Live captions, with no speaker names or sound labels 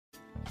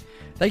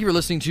Thank you for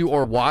listening to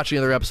or watching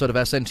another episode of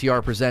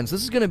SNTR Presents.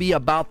 This is going to be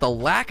about the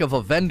lack of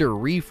a vendor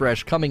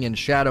refresh coming in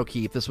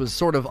Shadowkeep. This was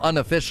sort of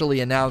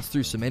unofficially announced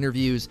through some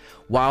interviews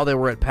while they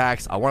were at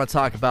PAX. I want to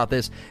talk about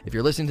this. If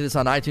you're listening to this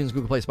on iTunes,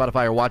 Google Play,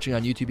 Spotify, or watching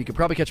on YouTube, you can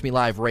probably catch me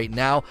live right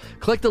now.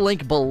 Click the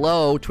link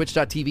below,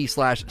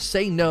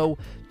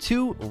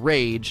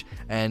 twitch.tv/saynotorage,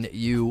 and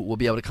you will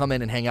be able to come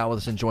in and hang out with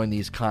us and join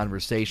these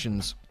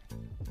conversations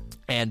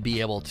and be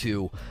able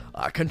to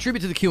contribute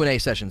to the Q&A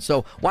session.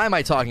 So why am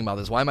I talking about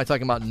this? Why am I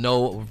talking about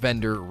no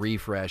vendor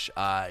refresh?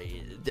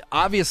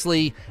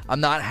 Obviously,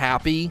 I'm not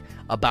happy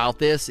about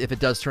this. If it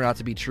does turn out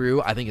to be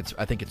true, I think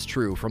it's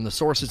true. From the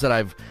sources that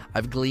I've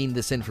gleaned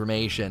this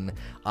information,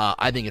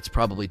 I think it's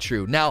probably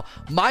true. Now,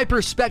 my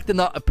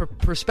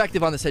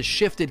perspective on this has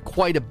shifted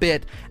quite a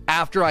bit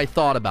after I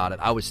thought about it.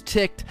 I was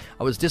ticked,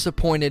 I was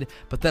disappointed,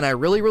 but then I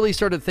really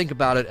started to think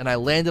about it, and I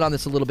landed on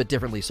this a little bit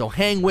differently. So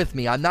hang with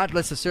me. I'm not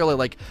necessarily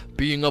like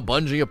being a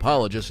Bungie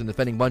apologist and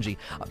defending Bungie.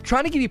 I'm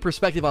trying to give you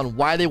perspective on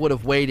why they would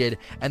have waited,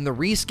 and the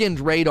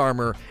reskinned raid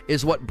armor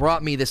is what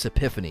brought me this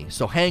epiphany.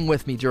 So hang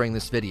with me during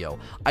this video.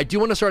 I do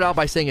want to start out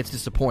by saying it's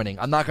disappointing.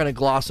 I'm not going to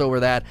gloss over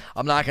that.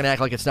 I'm not going to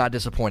act like it's not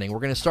disappointing. We're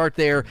going to start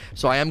there,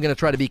 so I am going to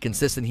try to be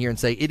consistent here and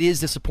say it is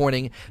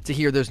disappointing to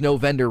hear there's no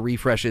vendor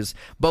refreshes,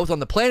 both on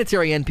the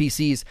planetary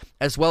NPCs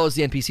as well as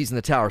the NPCs in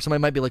the tower.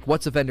 Somebody might be like,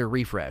 what's a vendor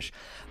refresh?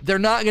 They're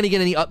not going to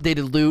get any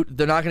updated loot.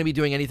 They're not going to be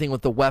doing anything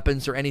with the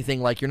weapons or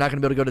anything. Like, you're not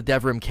going to be able to go to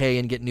Devrim K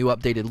and get new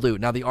updated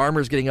loot. Now, the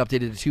armor is getting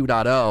updated to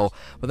 2.0,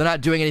 but they're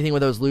not doing anything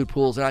with those loot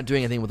pools. They're not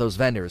doing anything with those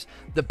vendors.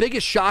 The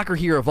biggest shocker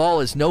here of all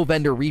is no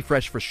vendor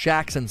refresh for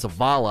Shaxx and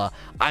Zavala.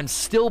 I'm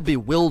still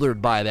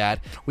bewildered by that.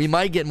 We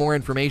might get more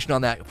information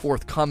on that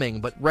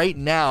forthcoming, but right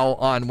now,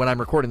 on when I'm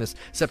recording this,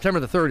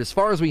 September the 3rd, as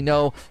far as we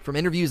know from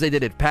interviews they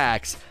did at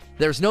PAX,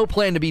 there's no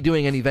plan to be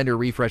doing any vendor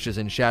refreshes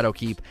in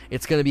Shadowkeep.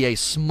 It's going to be a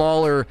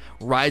smaller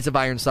Rise of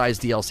Iron size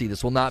DLC.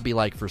 This will not be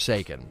like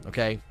Forsaken,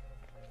 okay?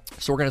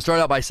 So we're going to start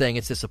out by saying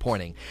it's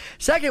disappointing.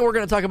 Second, we're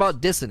going to talk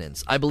about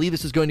dissonance. I believe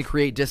this is going to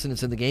create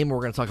dissonance in the game, and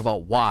we're going to talk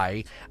about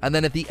why. And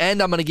then at the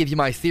end, I'm going to give you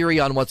my theory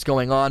on what's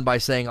going on by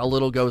saying a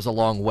little goes a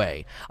long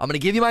way. I'm going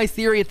to give you my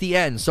theory at the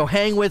end, so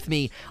hang with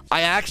me.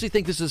 I actually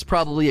think this is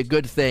probably a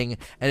good thing,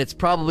 and it's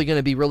probably going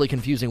to be really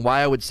confusing why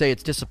I would say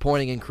it's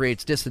disappointing and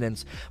creates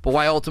dissonance, but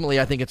why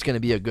ultimately I think it's going to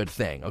be a good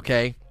thing,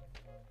 okay?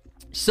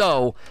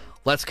 So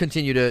let's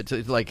continue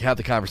to like have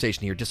the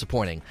conversation here.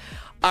 Disappointing.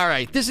 All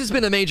right, this has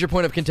been a major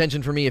point of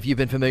contention for me if you've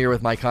been familiar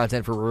with my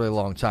content for a really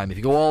long time. If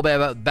you go all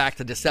back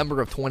to December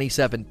of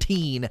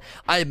 2017,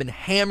 I have been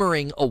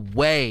hammering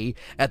away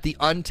at the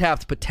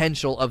untapped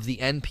potential of the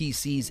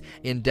NPCs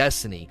in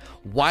Destiny.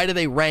 Why do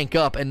they rank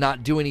up and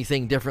not do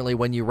anything differently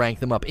when you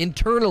rank them up?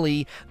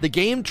 Internally, the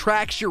game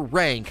tracks your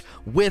rank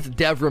with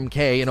Devrim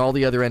K and all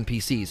the other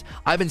NPCs.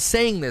 I've been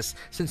saying this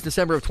since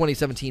December of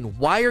 2017.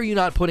 Why are you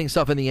not putting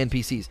stuff in the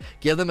NPCs?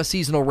 Give them a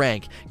seasonal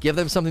rank. Give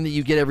them something that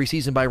you get every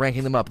season by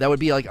ranking them up. That would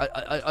be like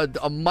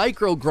a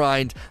micro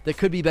grind that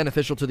could be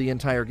beneficial to the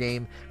entire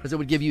game, because it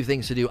would give you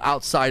things to do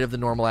outside of the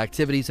normal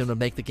activities and would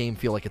make the game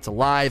feel like it's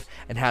alive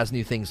and has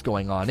new things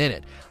going on in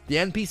it. The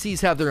NPCs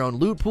have their own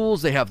loot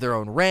pools, they have their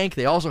own rank,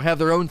 they also have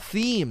their own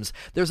themes.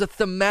 There's a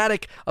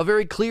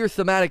very clear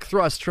thematic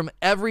thrust from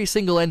every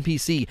single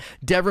NPC.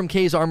 Devrim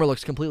K's armor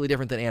looks completely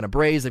different than Ana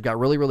Bray's. They've got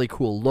really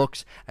cool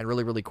looks and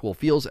really cool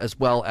feels, as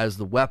well as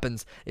the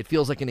weapons. It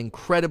feels like an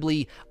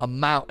incredible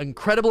amount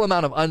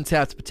of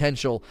untapped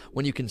potential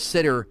when you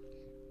consider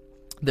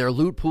their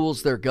loot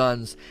pools, their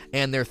guns,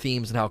 and their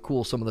themes, and how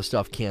cool some of the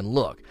stuff can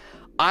look.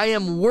 I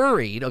am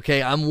worried,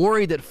 okay,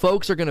 that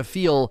folks are going to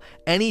feel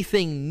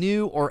anything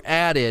new or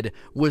added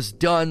was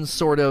done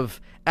sort of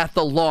at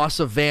the loss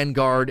of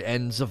Vanguard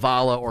and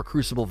Zavala or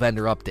Crucible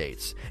vendor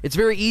updates. It's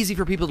very easy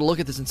for people to look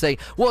at this and say,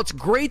 well, it's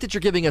great that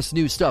you're giving us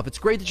new stuff. It's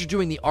great that you're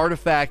doing the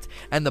artifact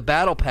and the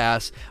battle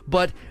pass,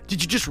 but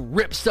did you just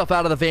rip stuff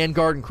out of the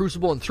Vanguard and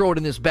Crucible and throw it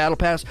in this battle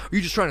pass? Or are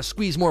you just trying to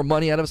squeeze more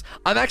money out of us?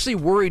 I'm actually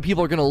worried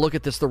people are going to look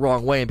at this the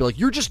wrong way and be like,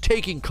 you're just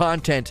taking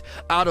content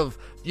out of,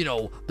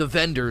 the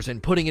vendors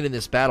and putting it in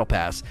this battle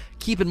pass.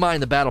 Keep in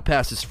mind the battle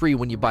pass is free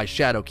when you buy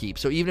Shadowkeep,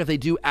 so even if they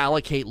do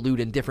allocate loot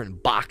in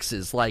different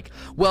boxes, like,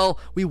 well,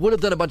 we would have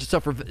done a bunch of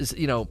stuff for,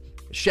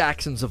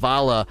 Shaxx and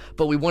Zavala,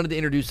 but we wanted to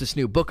introduce this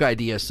new book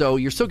idea, so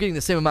you're still getting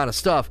the same amount of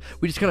stuff.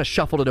 We just kind of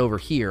shuffled it over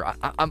here.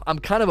 I'm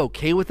kind of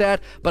okay with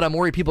that, but I'm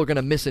worried people are going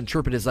to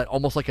misinterpret it as that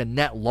almost like a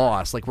net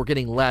loss, like we're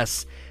getting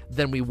less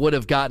than we would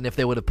have gotten if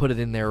they would have put it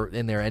in their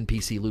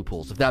NPC loot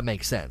pools, if that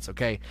makes sense,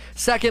 okay?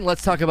 Second,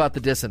 let's talk about the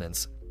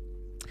dissonance.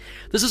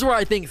 This is where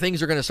I think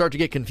things are going to start to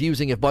get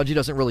confusing if Bungie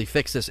doesn't really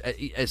fix this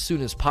as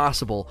soon as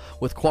possible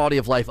with quality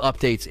of life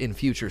updates in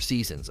future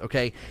seasons,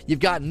 okay? You've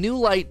got new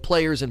light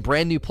players and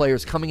brand new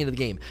players coming into the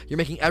game. You're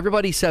making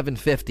everybody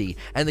 750,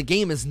 and the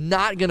game is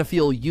not going to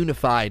feel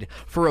unified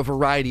for a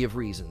variety of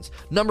reasons.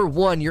 Number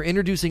one, you're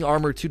introducing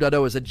Armor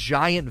 2.0 as a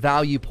giant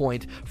value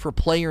point for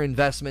player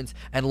investment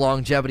and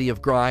longevity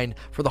of grind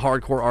for the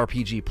hardcore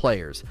RPG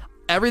players.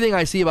 everything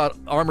I see about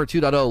Armor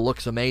 2.0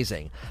 looks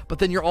amazing. But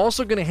then you're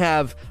also going to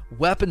have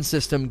weapon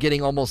system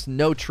getting almost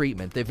no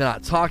treatment. They've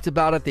not talked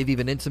about it. They've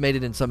even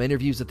intimated in some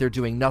interviews that they're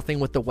doing nothing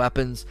with the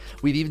weapons.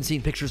 We've even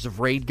seen pictures of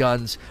raid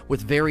guns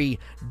with very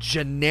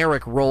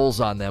generic rolls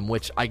on them,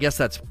 which I guess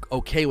that's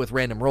okay with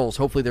random rolls.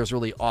 Hopefully there's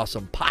really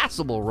awesome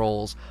possible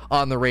rolls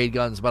on the raid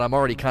guns, but I'm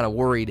already kind of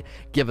worried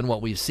given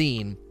what we've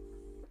seen.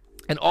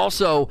 And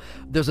also,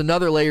 there's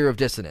another layer of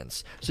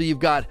dissonance. So you've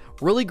got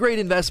really great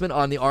investment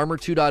on the Armor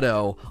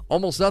 2.0,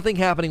 almost nothing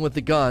happening with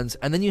the guns,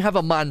 and then you have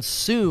a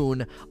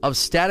monsoon of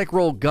static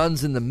roll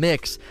guns in the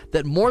mix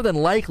that more than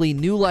likely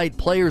New Light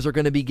players are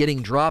going to be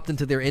getting dropped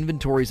into their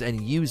inventories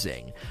and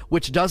using,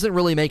 which doesn't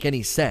really make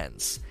any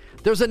sense.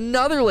 There's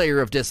another layer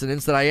of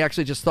dissonance that I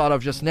actually just thought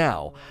of just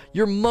now.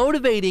 You're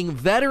motivating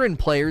veteran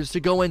players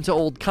to go into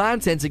old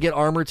content to get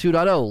Armor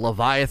 2.0,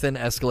 Leviathan,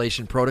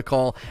 Escalation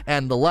Protocol,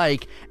 and the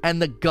like, and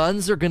the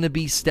guns are going to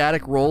be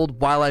static rolled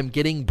while I'm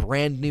getting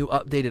brand new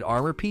updated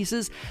armor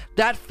pieces.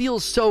 That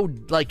feels so,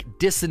 like,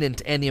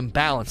 dissonant and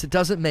imbalanced. It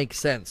doesn't make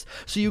sense.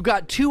 So you've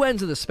got two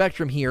ends of the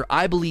spectrum here,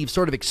 I believe,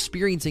 sort of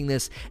experiencing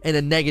this in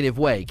a negative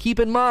way. Keep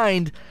in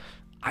mind,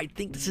 I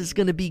think this is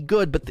going to be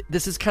good, but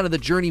this is kind of the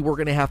journey we're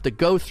going to have to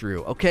go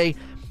through, okay?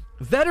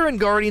 Veteran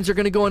Guardians are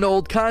going to go into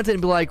old content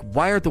and be like,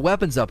 why aren't the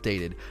weapons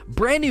updated?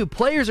 Brand new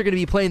players are going to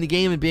be playing the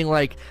game and being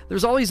like,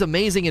 there's all these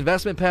amazing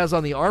investment paths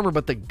on the armor,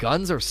 but the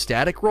guns are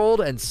static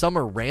rolled and some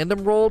are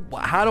random rolled.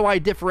 How do I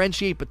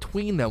differentiate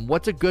between them?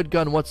 What's a good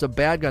gun? What's a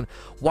bad gun?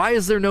 Why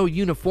is there no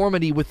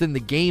uniformity within the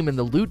game and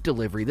the loot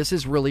delivery? This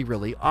is really,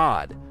 really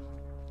odd.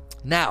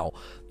 Now,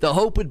 the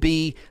hope would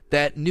be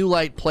that New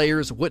Light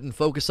players wouldn't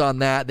focus on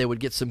that. They would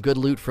get some good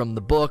loot from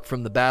the book,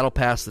 from the battle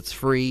pass that's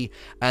free,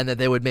 and that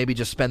they would maybe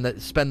just spend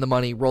the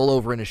money, roll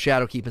over into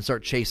Shadowkeep, and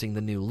start chasing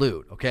the new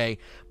loot, okay?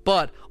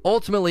 But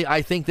ultimately,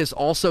 I think this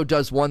also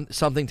does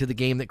something to the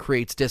game that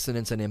creates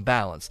dissonance and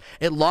imbalance.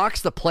 It locks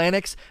the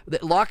planets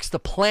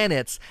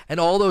and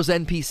all those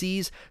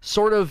NPCs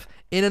sort of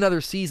in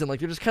another season. Like,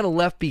 they're just kind of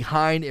left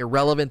behind,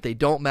 irrelevant. They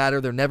don't matter.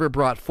 They're never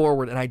brought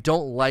forward, and I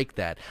don't like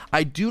that.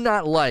 I do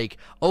not like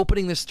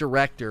opening this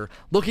director,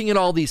 looking at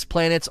all these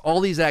planets,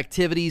 all these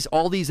activities,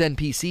 all these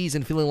NPCs,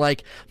 and feeling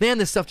like, man,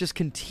 this stuff just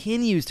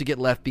continues to get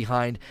left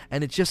behind,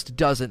 and it just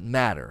doesn't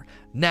matter.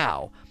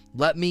 Now,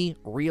 let me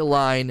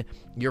realign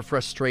your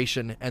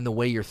frustration and the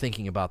way you're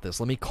thinking about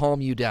this. Let me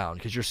calm you down,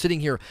 because you're sitting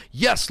here,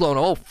 yes,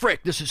 Lona, oh,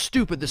 frick, this is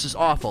stupid, this is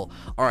awful.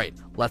 All right,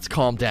 let's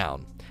calm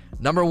down.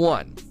 Number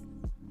one,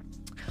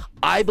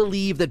 I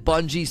believe that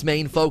Bungie's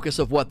main focus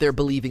of what they're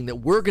believing that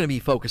we're going to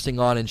be focusing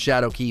on in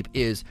Shadowkeep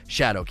is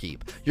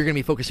Shadowkeep. You're going to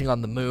be focusing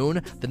on the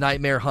Moon, the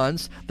Nightmare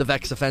Hunts, the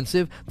Vex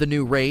Offensive, the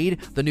new raid,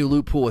 the new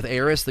loot pool with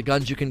Eris, the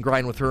guns you can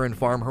grind with her and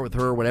farm her with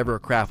her, whatever,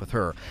 craft with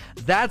her.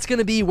 That's going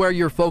to be where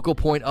your focal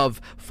point of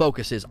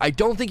focus is. I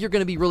don't think you're going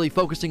to be really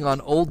focusing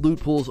on old loot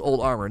pools, old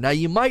armor. Now,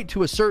 you might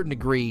to a certain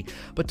degree,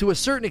 but to a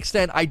certain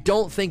extent, I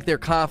don't think they're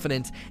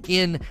confident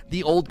in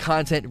the old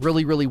content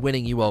really, really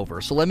winning you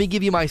over. So let me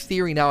give you my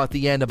theory now at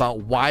the end about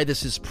why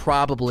this is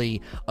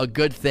probably a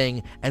good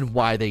thing and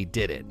why they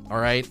did it, all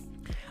right?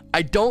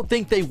 I don't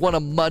think they want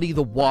to muddy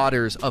the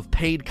waters of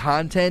paid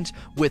content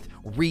with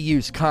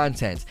reused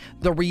content.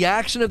 The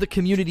reaction of the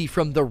community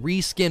from the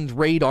reskinned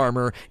raid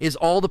armor is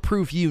all the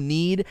proof you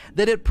need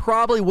that it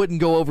probably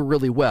wouldn't go over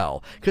really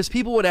well. Because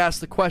people would ask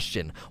the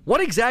question, what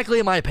exactly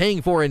am I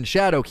paying for in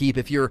Shadowkeep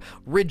if you're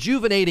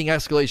rejuvenating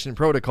Escalation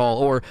Protocol,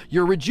 or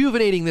you're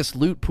rejuvenating this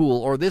loot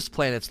pool, or this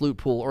planet's loot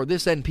pool, or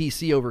this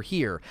NPC over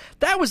here?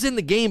 That was in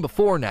the game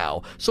before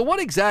now, so what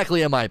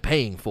exactly am I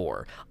paying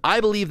for? I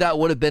believe that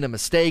would have been a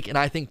mistake, and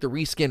I think the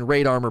reskin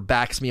raid armor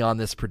backs me on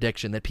this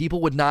prediction, that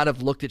people would not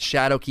have looked at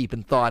Shadowkeep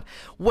and thought,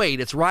 wait,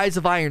 it's Rise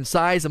of Iron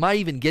Size,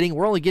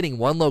 we're only getting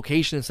one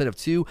location instead of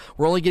two,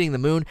 we're only getting the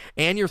Moon,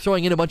 and you're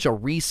throwing in a bunch of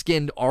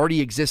reskinned, already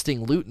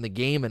existing loot in the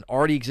game and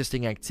already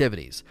existing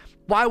activities.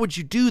 Why would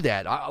you do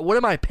that? What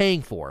am I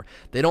paying for?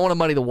 They don't want to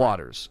muddy the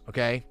waters,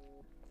 okay?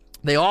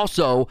 They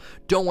also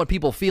don't want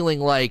people feeling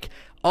like,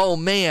 oh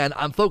man,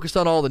 I'm focused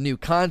on all the new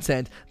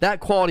content. That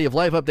quality of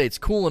life update's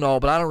cool and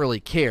all, but I don't really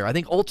care. I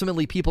think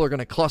ultimately people are going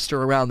to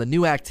cluster around the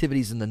new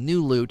activities and the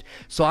new loot,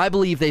 so I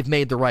believe they've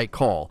made the right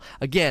call.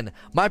 Again,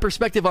 my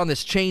perspective on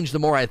this changed the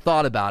more I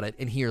thought about it,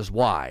 and here's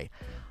why.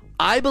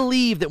 I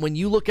believe that when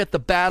you look at the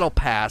Battle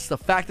Pass, the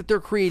fact that they're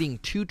creating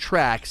two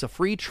tracks, a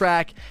free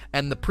track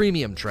and the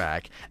premium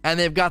track, and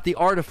they've got the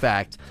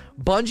artifact,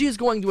 Bungie is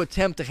going to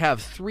attempt to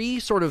have 3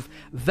 sort of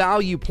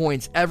value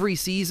points every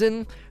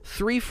season,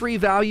 3 free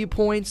value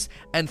points,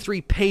 and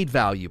 3 paid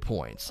value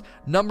points.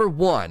 Number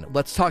 1,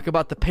 let's talk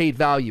about the paid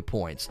value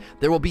points.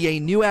 There will be a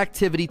new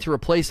activity to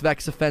replace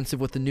Vex Offensive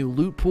with the new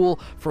loot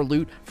pool for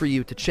loot for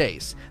you to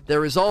chase.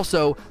 There is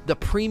also the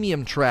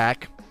premium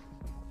track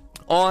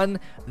on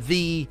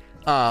the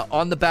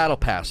Battle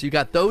Pass. So you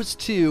got those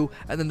 2,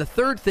 and then the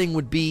third thing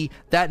would be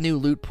that new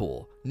loot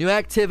pool. New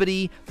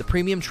activity, the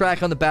premium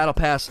track on the Battle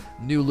Pass,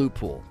 new loot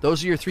pool.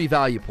 Those are your 3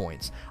 value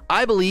points.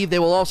 I believe they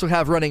will also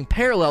have running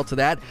parallel to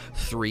that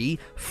 3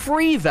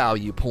 free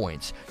value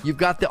points. You've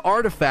got the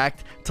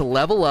artifact to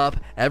level up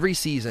every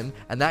season,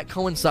 and that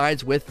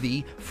coincides with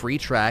the free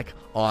track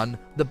on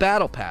the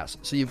Battle Pass.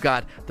 So you've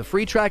got the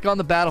free track on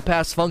the Battle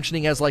Pass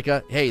functioning as like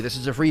a, hey, this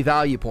is a free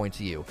value point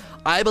to you.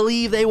 I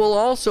believe they will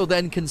also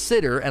then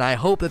consider, and I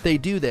hope that they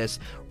do this,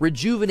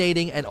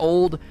 rejuvenating an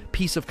old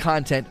piece of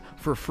content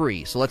for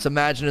free. So let's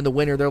imagine in the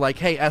winter they're like,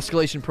 hey,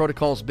 Escalation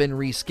Protocol's been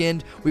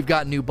reskinned, we've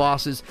got new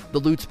bosses, the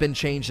loot's been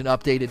changed and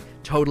updated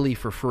totally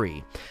for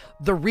free.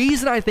 The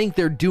reason I think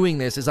they're doing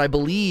this is I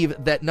believe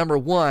that, number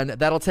one,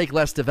 that'll take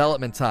less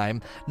development time.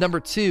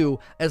 Number two,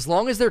 as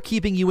long as they're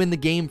keeping you in the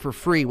game for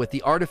free with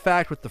the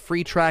artifact, with the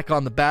free track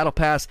on the Battle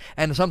Pass,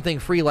 and something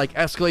free like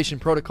Escalation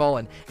Protocol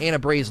and Ana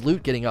Bray's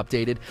loot getting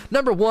updated,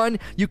 number one,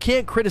 you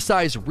can't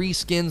criticize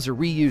reskins or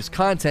reused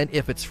content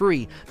if it's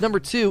free.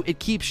 Number two, it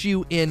keeps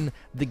you in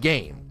the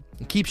game.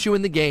 It keeps you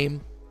in the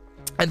game.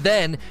 And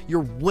then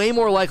you're way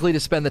more likely to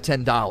spend the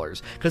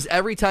 $10 because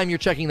every time you're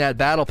checking that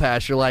Battle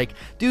Pass, you're like,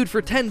 dude, for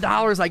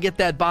 $10, I get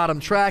that bottom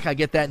track, I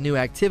get that new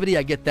activity,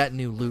 I get that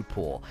new loot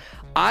pool.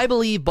 I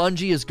believe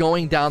Bungie is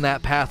going down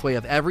that pathway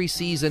of every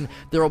season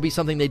there will be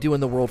something they do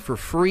in the world for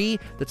free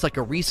that's like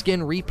a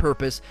reskin,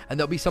 repurpose, and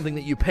there'll be something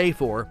that you pay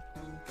for,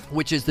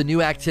 which is the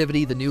new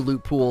activity, the new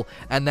loot pool,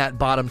 and that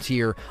bottom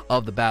tier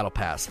of the Battle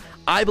Pass.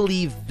 I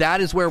believe that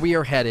is where we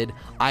are headed.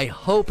 I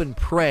hope and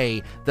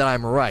pray that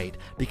I'm right,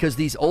 because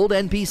these old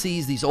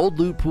NPCs, these old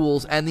loot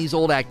pools, and these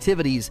old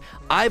activities,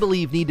 I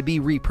believe need to be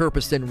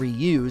repurposed and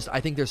reused. I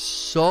think there's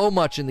so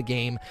much in the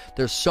game.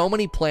 There's so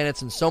many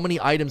planets and so many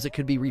items that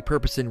could be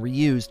repurposed and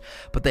reused,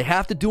 but they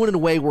have to do it in a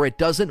way where it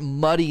doesn't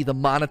muddy the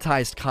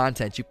monetized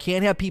content. You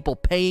can't have people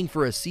paying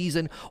for a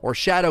season or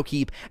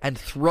Shadowkeep and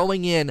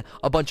throwing in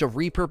a bunch of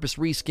repurposed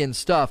reskin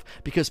stuff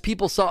because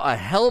people saw a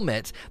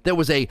helmet that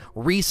was a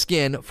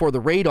reskin for the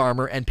raid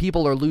armor and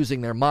people are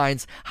losing their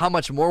minds. How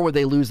much more would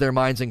they lose their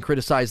minds and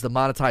criticize the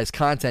monetized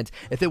content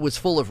if it was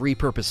full of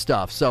repurposed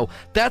stuff? So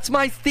that's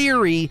my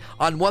theory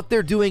on what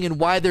they're doing and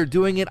why they're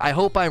doing it. I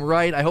hope I'm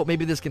right. I hope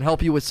maybe this can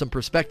help you with some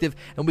perspective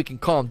and we can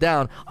calm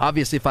down.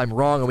 Obviously, if I'm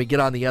wrong and we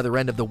get on the other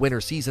end of the winter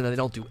season and they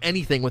don't do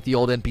anything with the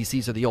old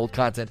NPCs or the old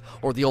content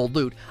or the old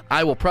loot,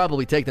 I will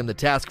probably take them to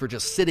task for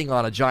just sitting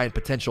on a giant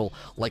potential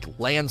like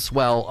land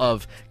swell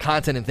of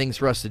content and things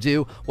for us to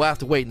do. We'll have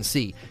to wait and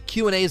see.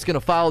 Q&A is going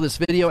to follow this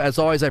video. As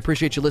always, I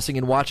appreciate you listening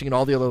and watching in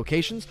all the other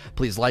locations.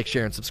 Please like,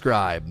 share, and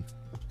subscribe.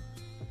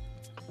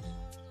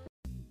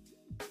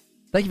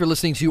 Thank you for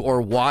listening to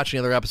or watching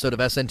another episode of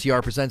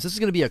SNTR Presents. This is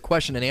going to be a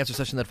question and answer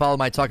session that followed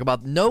my talk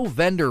about no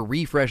vendor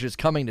refreshes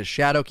coming to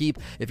Shadowkeep.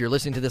 If you're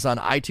listening to this on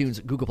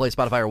iTunes, Google Play,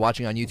 Spotify, or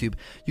watching on YouTube,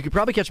 you could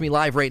probably catch me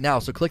live right now.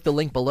 So click the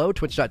link below,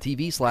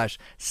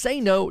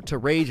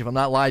 twitch.tv/SayNoToRage. If I'm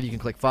not live, you can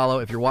click follow.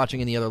 If you're watching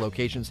in the other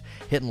locations,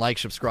 hitting like,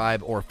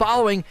 subscribe, or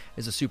following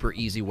is a super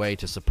easy way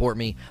to support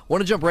me. I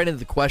want to jump right into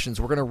the questions.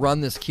 We're going to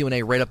run this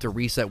Q&A right up to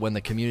reset when the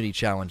community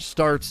challenge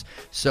starts.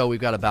 So we've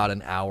got about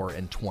an hour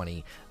and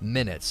 20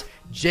 minutes.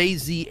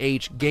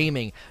 JZH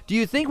Gaming, do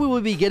you think we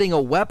will be getting a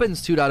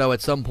Weapons 2.0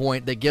 at some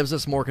point that gives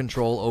us more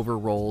control over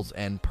roles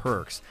and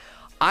perks?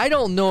 I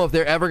don't know if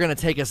they're ever going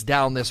to take us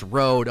down this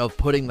road of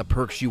putting the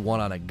perks you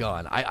want on a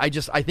gun. I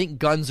think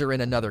guns are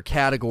in another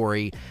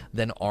category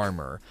than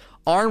armor.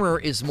 Armor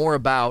is more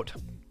about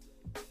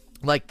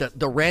like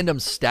the random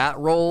stat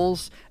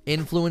rolls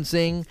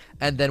influencing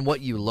and then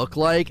what you look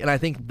like, and I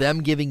think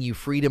them giving you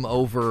freedom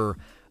over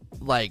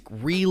like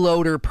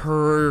reloader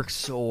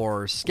perks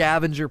or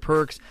scavenger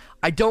perks,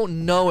 I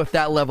don't know if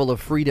that level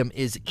of freedom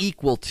is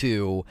equal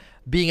to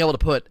being able to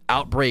put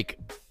outbreak,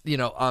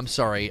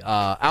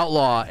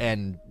 outlaw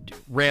and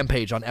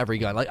rampage on every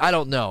gun. Like, I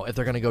don't know if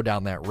they're going to go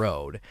down that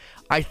road.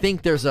 I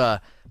think there's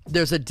a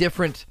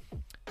different,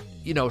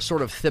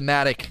 sort of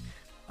thematic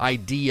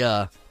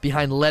idea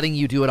behind letting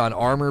you do it on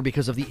armor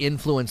because of the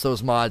influence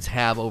those mods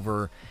have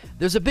over.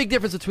 There's a big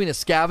difference between a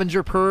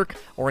scavenger perk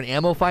or an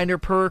ammo finder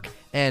perk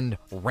and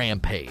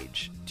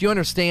rampage. Do you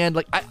understand?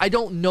 Like, I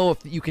don't know if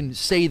you can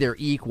say they're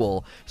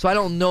equal, so I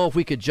don't know if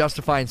we could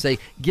justify and say,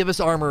 give us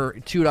armor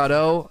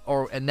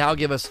 2.0 and now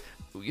give us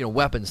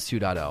weapons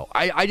 2.0.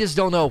 I just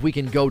don't know if we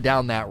can go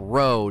down that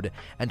road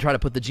and try to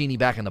put the genie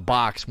back in the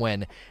box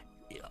when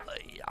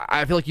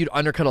I feel like you'd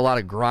undercut a lot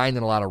of grind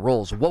and a lot of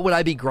rolls. What would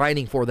I be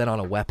grinding for then on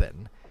a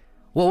weapon?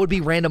 What would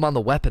be random on the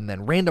weapon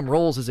then? Random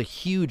rolls is a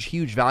huge,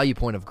 huge value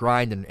point of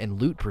grind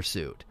and loot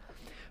pursuit.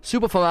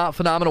 Super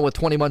phenomenal with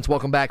 20 months.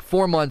 Welcome back.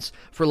 4 months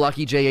for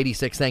Lucky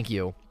J86. Thank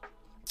you.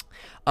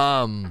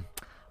 I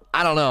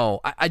don't know.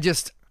 I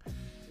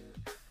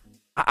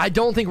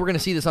don't think we're going to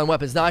see this on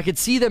weapons. Now, I could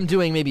see them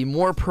doing maybe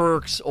more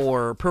perks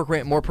or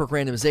more perk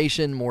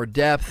randomization, more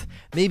depth,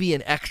 maybe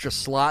an extra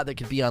slot that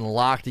could be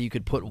unlocked that you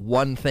could put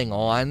one thing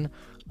on.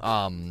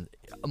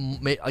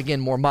 Again,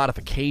 more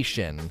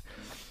modification.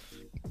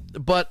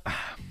 But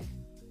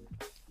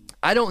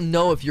I don't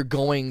know if you're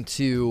going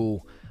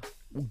to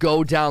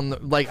go down,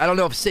 like, I don't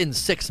know if in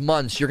 6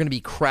 months you're going to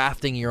be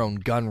crafting your own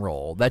gun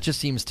roll. That just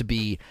seems to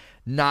be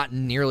not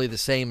nearly the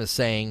same as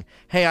saying,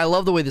 hey, I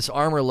love the way this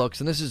armor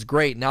looks and this is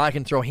great, now I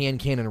can throw hand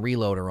cannon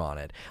reloader on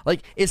it.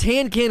 Like, is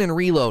hand cannon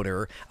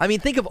reloader, I mean,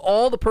 think of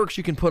all the perks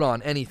you can put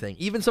on anything,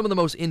 even some of the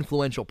most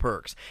influential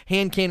perks.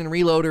 Hand cannon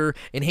reloader,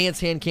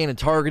 enhanced hand cannon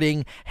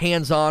targeting,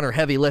 hands-on or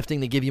heavy lifting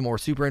to give you more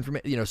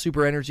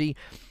super energy.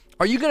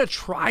 Are you going to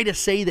try to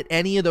say that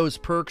any of those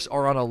perks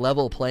are on a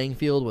level playing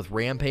field with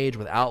Rampage,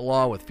 with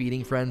Outlaw, with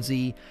Feeding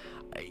Frenzy,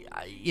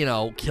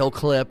 Kill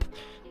Clip?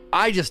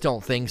 I just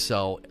don't think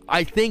so.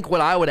 I think what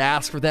I would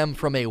ask for them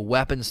from a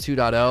Weapons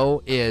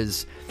 2.0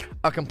 is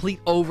a complete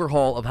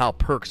overhaul of how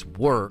perks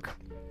work,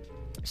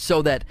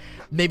 so that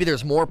maybe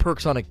there's more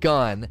perks on a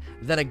gun,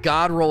 then a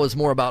God roll is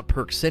more about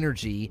perk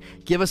synergy.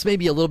 Give us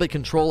maybe a little bit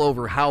control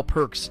over how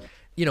perks,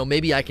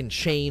 maybe I can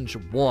change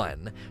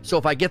one. So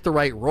if I get the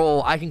right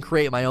roll, I can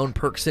create my own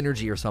perk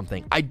synergy or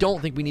something. I don't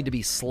think we need to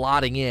be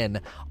slotting in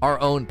our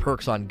own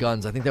perks on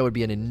guns. I think that would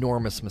be an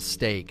enormous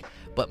mistake.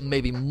 But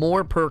maybe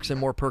more perks and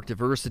more perk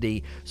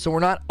diversity, so we're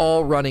not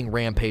all running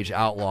Rampage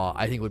Outlaw,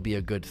 I think would be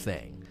a good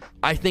thing.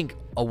 I think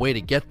a way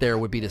to get there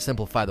would be to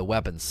simplify the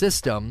weapon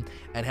system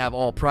and have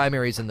all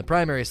primaries in the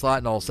primary slot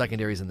and all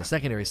secondaries in the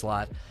secondary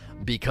slot,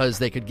 because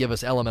they could give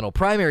us elemental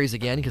primaries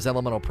again, because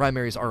elemental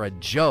primaries are a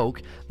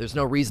joke. There's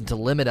no reason to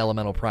limit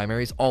elemental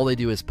primaries. All they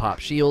do is pop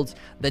shields.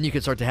 Then you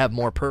can start to have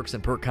more perks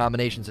and perk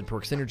combinations and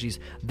perk synergies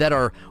that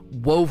are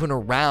woven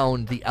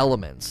around the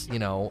elements.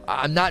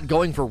 I'm not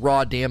going for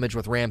raw damage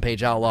with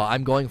Rampage Outlaw.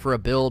 I'm going for a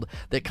build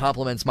that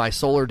complements my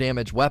solar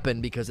damage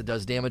weapon, because it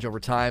does damage over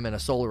time and a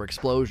solar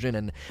explosion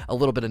and a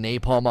little bit of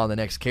napalm on the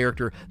next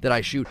character that I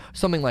shoot,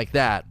 something like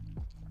that.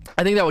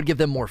 I think that would give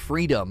them more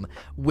freedom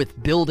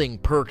with building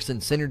perks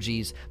and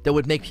synergies that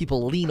would make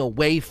people lean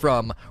away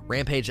from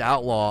Rampage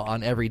Outlaw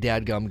on every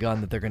dadgum gun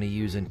that they're going to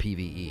use in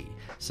PvE.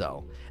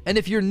 And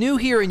if you're new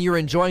here and you're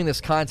enjoying this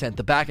content,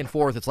 the back and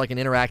forth, it's like an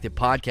interactive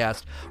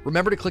podcast,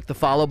 remember to click the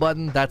follow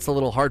button. That's the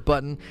little heart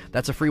button.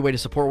 That's a free way to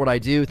support what I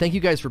do. Thank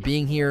you guys for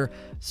being here.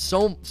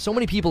 So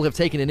many people have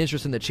taken an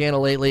interest in the channel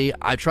lately.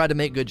 I tried to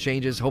make good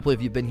changes. Hopefully,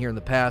 if you've been here in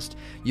the past,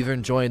 you've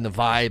enjoyed the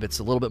vibe. It's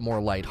a little bit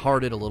more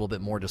lighthearted, a little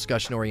bit more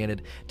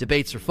discussion-oriented.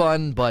 Debates are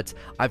fun, but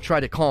I've tried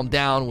to calm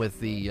down with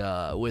the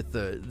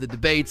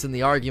debates and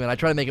the argument. I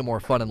try to make it more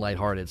fun and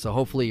lighthearted, so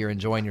hopefully you're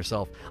enjoying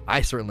yourself.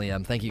 I certainly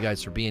am. Thank you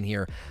guys for being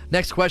here.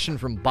 Next question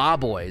from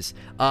Bob Boys.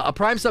 A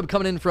Prime sub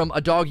coming in from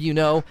a dog you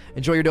know.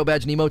 Enjoy your dope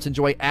badge and emotes.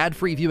 Enjoy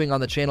ad-free viewing on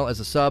the channel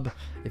as a sub.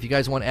 If you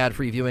guys want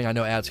ad-free viewing, I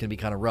know ads can be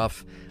kind of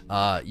rough.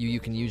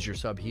 You can use your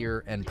sub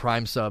here, and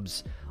Prime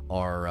subs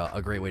are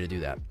a great way to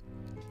do that.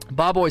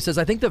 Bob Boy says,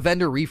 I think the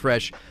vendor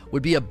refresh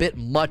would be a bit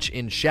much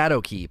in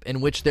Shadowkeep, in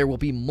which there will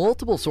be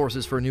multiple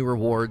sources for new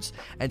rewards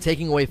and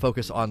taking away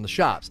focus on the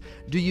shops.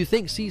 Do you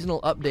think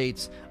seasonal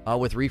updates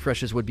with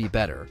refreshes would be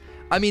better?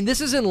 I mean,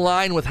 this is in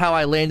line with how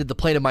I landed the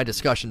plane of my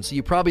discussion, so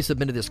you probably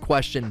submitted this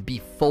question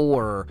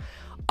before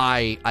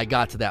I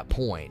got to that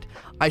point.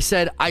 I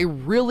said, I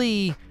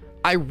really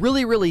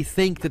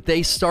think that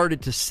they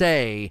started to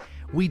say,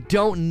 we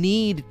don't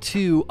need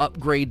to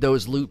upgrade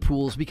those loot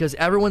pools because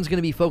everyone's going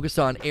to be focused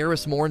on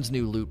Eris Morn's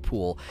new loot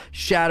pool,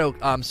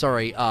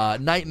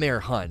 Nightmare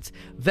Hunt,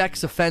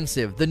 Vex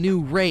Offensive, the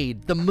new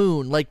raid, the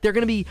Moon. Like, they're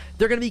going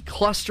to be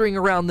clustering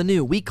around the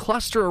new. We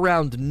cluster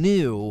around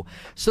new,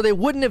 so they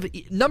wouldn't have.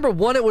 Number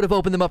one, it would have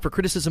opened them up for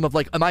criticism of,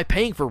 like, am I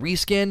paying for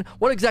reskin?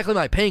 What exactly am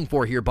I paying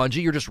for here,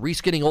 Bungie? You're just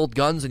reskinning old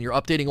guns and you're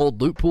updating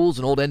old loot pools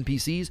and old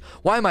NPCs.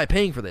 Why am I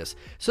paying for this?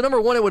 So number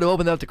one, it would have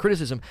opened them up to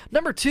criticism.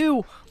 Number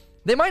two,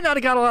 they might not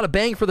have got a lot of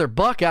bang for their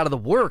buck out of the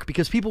work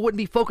because people wouldn't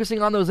be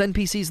focusing on those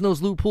NPCs and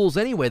those loot pools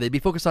anyway. They'd be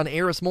focused on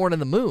Eris Morn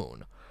and the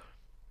Moon.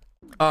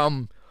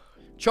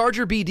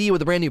 Charger BD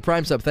with a brand new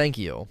Prime sub, thank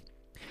you.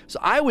 So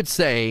I would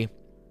say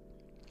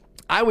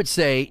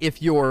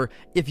if you're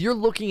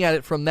looking at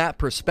it from that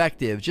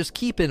perspective, just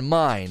keep in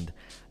mind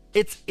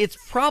it's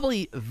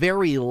probably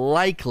very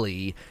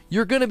likely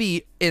you're going to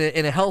be,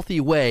 in a healthy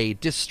way,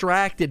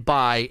 distracted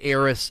by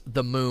Eris,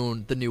 the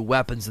Moon, the new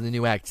weapons, and the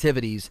new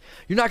activities.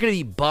 You're not going to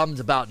be bummed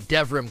about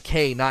Devrim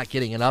K not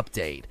getting an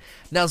update.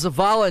 Now,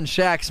 Zavala and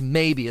Shaxx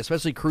maybe,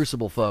 especially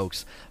Crucible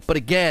folks. But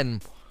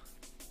again,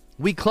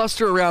 we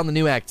cluster around the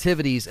new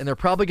activities, and they're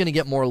probably going to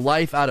get more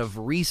life out of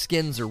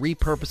reskins or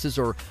repurposes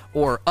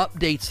or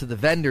updates to the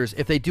vendors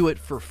if they do it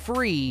for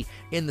free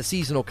in the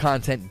seasonal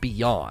content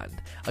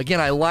beyond. Again,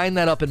 I line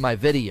that up in my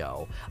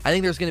video. I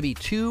think there's going to be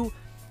two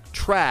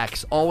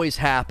tracks always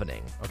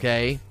happening,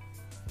 okay?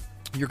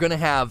 You're going to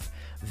have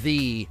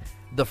the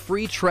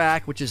free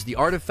track, which is the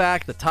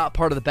artifact, the top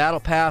part of the battle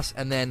pass,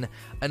 and then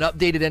an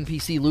updated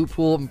NPC loot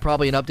pool and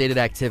probably an updated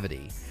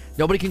activity.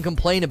 Nobody can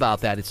complain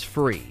about that. It's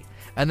free.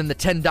 And then the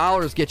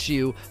 $10 gets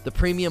you the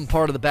premium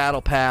part of the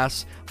battle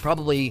pass,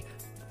 probably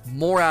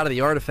more out of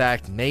the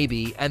artifact,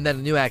 maybe, and then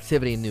a new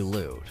activity and new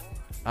loot.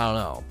 I don't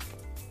know.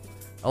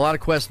 A lot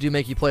of quests do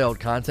make you play old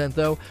content,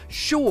 though.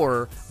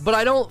 Sure, but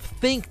I don't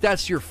think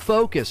that's your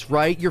focus,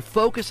 right? Your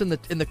focus in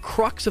the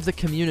crux of the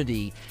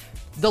community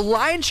the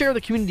lion's share of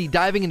the community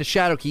diving into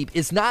Shadowkeep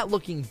is not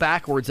looking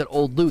backwards at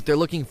old loot. They're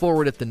looking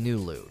forward at the new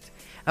loot.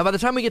 And by the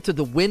time we get to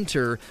the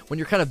winter, when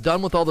you're kind of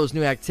done with all those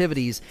new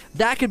activities,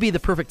 that could be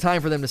the perfect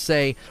time for them to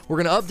say,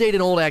 we're going to update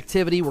an old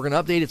activity, we're going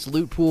to update its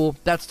loot pool,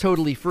 that's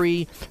totally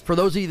free. For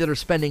those of you that are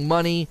spending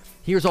money,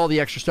 here's all the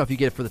extra stuff you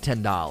get for the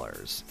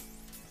 $10.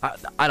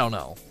 I don't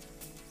know.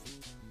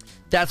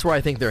 That's where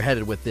I think they're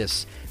headed with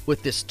this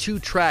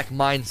two-track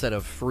mindset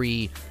of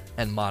free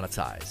and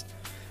monetized.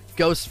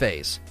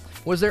 Ghostface.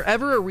 Was there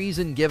ever a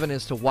reason given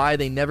as to why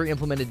they never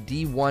implemented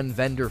D1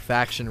 vendor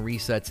faction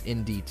resets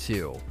in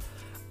D2?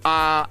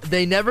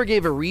 They never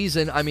gave a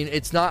reason. I mean,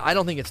 I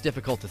don't think it's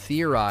difficult to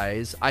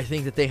theorize. I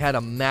think that they had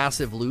a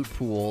massive loot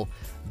pool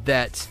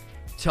that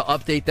to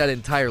update that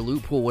entire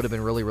loot pool would have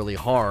been really, really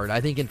hard.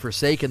 I think in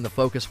Forsaken, the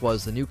focus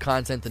was the new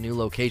content, the new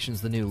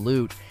locations, the new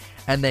loot,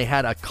 and they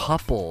had a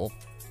couple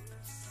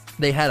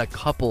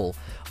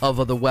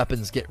of the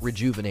weapons get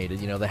rejuvenated.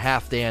 You know, the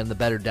Halfdan, the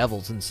Better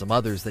Devils, and some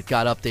others that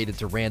got updated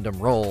to random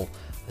roll.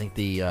 I think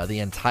the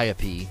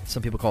Antiope,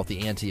 some people call it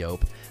the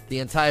Antiope. The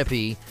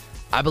Antiope,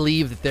 I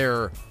believe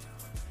that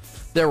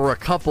there were a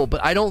couple,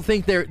 but I don't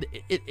think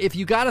if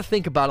you got to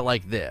think about it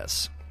like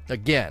this,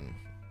 again,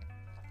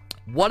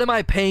 what am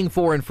I paying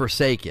for in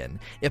Forsaken?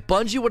 If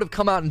Bungie would have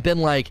come out and been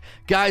like,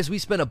 guys, we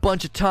spent a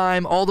bunch of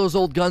time, all those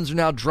old guns are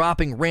now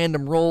dropping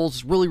random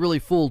rolls, really, really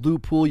full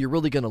loot pool, you're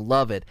really going to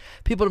love it.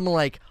 People would have been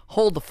like,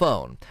 hold the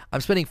phone.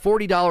 I'm spending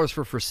 $40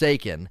 for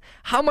Forsaken.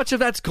 How much of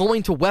that's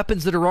going to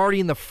weapons that are already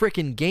in the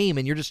frickin' game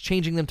and you're just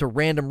changing them to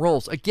random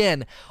rolls?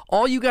 Again,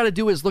 all you got to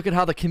do is look at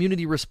how the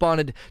community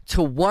responded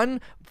to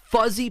one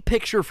fuzzy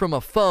picture from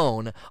a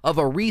phone of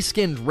a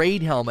reskinned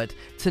raid helmet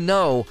to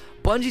know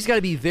Bungie's got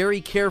to be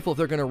very careful if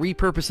they're going to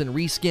repurpose and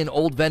reskin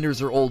old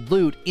vendors or old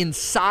loot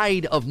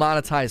inside of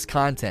monetized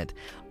content.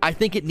 I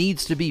think it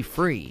needs to be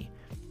free.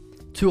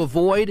 To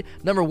avoid,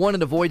 number one,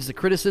 it avoids the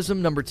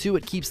criticism. Number two,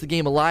 it keeps the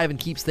game alive and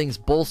keeps things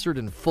bolstered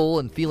and full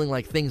and feeling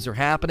like things are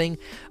happening.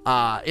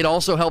 It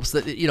also helps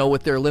that, you know,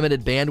 with their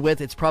limited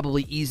bandwidth, it's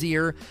probably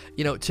easier,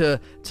 you know,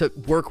 to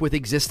work with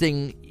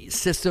existing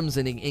systems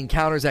and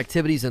encounters,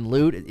 activities, and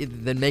loot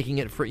than making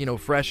it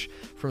fresh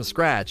from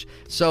scratch.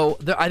 So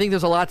I think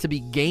there's a lot to be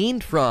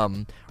gained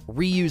from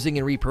reusing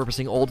and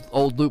repurposing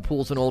old loot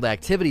pools and old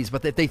activities,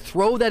 but if they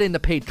throw that into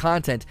paid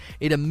content,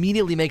 it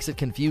immediately makes it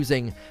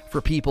confusing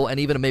for people and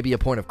even maybe a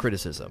point of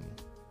criticism.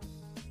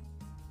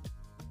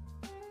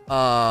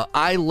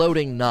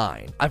 Loading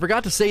 9. I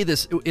forgot to say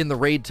this in the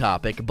raid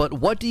topic, but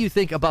what do you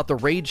think about the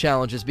raid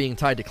challenges being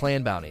tied to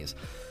clan bounties?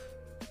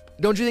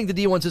 Don't you think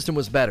the D1 system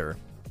was better?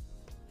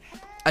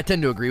 I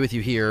tend to agree with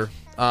you here.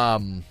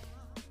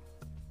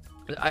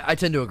 I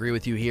tend to agree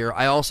with you here.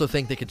 I also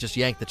think they could just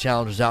yank the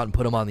challenges out and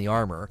put them on the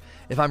armor.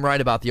 If I'm right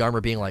about the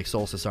armor being like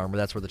Solstice armor,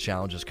 that's where the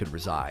challenges could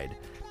reside.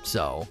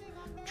 So,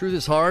 truth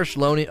is harsh.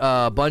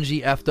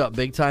 Bungie effed up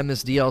big time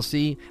this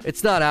DLC.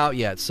 It's not out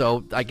yet,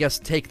 so I guess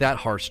take that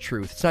harsh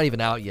truth. It's not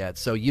even out yet,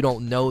 so you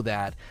don't know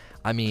that.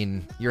 I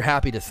mean, you're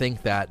happy to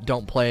think that.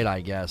 Don't play it,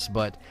 I guess,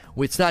 but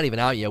it's not even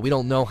out yet. We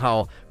don't know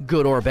how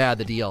good or bad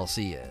the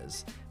DLC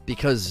is,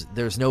 because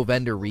there's no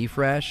vendor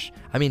refresh.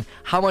 I mean,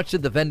 how much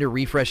did the vendor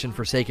refresh in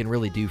Forsaken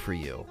really do for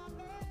you?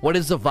 What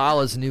did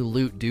Zavala's new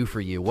loot do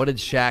for you? What did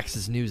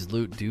Shax's new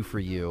loot do for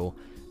you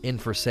in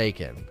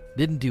Forsaken?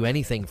 Didn't do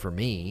anything for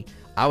me.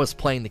 I was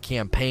playing the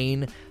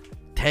campaign,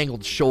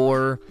 Tangled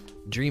Shore,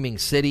 Dreaming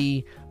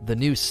City, the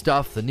new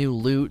stuff, the new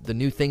loot, the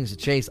new things to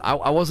chase.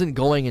 I wasn't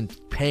going and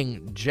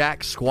paying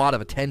jack squat of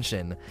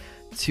attention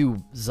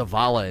to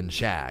Zavala and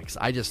Shax.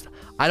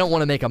 I don't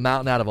want to make a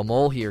mountain out of a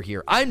molehill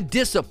here. I'm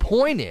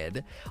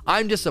disappointed.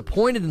 I'm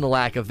disappointed in the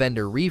lack of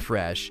vendor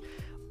refresh,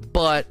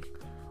 but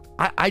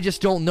I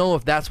just don't know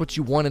if that's what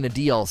you want in a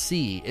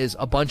DLC, is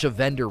a bunch of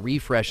vendor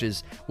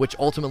refreshes, which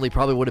ultimately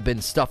probably would have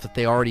been stuff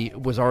that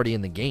was already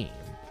in the game.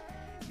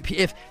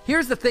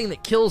 Here's the thing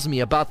that kills me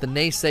about the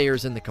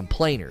naysayers and the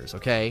complainers,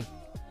 okay?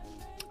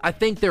 I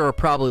think there are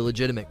probably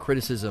legitimate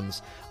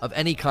criticisms of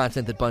any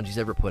content that Bungie's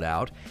ever put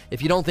out.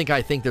 If you don't think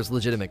I think there's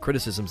legitimate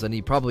criticisms, then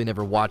you probably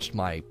never watched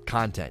my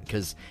content,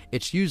 because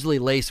it's usually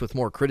laced with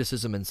more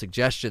criticism and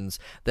suggestions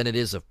than it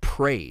is of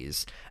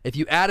praise. If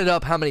you added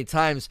up how many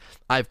times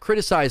I've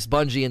criticized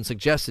Bungie and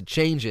suggested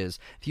changes,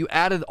 if you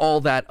added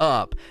all that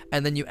up,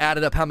 and then you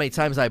added up how many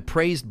times I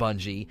praised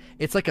Bungie,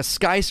 it's like a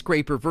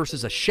skyscraper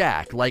versus a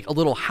shack, like a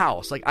little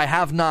house. Like, I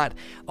have not,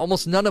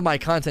 almost none of my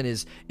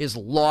content is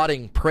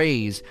lauding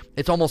praise.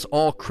 It's almost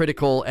all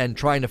critical and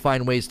trying to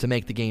find ways to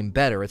make the game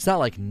better. It's not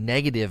like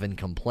negative and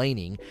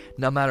complaining,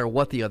 no matter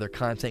what the other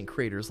content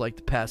creators like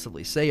to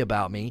passively say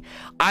about me.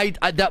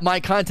 That my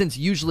content's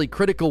usually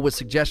critical with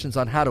suggestions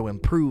on how to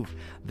improve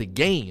the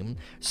game.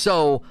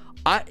 So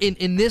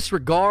in this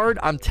regard,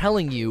 I'm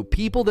telling you,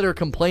 people that are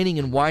complaining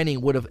and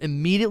whining would have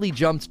immediately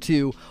jumped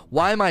to,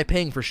 why am I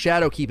paying for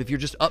Shadowkeep if you're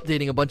just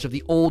updating a bunch of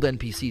the old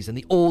NPCs and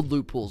the old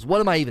loot pools? What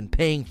am I even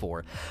paying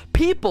for?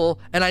 People,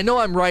 and I know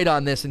I'm right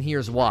on this, and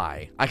here's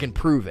why. I can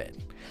prove it.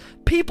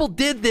 People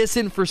did this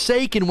in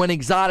Forsaken when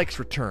exotics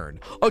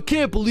returned. I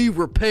can't believe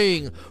we're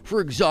paying for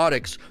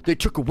exotics they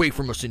took away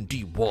from us in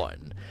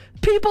D1.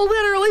 People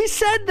literally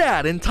said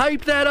that and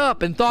typed that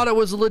up and thought it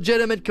was a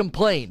legitimate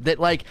complaint that,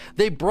 like,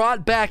 they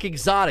brought back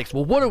exotics.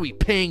 Well, what are we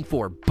paying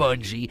for,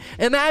 Bungie?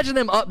 Imagine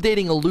them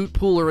updating a loot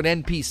pool or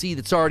an NPC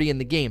that's already in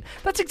the game.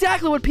 That's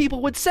exactly what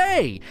people would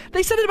say.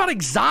 They said it about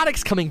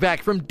exotics coming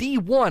back from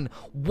D1.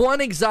 One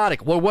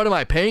exotic. Well, what am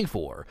I paying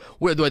for?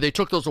 Where they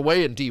took those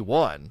away in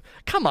D1.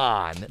 Come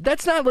on.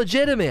 That's not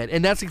legitimate.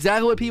 And that's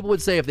exactly what people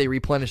would say if they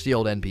replenished the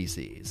old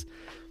NPCs.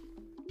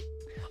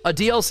 A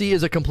DLC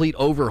is a complete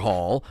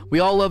overhaul. We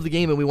all love the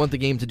game and we want the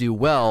game to do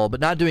well, but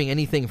not doing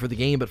anything for the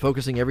game but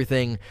focusing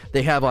everything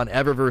they have on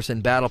Eververse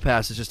and Battle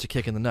Pass is just a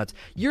kick in the nuts.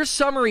 Your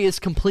summary is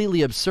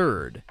completely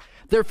absurd.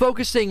 They're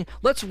focusing,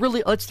 let's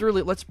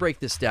break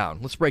this down.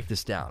 Let's break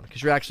this down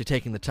because you're actually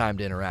taking the time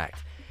to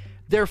interact.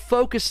 They're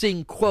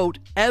focusing, quote,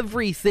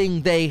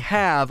 everything they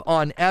have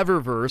on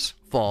Eververse,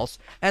 false,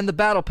 and the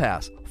Battle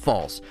Pass,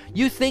 false.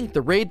 You think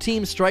the Raid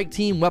Team, Strike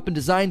Team, Weapon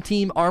Design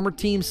Team, Armor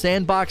Team,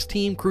 Sandbox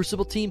Team,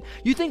 Crucible Team,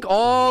 you think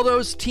all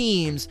those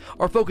teams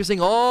are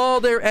focusing all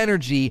their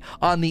energy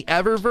on the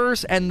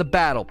Eververse and the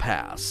Battle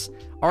Pass?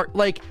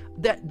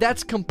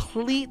 That's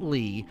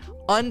completely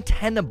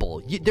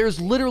untenable.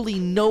 There's literally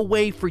no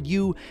way for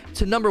you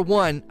to, number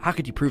one, how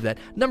could you prove that?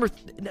 Number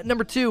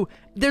two,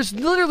 there's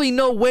literally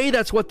no way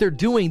that's what they're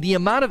doing. The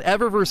amount of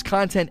Eververse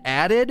content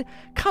added,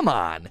 come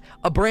on.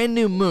 A brand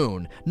new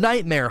moon,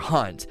 Nightmare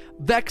Hunt,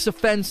 Vex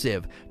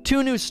Offensive,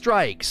 2 new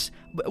strikes.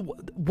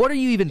 What are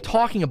you even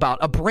talking about?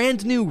 A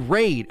brand new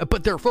raid,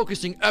 but they're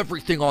focusing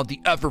everything on the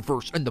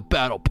Eververse and the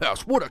Battle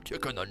Pass. What a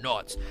kick in the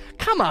nuts.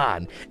 Come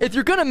on. If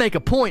you're going to make a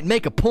point,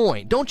 make a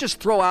point. Don't just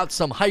throw out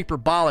some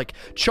hyperbolic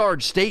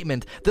charged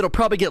statement that'll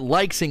probably get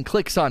likes and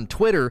clicks on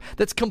Twitter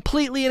that's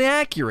completely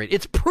inaccurate.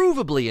 It's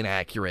provably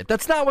inaccurate.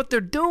 That's not what they're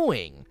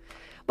doing.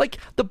 Like,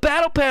 the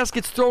Battle Pass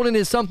gets thrown in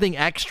as something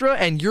extra,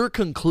 and your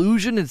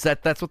conclusion is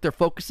that that's what they're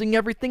focusing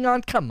everything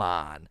on? Come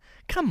on.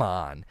 Come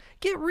on.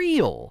 Get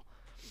real.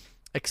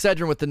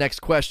 Excedrin with the next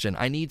question.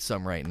 I need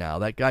some right now.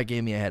 That guy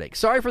gave me a headache.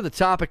 Sorry for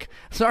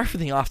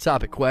the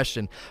off-topic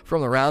question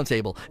from the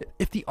roundtable.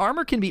 If the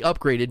armor can be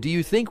upgraded, do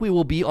you think we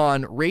will be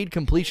on raid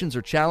completions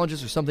or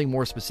challenges or something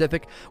more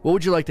specific? What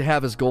would you like to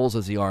have as goals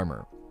as the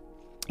armor?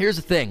 Here's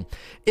the thing.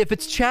 If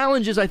it's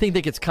challenges, I think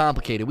that gets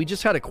complicated. We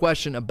just had a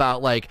question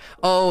about, like,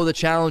 oh, the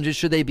challenges,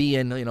 should they be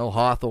in,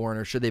 Hawthorne,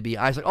 or should they be...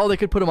 I was like, oh, they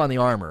could put them on the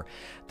armor.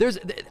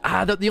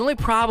 The only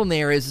problem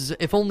there is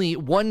if only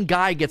one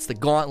guy gets the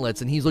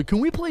gauntlets, and he's like, can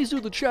we please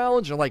do the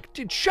challenge? And I'm like,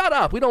 dude, shut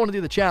up. We don't want to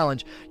do the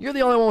challenge. You're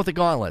the only one with the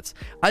gauntlets.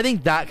 I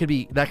think that could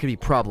be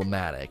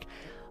problematic.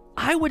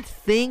 I would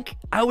think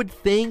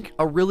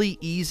a really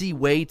easy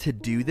way to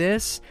do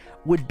this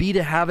would be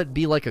to have it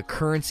be like a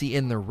currency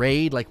in the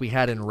raid like we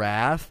had in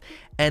Wrath,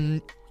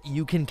 and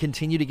you can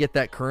continue to get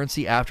that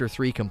currency after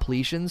 3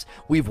 completions.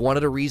 We've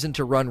wanted a reason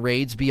to run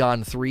raids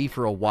beyond 3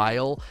 for a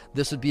while.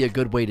 This would be a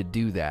good way to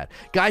do that.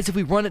 Guys, if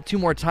we run it 2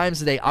 more times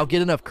today, I'll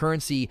get enough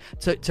currency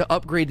to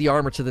upgrade the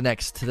armor to the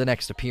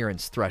next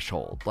appearance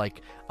threshold.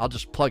 Like, I'll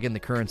just plug in the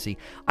currency.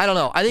 I don't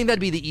know. I think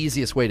that'd be the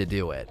easiest way to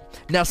do it.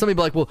 Now, somebody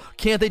be like, well,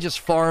 can't they just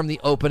farm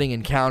the opening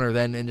encounter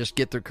then and just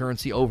get their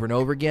currency over and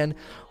over again?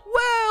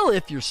 Well,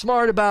 if you're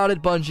smart about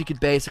it, Bungie could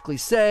basically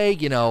say,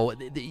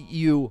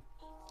 you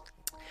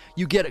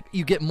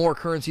get more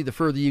currency the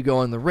further you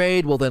go in the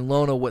raid. Well, then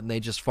Lono, wouldn't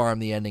they just farm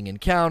the ending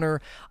encounter?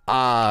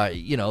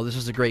 This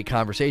is a great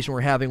conversation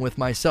we're having with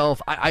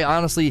myself. I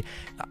honestly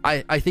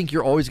think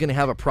you're always going to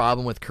have a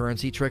problem with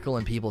currency trickle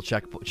and people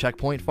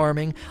checkpoint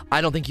farming. I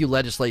don't think you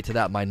legislate to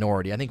that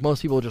minority. I think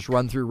most people just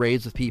run through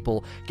raids with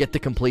people, get the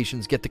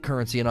completions, get the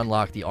currency, and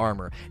unlock the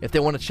armor. If they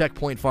want to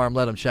checkpoint farm,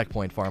 let them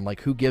checkpoint farm.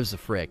 Like, who gives a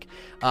frick?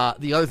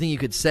 The other thing you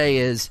could say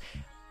is,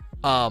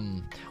 the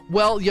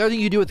other thing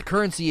you do with the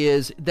currency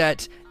is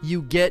that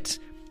you get...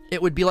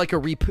 It would be like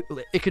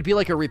it could be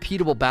like a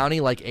repeatable bounty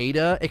like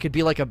Ada. It could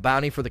be like a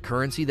bounty for the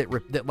currency that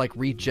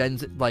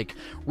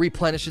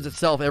replenishes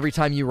itself every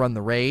time you run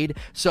the raid.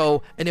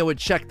 So, and it would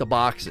check the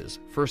boxes.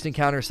 First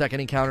encounter, second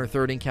encounter,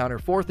 third encounter,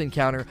 fourth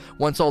encounter.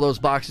 Once all those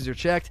boxes are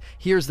checked,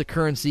 here's the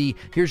currency.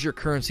 Here's your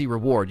currency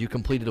reward. You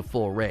completed a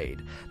full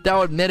raid. That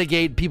would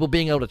mitigate people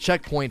being able to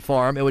checkpoint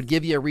farm. It would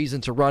give you a reason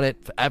to run it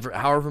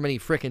however many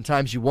frickin'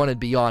 times you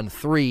wanted beyond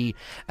 3,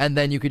 and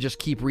then you could just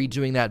keep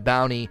redoing that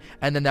bounty,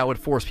 and then that would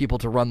force people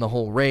to run the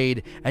whole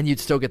raid, and you'd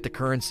still get the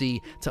currency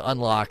to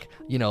unlock,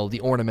 the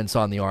ornaments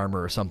on the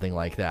armor or something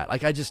like that.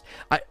 Like, I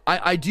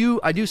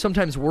do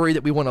sometimes worry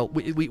that we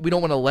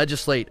don't want to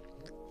legislate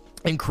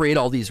and create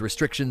all these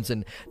restrictions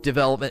and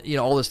development,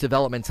 all this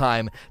development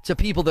time to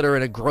people that are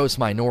in a gross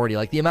minority.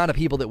 Like, the amount of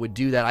people that would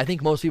do that, I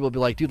think most people would be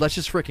like, dude, let's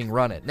just freaking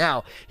run it.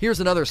 Now, here's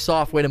another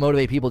soft way to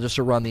motivate people just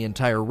to run the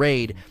entire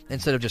raid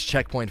instead of just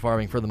checkpoint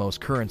farming for the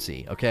most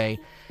currency, okay?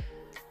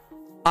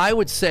 I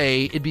would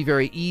say it'd be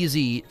very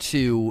easy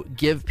to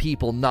give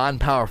people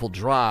non-powerful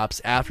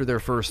drops after their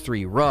first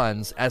 3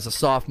 runs as a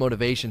soft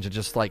motivation to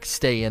just,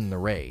 stay in the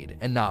raid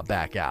and not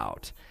back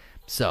out.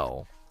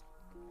 So,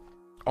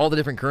 all the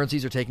different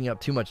currencies are taking up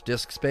too much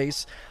disk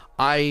space.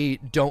 I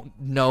don't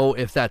know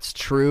if that's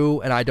true,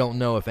 and I don't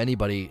know if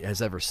anybody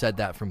has ever said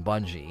that from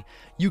Bungie.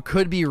 You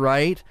could be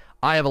right.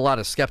 I have a lot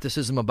of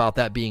skepticism about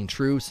that being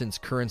true, since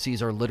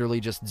currencies are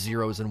literally just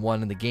zeros and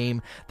one in the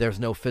game. There's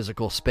no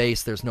physical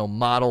space. There's no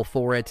model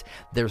for it.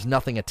 There's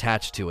nothing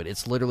attached to it.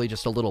 It's literally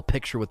just a little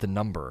picture with the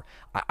number.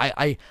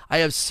 I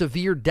have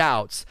severe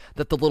doubts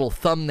that the little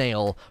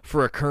thumbnail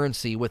for a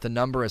currency with a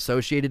number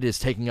associated is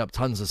taking up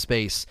tons of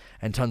space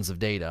and tons of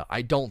data.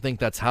 I don't think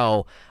that's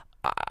how...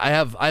 I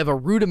have a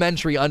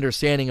rudimentary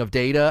understanding of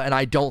data, and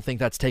I don't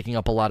think that's taking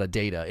up a lot of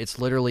data. It's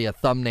literally a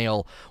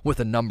thumbnail with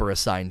a number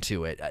assigned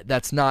to it.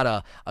 That's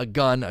not a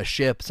gun, a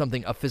ship,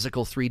 something, a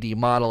physical 3D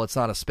model. It's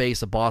not a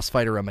space, a boss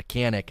fight, or a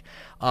mechanic.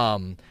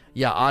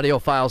 Audio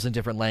files in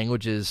different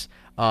languages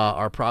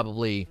are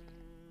probably,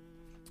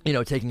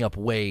 taking up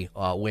way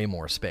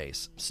more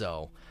space.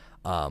 So,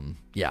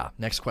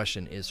 next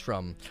question is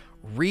from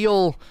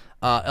Real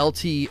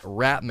LT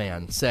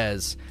Ratman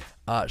says...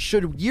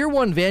 should Year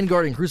 1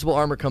 Vanguard and Crucible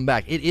armor come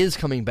back? It is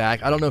coming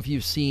back. I don't know if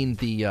you've seen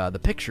the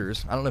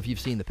pictures.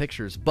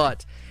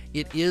 But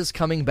it is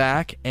coming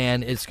back,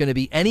 and it's going to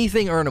be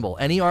anything earnable.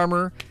 Any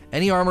armor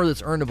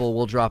that's earnable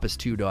will drop as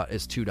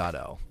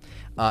 2.0.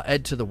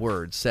 Ed to the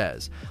Word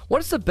says,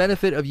 what is the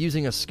benefit of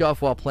using a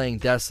scuff while playing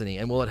Destiny,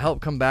 and will it help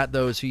combat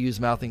those who use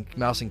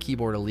mouse and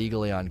keyboard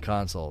illegally on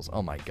consoles?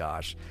 Oh my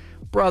gosh.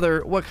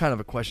 Brother, what kind of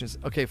a question is...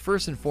 Okay,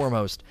 first and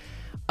foremost,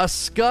 a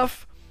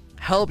scuff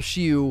helps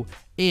you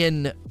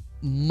in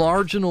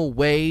marginal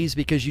ways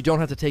because you don't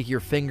have to take your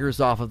fingers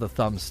off of the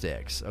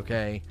thumbsticks,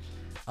 okay?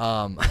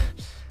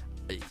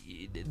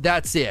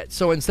 That's it.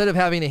 So instead of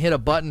having to hit a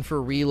button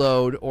for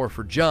reload or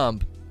for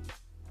jump,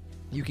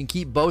 you can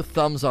keep both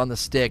thumbs on the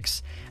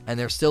sticks and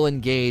they're still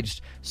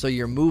engaged, so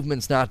your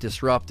movement's not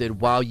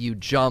disrupted while you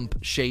jump,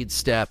 shade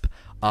step,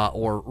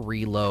 or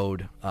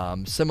reload.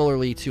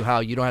 Similarly to how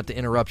you don't have to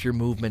interrupt your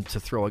movement to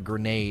throw a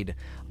grenade,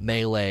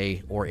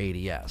 melee, or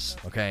ADS.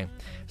 Okay,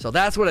 so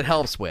that's what it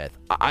helps with.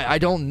 I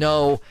don't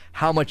know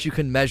how much you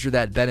can measure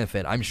that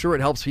benefit. I'm sure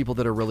it helps people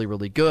that are really,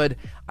 really good.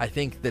 I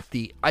think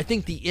the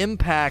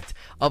impact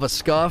of a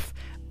scuff.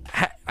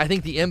 I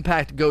think the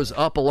impact goes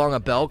up along a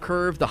bell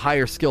curve the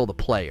higher skill the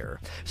player.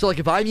 So like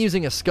if I'm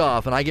using a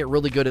scuff and I get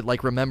really good at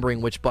like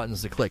remembering which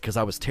buttons to click because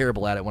I was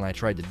terrible at it when I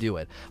tried to do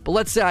it. But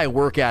let's say I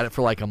work at it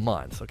for like a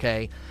month,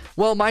 okay?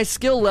 Well, my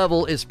skill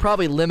level is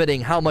probably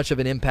limiting how much of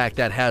an impact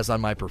that has on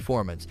my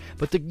performance.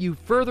 But you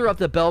further up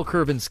the bell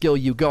curve in skill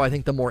you go, I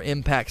think the more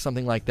impact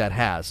something like that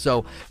has.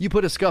 So you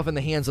put a scuff in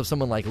the hands of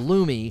someone like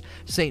Lumi,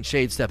 Saint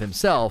Shadestep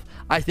himself,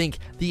 I think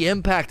the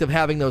impact of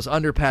having those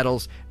under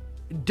paddles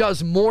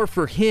does more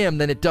for him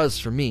than it does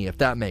for me, if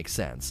that makes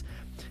sense.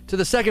 To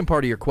the second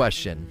part of your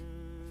question,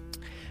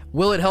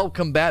 will it help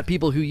combat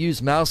people who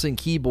use mouse and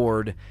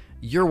keyboard,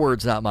 your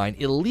words not mine,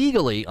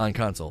 illegally on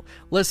console?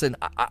 Listen,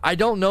 I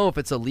don't know if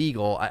it's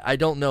illegal. I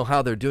don't know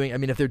how they're doing. I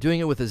mean, if they're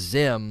doing it with a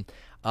Zim,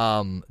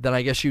 then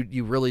I guess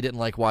you really didn't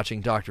like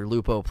watching Dr.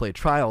 Lupo play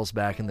Trials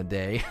back in the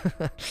day.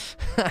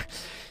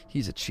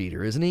 He's a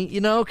cheater, isn't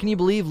he? Can you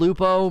believe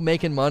Lupo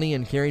making money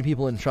and carrying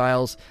people in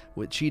Trials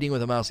with cheating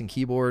with a mouse and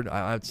keyboard?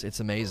 It's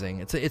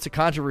amazing. It's a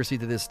controversy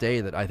to this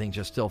day that I think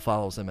just still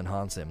follows him and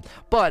haunts him.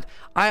 But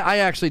I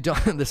actually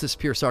don't. This is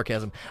pure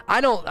sarcasm.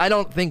 I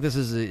don't think this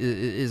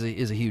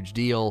is a huge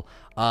deal.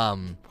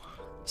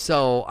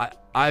 So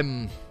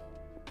I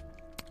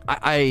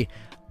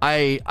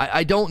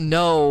don't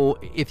know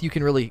if you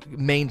can really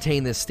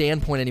maintain this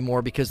standpoint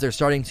anymore because they're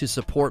starting to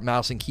support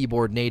mouse and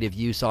keyboard native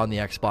use on the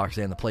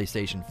Xbox and the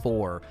PlayStation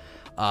 4.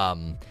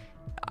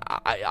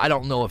 I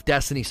don't know if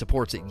Destiny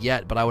supports it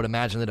yet, but I would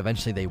imagine that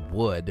eventually they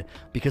would,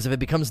 because if it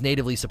becomes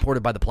natively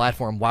supported by the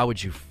platform, why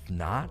would you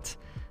not?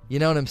 You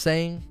know what I'm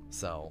saying?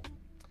 So...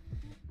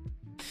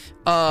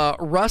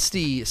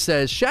 Rusty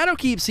says,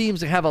 Shadowkeep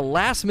seems to have a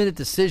last-minute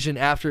decision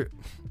after...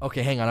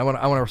 Okay, hang on.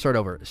 I want to start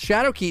over.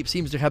 Shadowkeep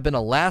seems to have been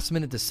a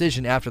last-minute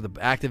decision after the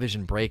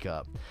Activision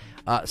breakup.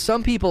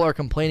 Some people are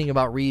complaining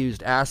about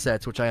reused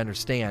assets, which I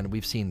understand.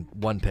 We've seen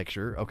one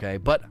picture, okay?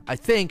 But I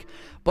think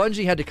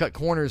Bungie had to cut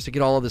corners to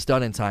get all of this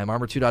done in time.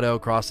 Armor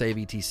 2.0, cross-save,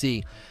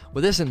 etc.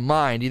 With this in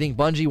mind, do you think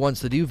Bungie wants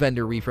to do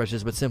vendor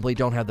refreshes but simply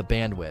don't have the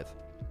bandwidth?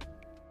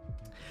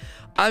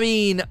 I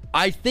mean,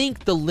 I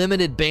think the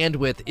limited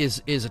bandwidth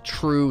is a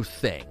true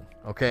thing,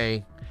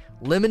 okay?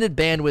 Limited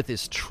bandwidth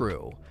is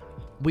true.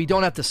 We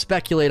don't have to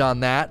speculate on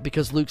that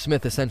because Luke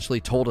Smith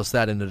essentially told us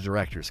that in the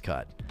director's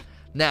cut.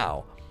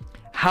 Now,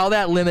 how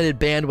that limited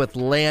bandwidth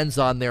lands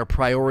on their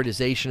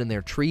prioritization and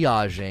their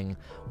triaging,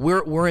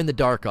 we're in the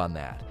dark on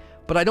that.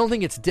 But I don't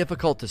think it's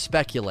difficult to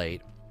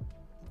speculate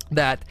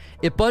that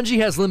if Bungie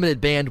has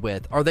limited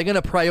bandwidth, are they going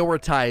to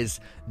prioritize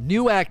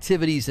new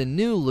activities and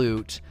new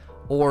loot,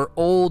 or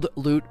old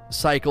loot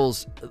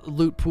cycles,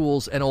 loot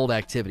pools, and old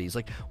activities?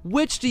 Like,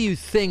 which do you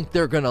think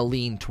they're going to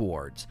lean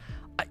towards?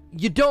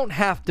 You don't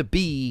have to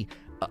be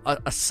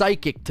a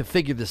psychic to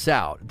figure this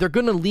out. They're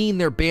going to lean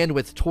their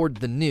bandwidth toward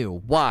the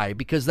new. Why?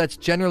 Because that's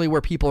generally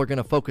where people are going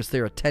to focus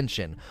their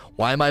attention.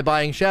 Why am I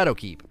buying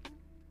Shadowkeep?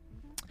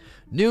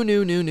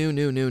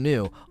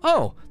 New.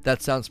 Oh,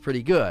 that sounds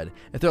pretty good.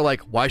 If they're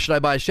like, why should I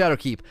buy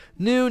Shadowkeep?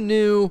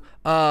 New,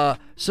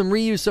 some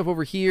reuse stuff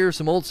over here,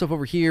 some old stuff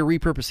over here,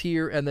 repurpose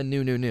here, and then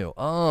new.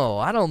 Oh,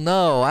 I don't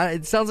know.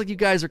 It sounds like you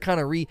guys are kind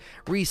of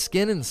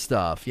reskinning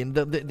stuff. You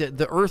know,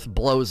 the earth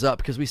blows up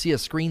because we see a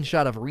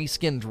screenshot of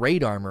reskinned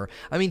raid armor.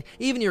 I mean,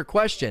 even your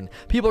question,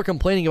 people are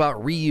complaining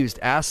about reused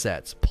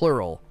assets,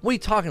 plural. What are you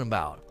talking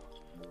about?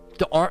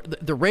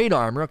 The raid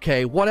armor,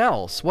 okay, what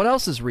else? What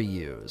else is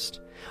reused?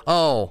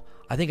 Oh,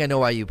 I think I know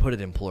why you put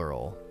it in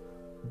plural.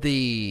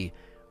 The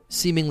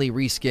seemingly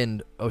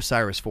reskinned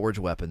Osiris Forge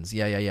weapons.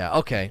 Yeah.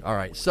 Okay, all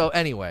right. So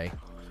anyway,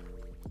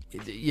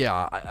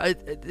 yeah,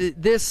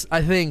 this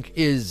I think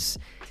is...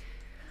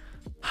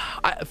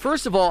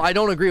 First of all, I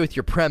don't agree with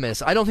your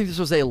premise. I don't think this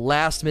was a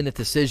last-minute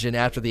decision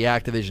after the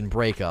Activision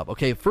breakup.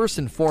 Okay, first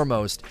and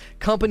foremost,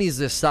 companies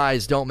this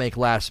size don't make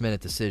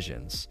last-minute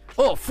decisions.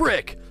 Oh,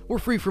 frick! We're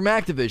free from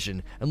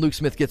Activision. And Luke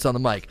Smith gets on the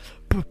mic.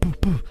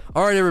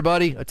 All right,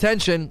 everybody,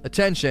 attention.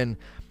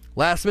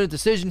 Last-minute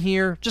decision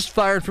here. Just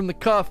fired from the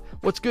cuff.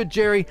 What's good,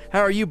 Jerry? How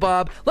are you,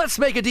 Bob? Let's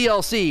make a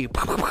DLC.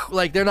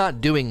 Like, they're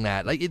not doing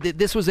that. Like,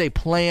 this was a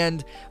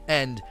planned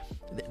and...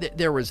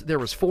 There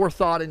was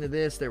forethought into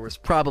this. There was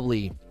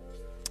probably,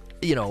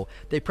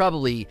 they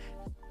probably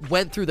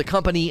went through the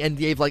company and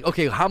gave like,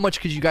 okay, how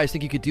much could you guys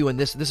think you could do in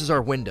this? This is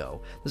our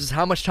window. This is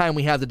how much time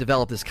we have to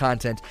develop this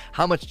content.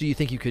 How much do you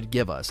think you could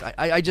give us?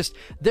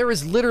 There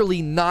is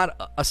literally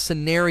not a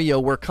scenario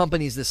where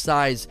companies this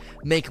size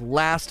make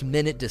last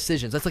minute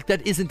decisions.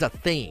 That isn't a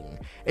thing.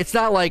 It's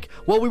not like,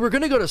 well, we were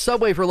going to go to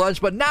Subway for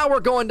lunch, but now we're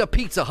going to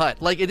Pizza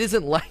Hut. Like, it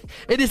isn't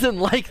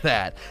like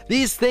that.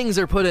 These things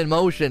are put in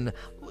motion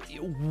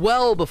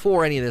well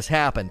before any of this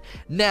happened.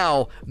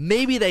 Now,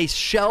 maybe they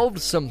shelved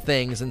some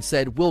things and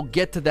said, we'll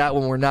get to that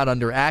when we're not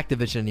under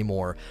Activision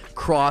anymore.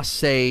 Cross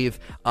save,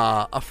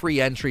 a free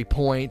entry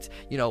point.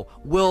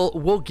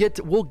 We'll get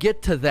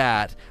to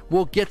that.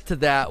 We'll get to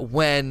that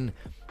when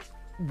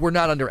we're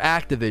not under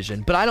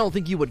Activision. But I don't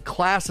think you would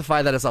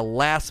classify that as a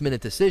last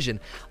minute decision.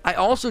 I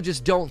also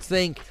just don't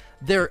think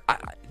I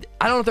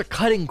don't know if they're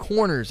cutting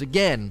corners.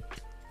 Again,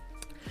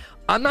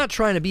 I'm not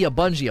trying to be a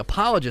Bungie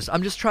apologist.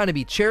 I'm just trying to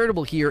be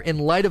charitable here in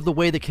light of the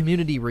way the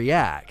community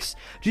reacts.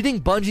 Do you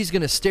think Bungie's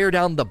going to stare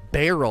down the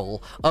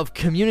barrel of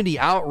community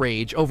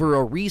outrage over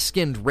a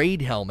reskinned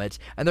raid helmet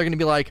and they're going to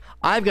be like,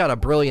 I've got a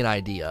brilliant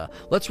idea.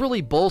 Let's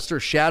really bolster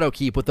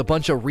Shadowkeep with a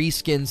bunch of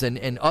reskins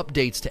and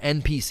updates to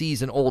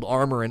NPCs and old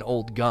armor and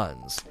old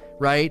guns?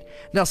 Right?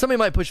 Now, somebody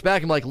might push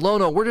back and be like,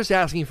 Lono, we're just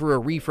asking for a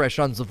refresh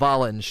on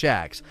Zavala and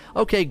Shaxx.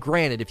 Okay,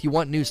 granted, if you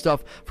want new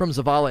stuff from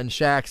Zavala and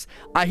Shaxx,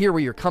 I hear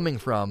where you're coming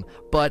from,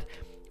 but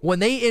when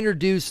they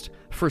introduced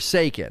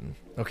Forsaken,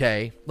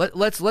 okay,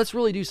 let's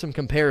really do some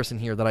comparison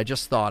here that I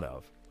just thought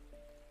of.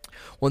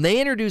 When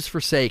they introduced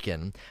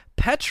Forsaken,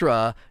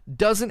 Petra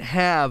doesn't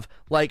have,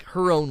 like,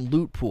 her own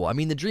loot pool. I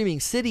mean, the Dreaming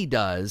City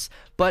does,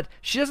 but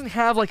she doesn't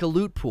have, like, a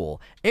loot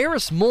pool.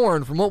 Eris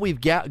Morn, from what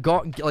we've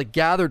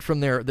gathered from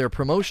their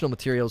promotional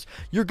materials,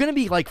 you're going to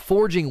be, like,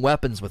 forging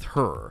weapons with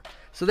her.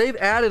 So they've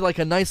added, like,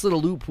 a nice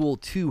little loot pool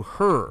to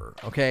her,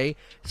 okay?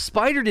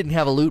 Spider didn't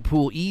have a loot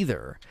pool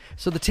either.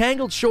 So the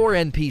Tangled Shore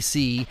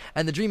NPC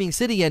and the Dreaming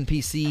City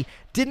NPC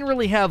didn't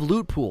really have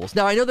loot pools.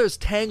 Now, I know there's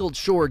Tangled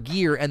Shore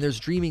gear and there's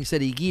Dreaming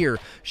City gear,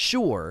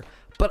 sure,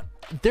 but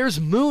there's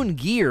moon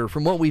gear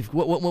from what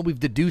we've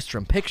deduced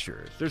from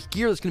pictures. There's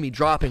gear that's going to be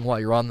dropping while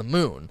you're on the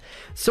moon.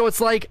 So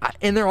it's like,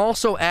 and they're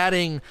also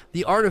adding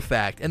the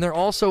artifact, and they're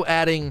also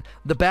adding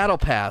the battle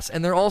pass,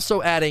 and they're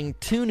also adding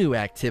 2 new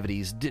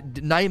activities,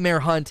 Nightmare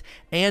Hunt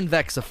and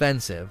Vex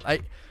Offensive. I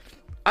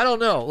don't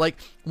know. Like,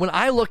 when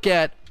I look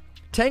at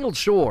Tangled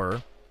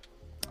Shore,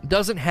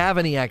 doesn't have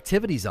any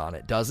activities on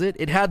it, does it?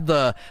 It had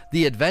the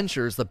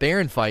adventures, the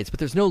Baron fights, but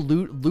there's no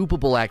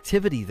loopable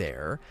activity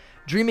there.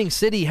 Dreaming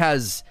City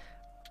has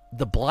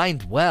the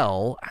Blind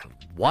Well.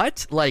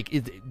 What? Like,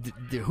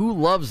 who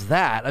loves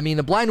that? I mean,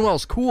 the Blind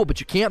Well's cool, but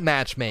you can't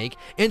matchmake.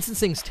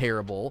 Instancing's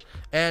terrible,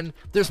 and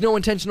there's no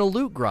intentional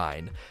loot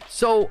grind.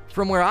 So,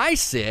 from where I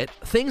sit,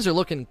 things are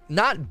looking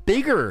not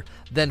bigger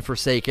than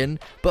Forsaken,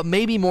 but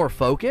maybe more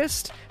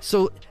focused.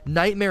 So,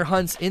 Nightmare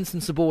Hunt's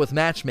instanceable with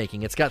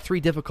matchmaking. It's got 3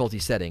 difficulty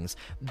settings.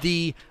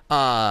 The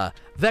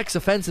Vex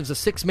Offensive's a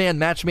 6-man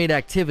match-made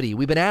activity.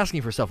 We've been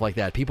asking for stuff like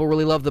that. People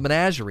really love the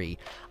Menagerie.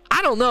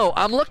 I don't know.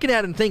 I'm looking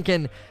at it and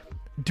thinking,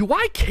 do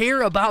I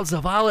care about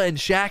Zavala and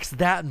Shaxx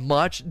that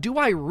much? Do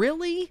I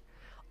really?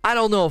 I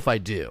don't know if I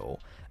do.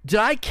 Did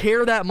I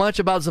care that much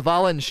about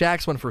Zavala and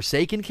Shaxx when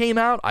Forsaken came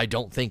out? I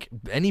don't think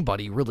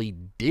anybody really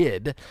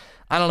did.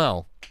 I don't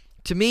know.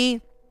 To me,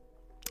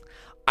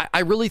 I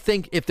really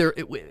think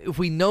if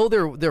we know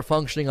they're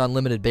functioning on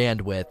limited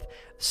bandwidth,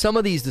 some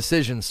of these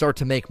decisions start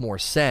to make more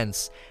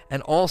sense.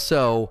 And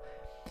also,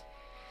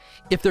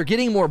 if they're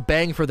getting more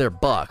bang for their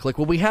buck, like,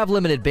 well, we have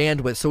limited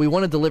bandwidth, so we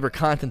want to deliver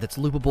content that's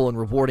loopable and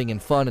rewarding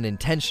and fun and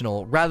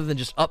intentional, rather than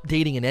just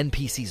updating an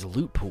NPC's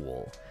loot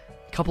pool.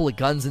 A couple of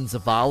guns in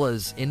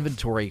Zavala's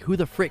inventory, who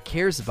the frick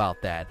cares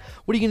about that?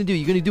 What are you going to do?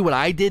 You're going to do what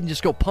I did and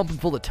just go pump him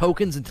full of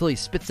tokens until he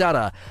spits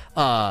out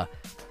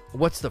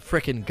what's the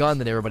frickin' gun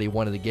that everybody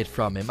wanted to get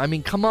from him? I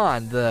mean, come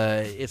on.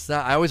 It's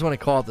not. I always want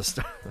to call it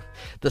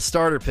the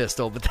starter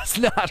pistol, but that's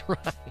not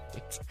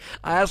right.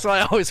 That's what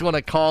I always want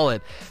to call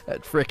it.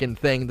 That frickin'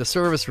 thing, the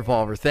service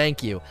revolver.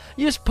 Thank you.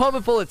 You just pump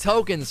it full of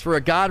tokens for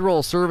a God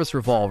roll service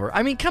revolver.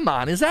 I mean, come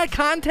on. Is that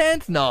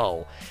content?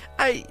 No.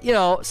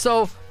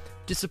 So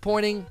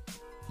disappointing.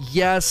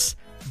 Yes.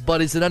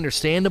 But is it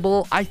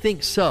understandable? I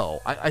think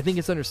so. I think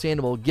it's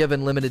understandable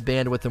given limited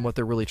bandwidth and what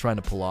they're really trying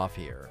to pull off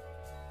here.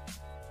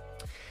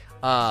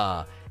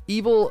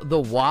 Evil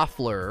the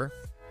Waffler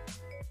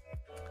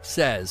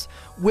says,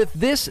 with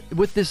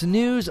this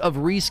news of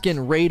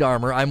reskin raid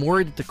armor, I'm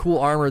worried that the cool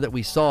armor that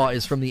we saw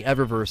is from the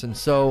Eververse, and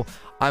so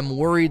I'm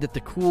worried that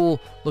the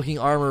cool looking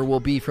armor will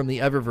be from the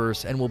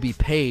Eververse and will be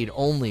paid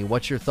only.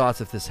 What's your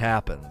thoughts if this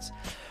happens?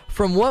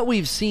 From what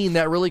we've seen,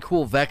 that really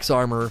cool Vex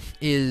armor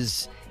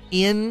is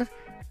in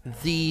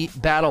the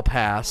battle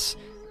pass,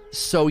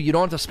 so you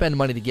don't have to spend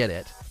money to get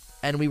it.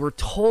 And we were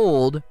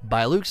told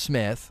by Luke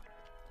Smith,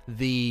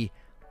 the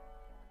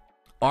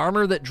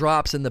armor that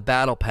drops in the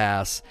battle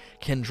pass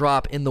can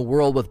drop in the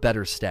world with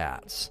better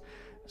stats.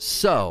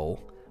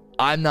 So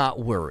I'm not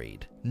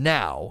worried.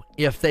 Now,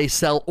 if they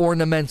sell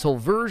ornamental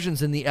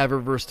versions in the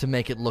Eververse to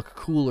make it look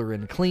cooler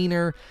and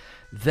cleaner,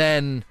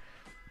 then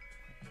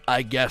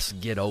I guess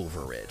get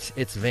over it.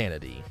 It's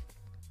vanity.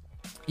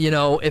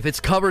 If it's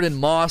covered in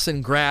moss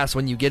and grass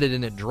when you get it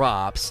and it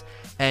drops,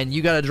 and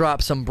you got to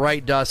drop some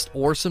bright dust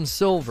or some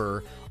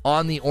silver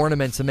on the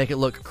ornament to make it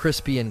look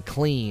crispy and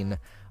clean,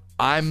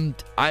 I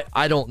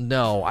don't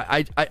know.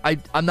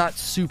 I'm not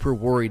super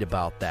worried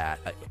about that.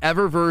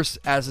 Eververse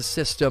as a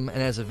system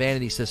and as a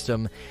vanity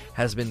system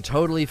has been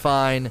totally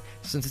fine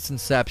since its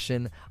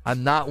inception.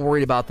 I'm not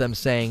worried about them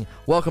saying,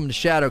 welcome to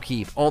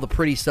Shadowkeep, all the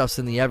pretty stuff's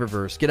in the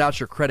Eververse, get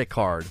out your credit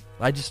card.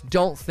 I just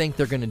don't think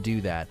they're going to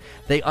do that.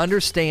 They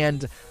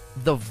understand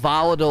the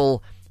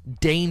volatile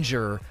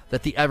danger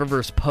that the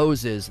Eververse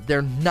poses.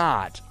 They're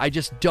not. I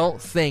just don't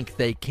think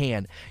they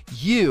can.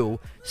 You,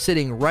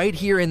 sitting right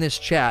here in this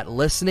chat,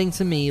 listening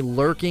to me,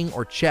 lurking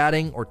or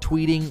chatting or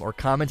tweeting or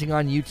commenting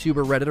on YouTube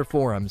or Reddit or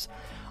forums,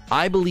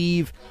 I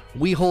believe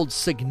we hold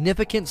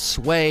significant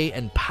sway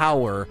and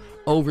power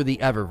over the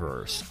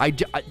Eververse. I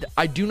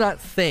do not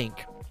think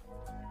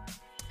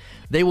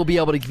they will be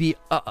able to be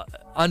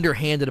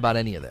underhanded about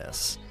any of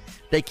this.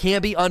 They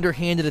can't be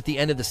underhanded at the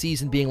end of the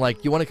season being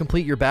like, you want to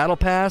complete your battle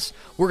pass?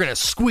 We're going to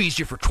squeeze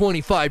you for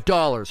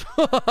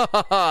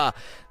 $25.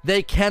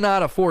 They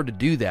cannot afford to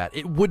do that.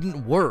 It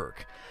wouldn't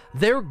work.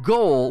 Their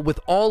goal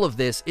with all of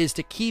this is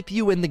to keep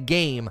you in the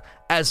game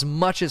as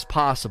much as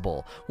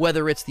possible,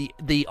 whether it's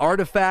the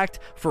artifact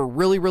for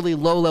really, really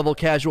low-level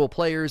casual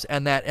players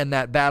and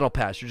that battle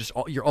pass.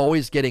 You're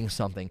always getting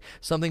something.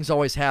 Something's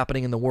always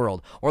happening in the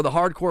world. Or the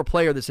hardcore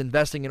player that's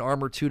investing in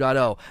Armor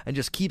 2.0 and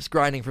just keeps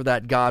grinding for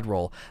that god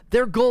roll.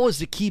 Their goal is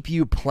to keep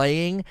you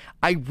playing.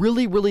 I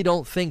really, really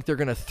don't think they're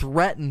going to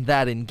threaten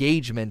that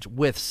engagement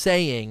with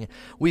saying,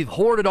 we've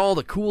hoarded all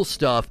the cool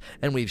stuff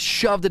and we've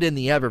shoved it in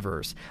the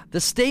Eververse.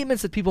 The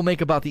statements that people make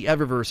about the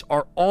Eververse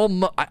are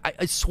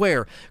I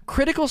swear,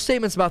 critical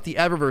statements about the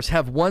Eververse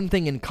have one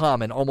thing in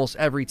common almost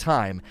every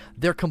time.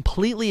 They're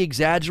completely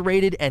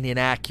exaggerated and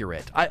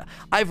inaccurate.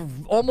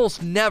 I've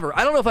almost never,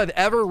 I don't know if I've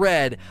ever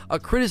read a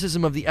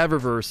criticism of the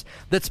Eververse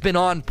that's been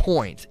on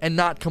point and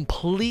not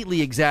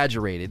completely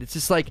exaggerated. It's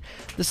just like,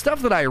 the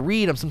stuff that I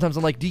read, I'm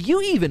like, do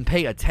you even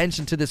pay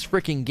attention to this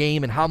freaking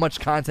game and how much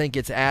content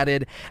gets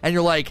added? And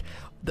you're like,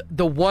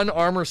 the one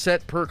armor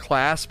set per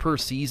class per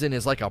season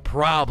is like a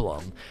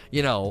problem,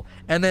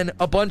 and then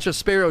a bunch of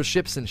Sparrow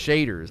ships and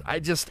shaders.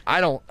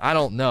 I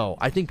don't know.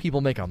 I think people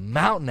make a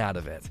mountain out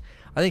of it.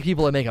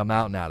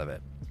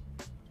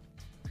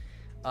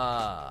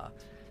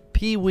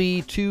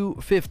 Pee-wee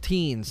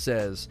 215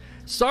 says,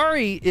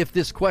 sorry if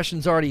this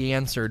question's already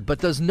answered, but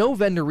does no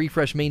vendor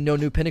refresh mean no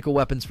new pinnacle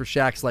weapons for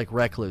shacks like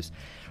Recluse?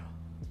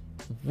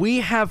 We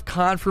have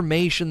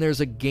confirmation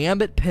there's a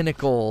Gambit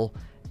pinnacle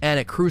and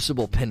a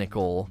Crucible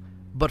pinnacle,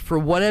 but for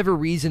whatever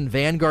reason,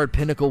 Vanguard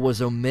pinnacle was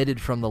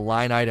omitted from the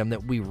line item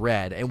that we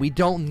read, and we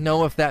don't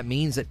know if that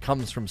means it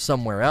comes from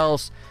somewhere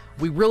else.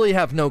 We really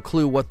have no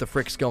clue what the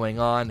frick's going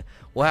on.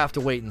 We'll have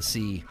to wait and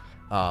see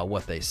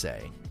what they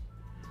say.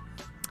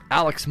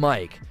 Alex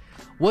Mike,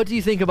 what do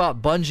you think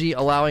about Bungie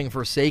allowing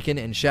Forsaken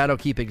and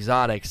Shadowkeep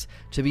exotics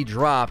to be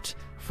dropped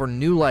for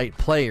New Light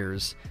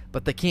players,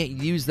 but they can't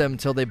use them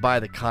until they buy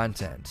the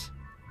content?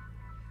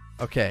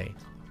 Okay.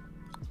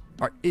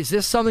 Is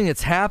this something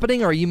that's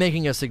happening, or are you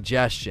making a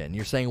suggestion?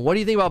 You're saying, what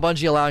do you think about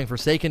Bungie allowing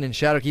Forsaken and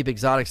Shadowkeep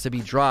exotics to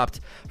be dropped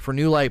for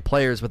New Light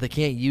players, but they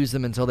can't use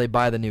them until they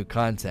buy the new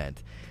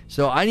content?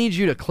 So I need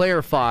you to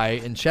clarify,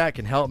 and chat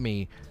can help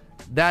me.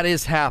 That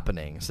is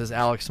happening, says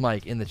Alex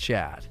Mike in the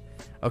chat.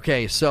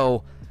 Okay,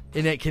 so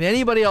can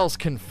anybody else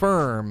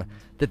confirm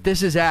that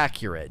this is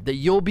accurate, that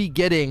you'll be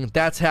getting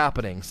that's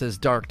happening, says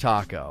Dark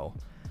Taco.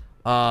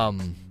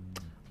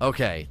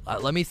 Okay,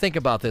 let me think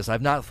about this.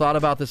 I've not thought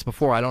about this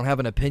before. I don't have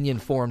an opinion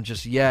formed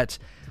just yet.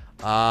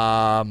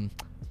 I'm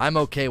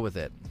okay with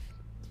it.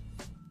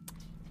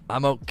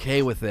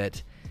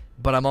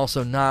 but I'm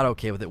also not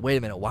okay with it. Wait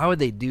a minute. Why would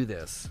they do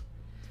this?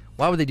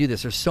 Why would they do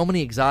this? There's so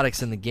many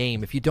exotics in the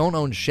game. If you don't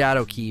own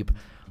Shadowkeep,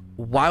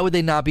 why would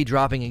they not be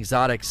dropping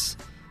exotics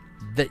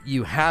that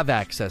you have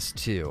access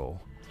to?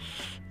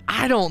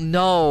 I don't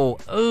know.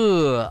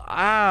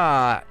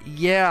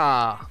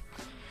 Yeah.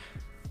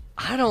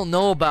 I don't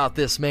know about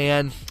this,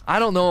 man.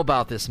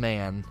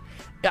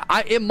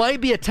 It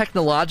might be a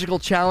technological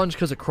challenge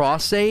because of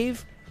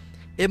cross-save.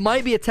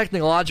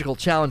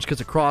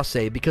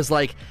 Because,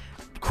 like,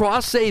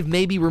 cross-save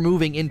may be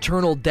removing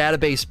internal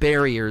database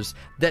barriers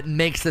that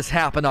makes this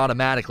happen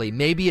automatically.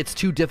 Maybe it's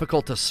too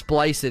difficult to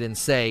splice it and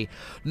say,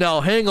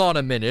 now hang on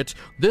a minute,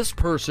 this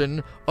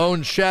person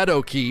owns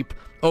Shadowkeep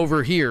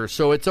over here,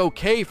 so it's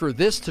okay for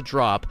this to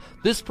drop.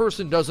 This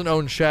person doesn't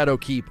own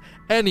Shadowkeep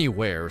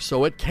anywhere,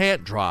 so it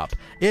can't drop.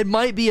 It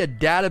might be a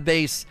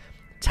database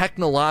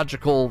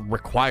technological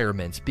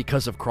requirement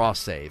because of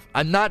cross-save.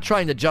 I'm not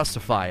trying to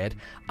justify it.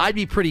 I'd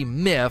be pretty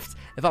miffed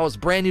if I was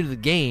brand new to the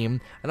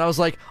game and I was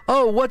like,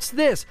 oh, what's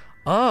this?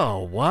 Oh,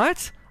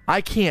 what?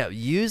 I can't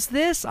use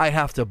this? I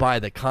have to buy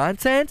the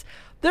content?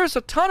 There's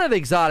a ton of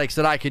exotics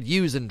that I could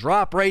use and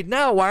drop right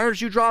now. Why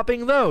aren't you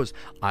dropping those?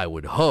 I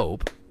would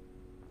hope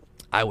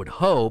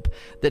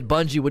that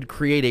Bungie would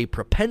create a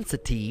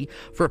propensity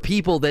for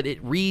people that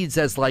it reads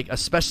as, like,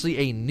 especially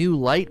a new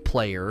light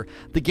player.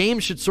 The game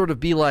should sort of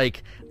be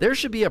like, there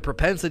should be a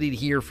propensity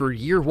here for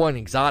year one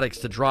exotics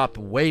to drop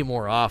way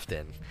more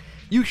often.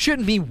 You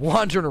shouldn't be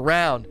wandering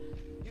around.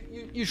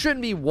 You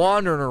shouldn't be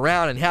wandering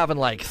around and having,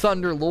 like,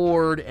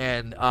 Thunderlord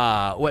and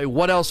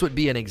what else would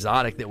be an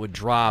exotic that would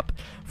drop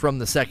from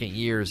the second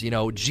years? You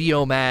know,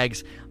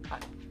 Geomags.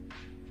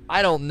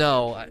 I don't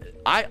know.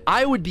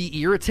 I would be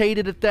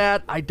irritated at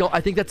that. I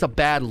think that's a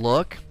bad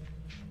look.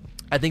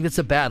 And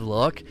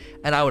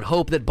I would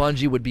hope that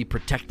Bungie would be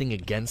protecting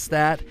against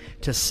that,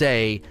 to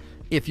say,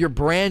 if you're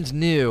brand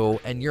new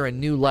and you're a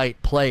new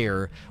light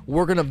player,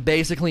 we're going to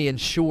basically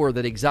ensure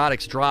that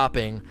exotics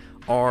dropping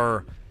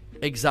are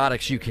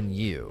exotics you can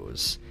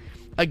use.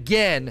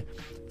 Again,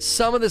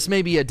 some of this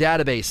may be a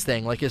database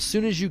thing. Like, as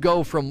soon as you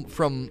go from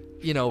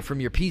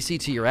your PC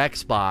to your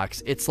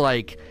Xbox, it's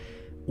like,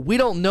 we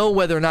don't know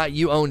whether or not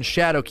you own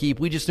Shadowkeep.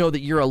 We just know that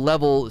you're a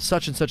level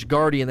such and such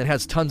guardian that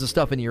has tons of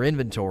stuff in your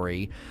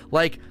inventory.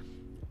 Like,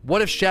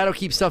 what if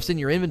Shadowkeep stuff's in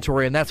your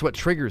inventory and that's what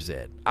triggers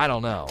it? I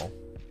don't know.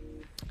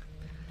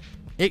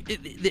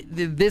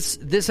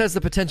 This has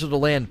the potential to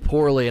land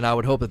poorly, and I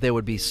would hope that they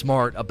would be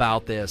smart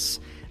about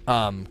this.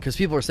 Because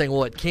people are saying,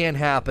 well, it can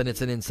happen.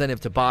 It's an incentive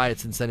to buy.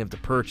 It's an incentive to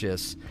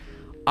purchase.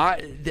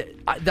 I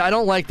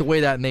don't like the way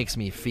that makes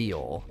me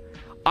feel.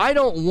 I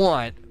don't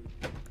want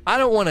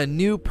a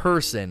new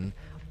person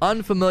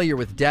unfamiliar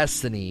with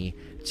Destiny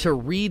to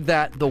read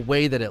that the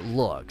way that it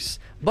looks.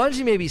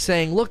 Bungie may be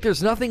saying, look,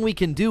 there's nothing we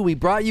can do. We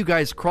brought you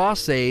guys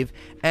cross-save,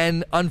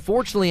 and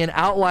unfortunately an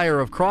outlier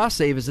of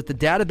cross-save is that the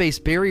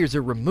database barriers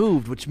are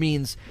removed, which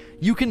means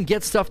you can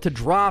get stuff to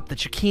drop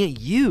that you can't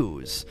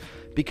use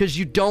because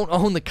you don't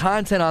own the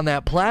content on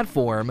that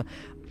platform.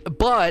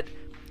 But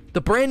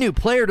the brand new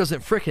player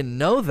doesn't frickin'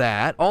 know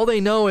that. All they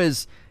know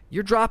is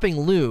you're dropping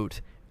loot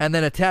and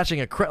then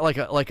attaching a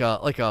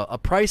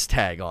price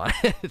tag on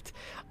it.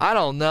 I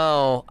don't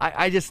know.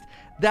 I just,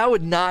 that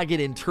would not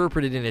get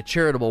interpreted in a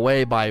charitable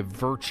way by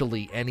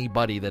virtually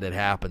anybody that it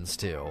happens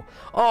to.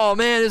 Oh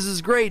man, this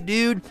is great,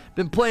 dude.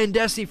 Been playing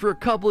Destiny for a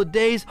couple of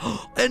days.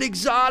 An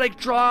exotic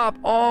drop.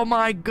 Oh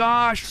my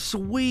gosh,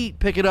 sweet.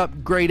 Pick it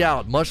up, grayed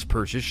out. Must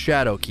purchase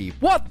Shadowkeep.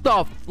 What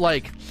the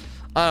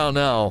I don't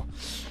know.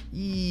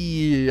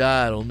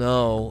 Yeah, I don't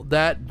know.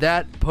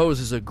 That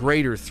poses a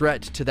greater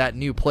threat to that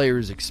new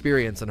player's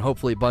experience, and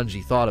hopefully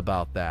Bungie thought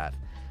about that.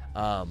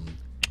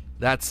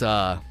 That's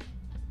not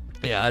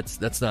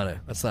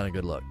a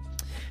good look.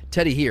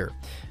 Teddy here.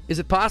 Is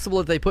it possible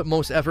that they put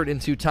most effort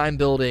into time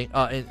building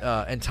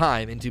and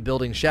time into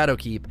building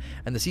Shadowkeep,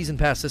 and the season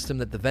pass system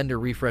that the vendor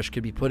refresh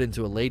could be put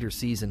into a later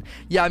season?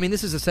 Yeah, I mean,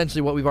 this is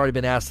essentially what we've already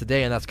been asked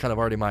today, and that's kind of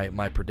already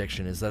my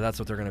prediction, is that that's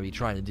what they're going to be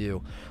trying to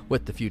do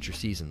with the future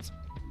seasons.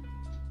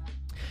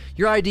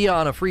 Your idea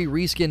on a free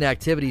reskin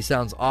activity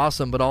sounds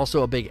awesome, but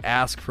also a big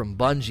ask from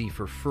Bungie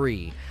for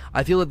free.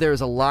 I feel that there is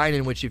a line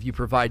in which if you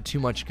provide too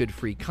much good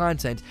free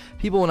content,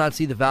 people will not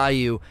see the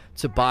value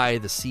to buy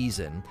the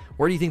season.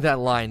 Where do you think that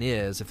line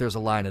is, if there's a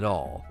line at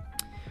all?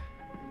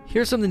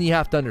 Here's something you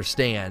have to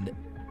understand.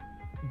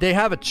 They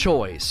have a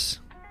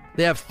choice.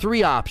 They have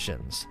three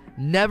options.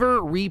 Never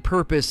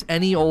repurpose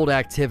any old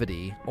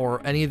activity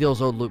or any of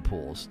those old loot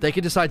pools. They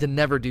could decide to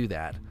never do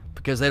that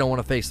because they don't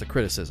want to face the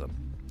criticism,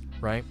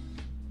 right?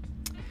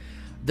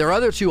 Their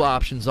other two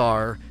options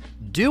are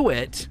do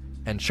it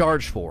and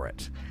charge for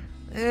it.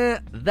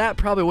 That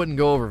probably wouldn't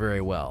go over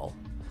very well.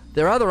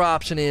 Their other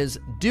option is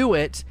do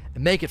it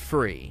and make it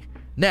free.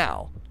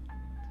 Now,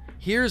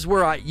 here's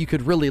where you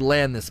could really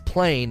land this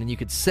plane, and you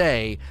could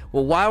say,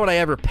 well, why would I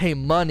ever pay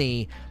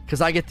money because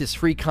I get this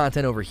free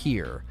content over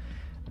here?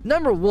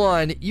 Number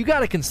one, you got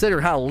to consider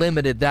how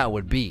limited that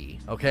would be,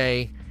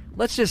 okay?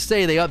 Let's just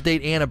say they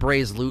update Ana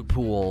Bray's loot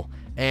pool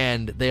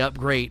and they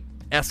upgrade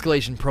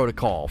Escalation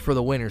Protocol for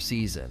the winter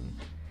season.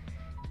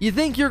 You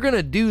think you're going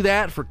to do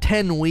that for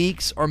 10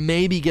 weeks or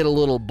maybe get a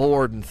little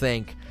bored and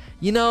think,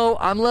 you know,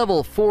 I'm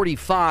level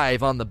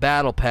 45 on the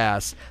battle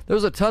pass.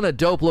 There's a ton of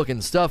dope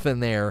looking stuff in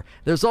there.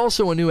 There's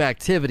also a new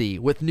activity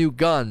with new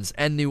guns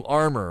and new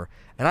armor,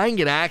 and I can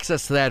get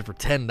access to that for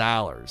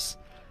 $10.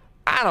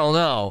 I don't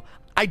know.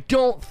 I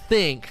don't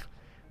think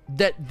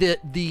that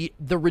the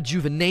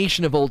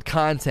rejuvenation of old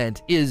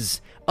content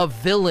is a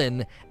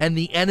villain and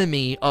the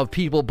enemy of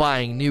people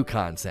buying new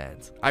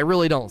content. I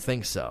really don't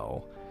think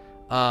so.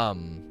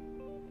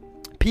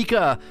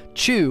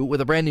 Pikachu with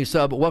a brand new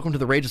sub. Welcome to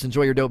the Rageous.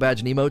 Enjoy your dope badge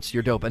and emotes.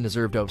 Your dope and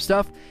deserve dope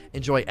stuff.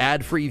 Enjoy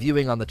ad-free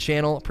viewing on the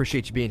channel.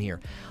 Appreciate you being here.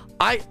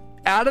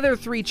 Out of their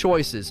 3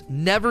 choices,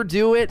 never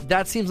do it.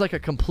 That seems like a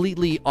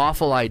completely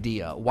awful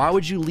idea. Why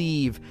would you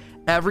leave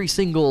every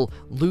single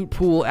loot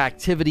pool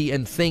activity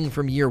and thing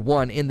from year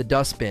 1 in the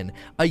dustbin?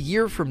 A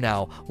year from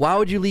now, why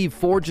would you leave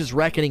Forge's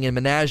Reckoning and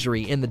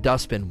Menagerie in the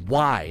dustbin?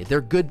 Why?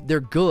 They're good. They're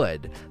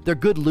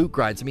good loot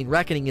grinds. I mean,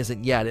 Reckoning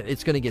isn't yet.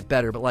 It's going to get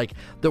better, but like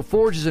the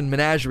Forges and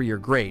Menagerie are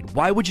great.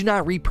 Why would you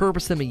not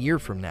repurpose them a year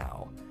from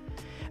now?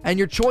 And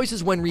your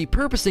choices when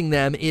repurposing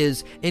them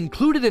is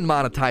included in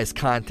monetized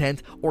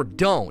content or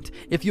don't.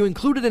 If you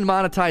include it in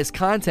monetized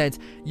content,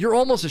 you're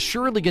almost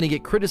assuredly going to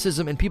get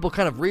criticism and people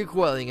kind of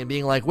recoiling and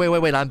being like,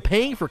 wait, I'm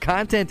paying for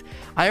content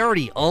I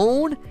already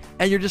own,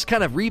 and you're just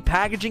kind of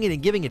repackaging it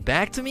and giving it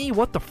back to me?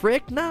 What the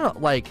frick? No,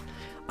 like,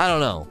 I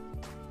don't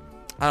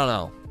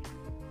know.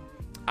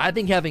 I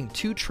think having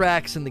 2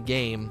 tracks in the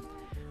game,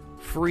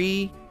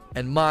 free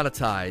and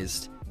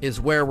monetized,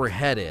 is where we're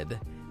headed,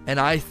 and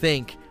I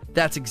think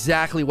that's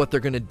exactly what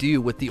they're going to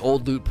do with the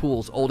old loot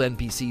pools, old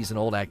NPCs, and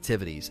old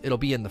activities. It'll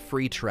be in the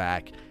free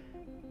track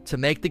to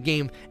make the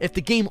game. If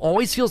the game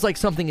always feels like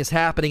something is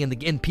happening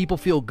and people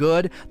feel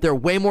good, they're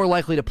way more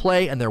likely to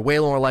play and they're way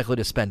more likely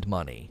to spend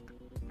money.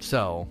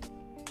 So,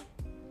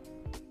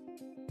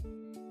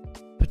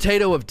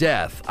 Potato of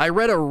Death. I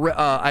read a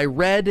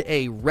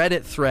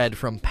Reddit thread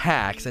from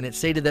PAX, and it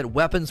stated that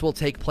weapons will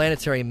take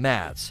planetary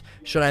mats.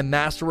 Should I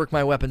masterwork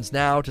my weapons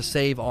now to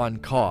save on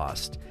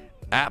cost?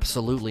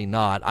 Absolutely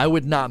not. I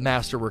would not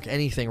masterwork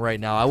anything right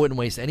now. I wouldn't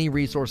waste any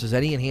resources,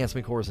 any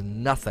enhancement cores,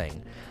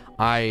 nothing.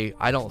 I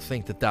don't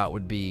think that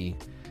would be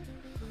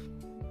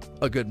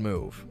a good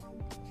move.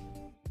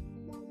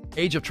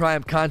 Age of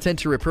Triumph content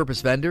to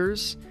repurpose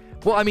vendors?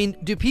 Well, I mean,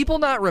 do people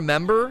not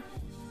remember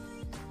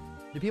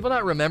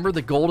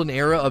the golden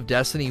era of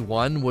Destiny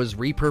 1 was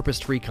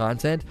repurposed free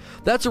content?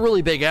 That's a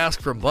really big ask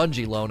from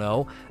Bungie,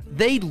 Lono.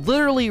 They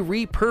literally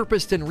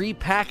repurposed and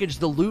repackaged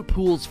the loot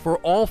pools for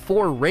all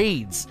 4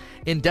 raids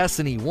in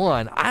Destiny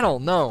 1. I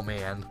don't know,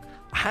 man.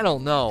 I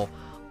don't know.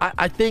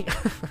 I think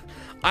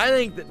I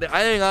think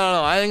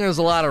there's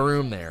a lot of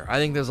room there. I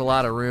think there's a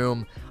lot of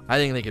room. I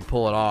think they could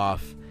pull it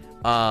off.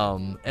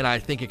 And I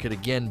think it could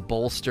again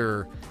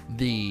bolster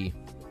the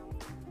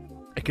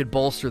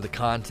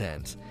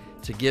content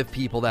to give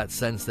people that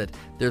sense that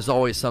there's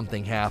always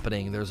something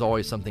happening, there's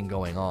always something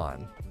going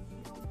on.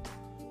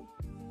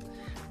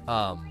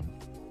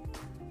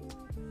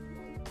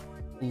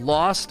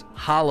 Lost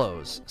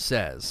Hollows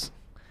says,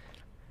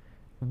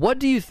 what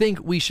do you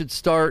think we should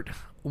start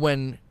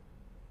when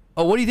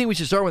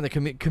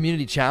the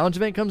community challenge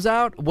event comes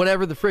out?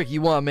 Whatever the frick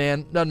you want,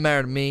 man. Doesn't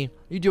matter to me.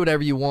 You do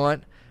whatever you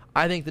want.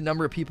 I think the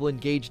number of people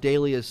engaged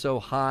daily is so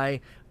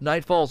high.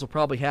 Nightfalls will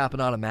probably happen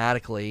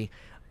automatically.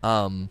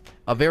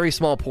 A very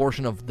small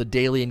portion of the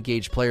daily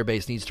engaged player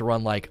base needs to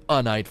run like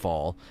a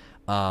Nightfall.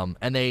 And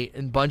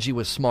Bungie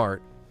was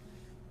smart.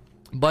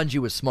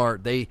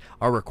 They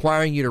are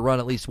requiring you to run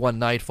at least one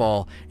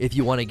Nightfall if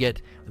you want to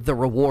get the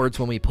rewards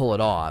when we pull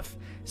it off.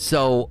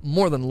 So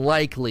more than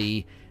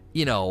likely,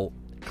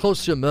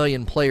 close to 1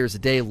 million players a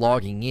day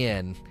logging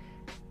in.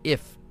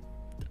 If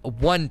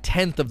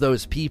 1/10 of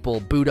those people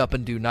boot up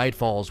and do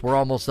Nightfalls, we're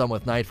almost done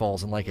with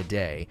Nightfalls in like a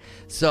day.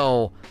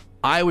 So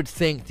I would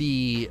think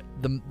the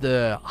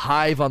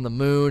Hive on the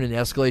Moon and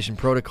Escalation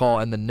Protocol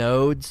and the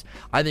nodes,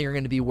 I think are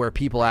going to be where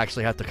people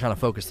actually have to kind of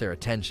focus their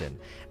attention.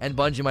 And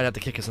Bungie might have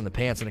to kick us in the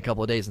pants in a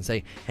couple of days and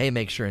say, hey,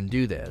 make sure and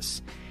do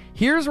this.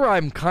 Here's where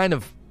I'm kind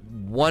of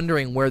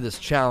wondering where this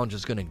challenge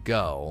is going to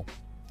go.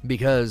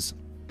 Because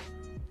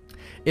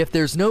if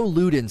there's no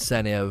loot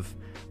incentive,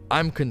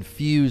 I'm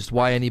confused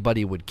why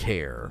anybody would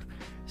care.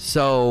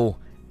 So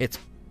it's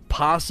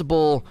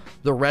possible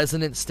the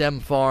Resonant Stem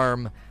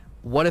Farm.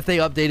 What if they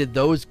updated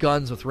those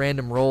guns with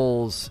random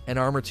rolls and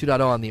Armor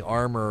 2.0 on the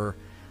armor?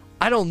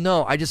 I don't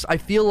know. I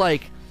feel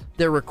like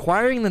they're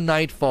requiring the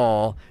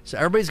Nightfall, so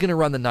everybody's going to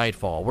run the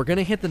Nightfall. We're going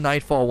to hit the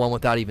Nightfall one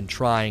without even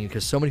trying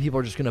because so many people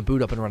are just going to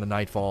boot up and run a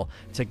Nightfall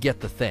to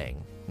get the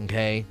thing,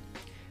 okay?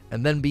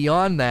 And then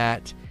beyond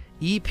that,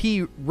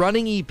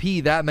 running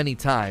EP that many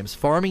times,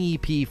 farming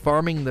EP,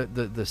 farming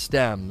the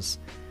stems,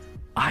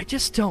 I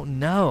just don't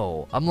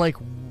know. I'm like,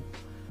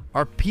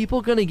 are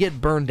people going to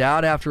get burned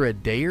out after a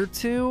day or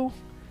two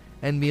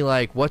and be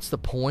like, what's the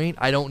point?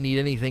 I don't need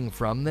anything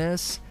from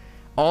this.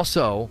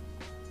 Also,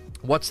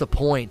 what's the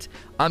point?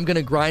 I'm going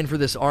to grind for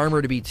this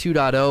armor to be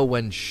 2.0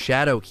 when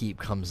Shadowkeep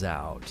comes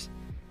out.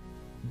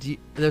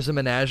 There's a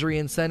Menagerie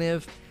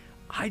incentive.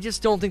 I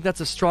just don't think that's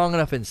a strong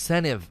enough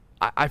incentive.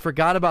 I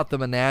forgot about the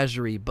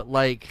Menagerie, but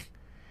like,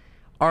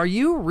 are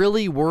you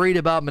really worried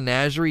about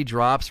Menagerie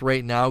drops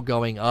right now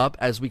going up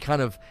as we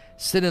kind of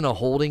sit in a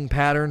holding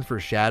pattern for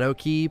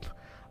Shadowkeep?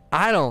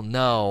 I don't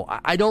know.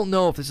 I don't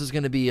know if this is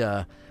going to be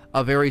a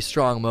very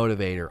strong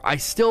motivator. I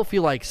still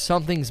feel like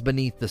something's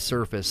beneath the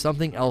surface.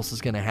 Something else is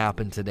going to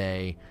happen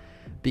today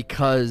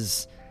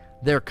because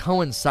they're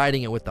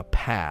coinciding it with the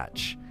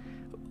patch.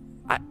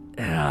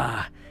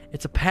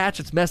 It's a patch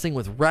that's messing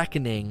with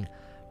Reckoning,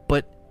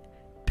 but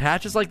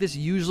patches like this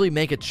usually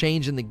make a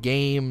change in the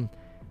game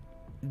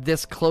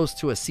this close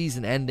to a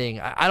season ending.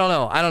 I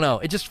don't know.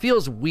 It just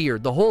feels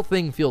weird. The whole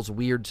thing feels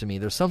weird to me.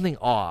 There's something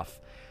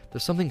off.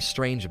 There's something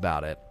strange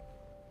about it.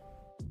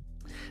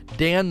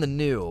 Dan the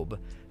Noob.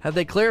 Have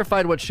they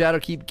clarified what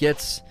Shadowkeep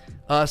gets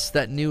us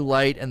that New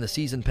Light and the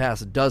Season Pass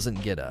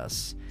doesn't get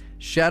us?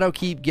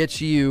 Shadowkeep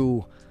gets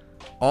you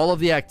all of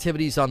the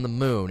activities on the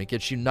moon. It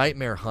gets you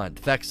Nightmare Hunt,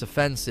 Vex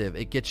Offensive.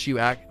 It gets you...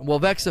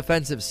 Vex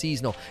Offensive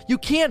seasonal. You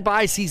can't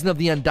buy Season of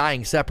the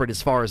Undying separate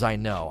as far as I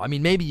know. I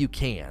mean, maybe you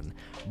can.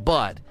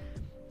 But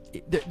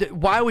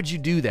why would you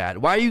do that?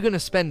 Why are you going to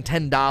spend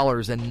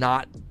 $10 and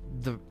not...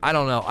 I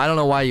don't know. I don't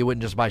know why you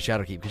wouldn't just buy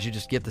Shadowkeep, because you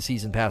just get the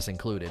Season Pass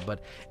included.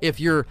 But if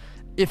you're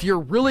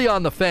really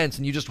on the fence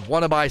and you just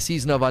want to buy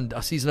Season of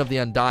the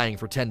Undying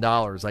for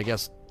 $10, I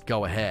guess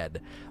go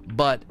ahead.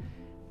 But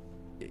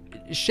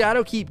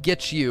Shadowkeep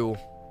gets you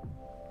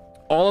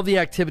all of the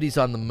activities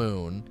on the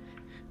moon,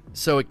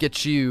 so it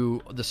gets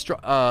you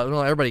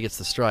everybody gets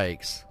the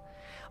strikes.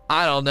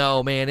 I don't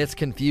know, man. It's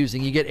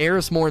confusing. You get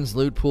Eris Morn's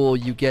loot pool,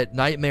 you get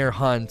Nightmare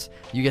Hunt,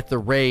 you get the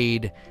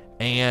raid,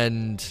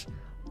 and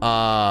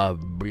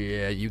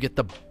you get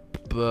the.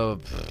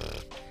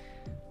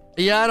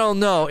 I don't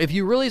know. If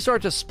you really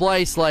start to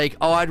splice, like,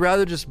 I'd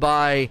rather just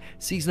buy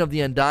Season of the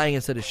Undying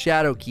instead of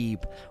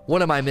Shadowkeep,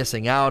 what am I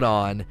missing out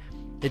on?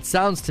 It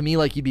sounds to me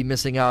like you'd be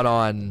missing out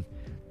on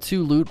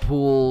 2 loot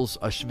pools,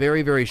 a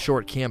very, very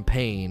short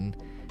campaign,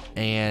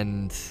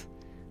 and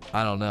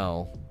I don't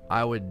know.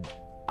 I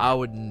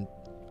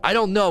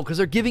don't know, because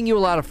they're giving you a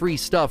lot of free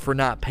stuff for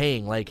not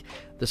paying. Like,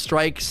 the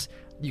strikes,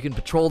 you can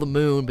patrol the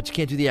moon, but you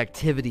can't do the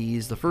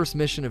activities, the first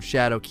mission of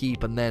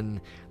Shadowkeep, and then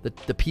the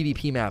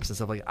PvP maps and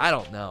stuff like that. I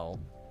don't know.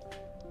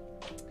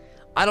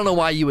 I don't know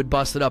why you would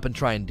bust it up and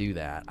try and do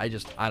that. I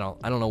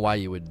don't know why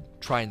you would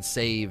try and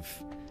save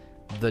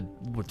the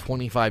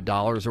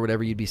 $25 or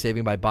whatever you'd be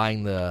saving by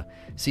buying the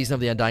Season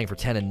of the Undying for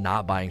 $10 and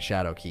not buying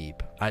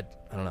Shadowkeep. I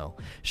don't know.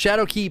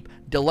 Shadowkeep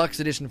Deluxe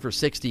Edition for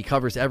 $60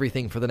 covers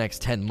everything for the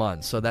next 10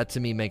 months, so that to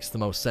me makes the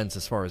most sense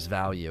as far as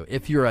value.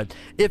 If you're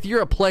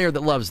a player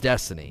that loves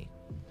Destiny.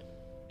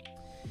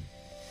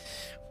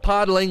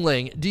 Pod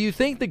Lingling, do you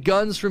think the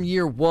guns from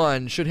year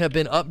 1 should have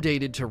been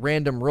updated to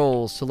random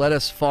rolls to let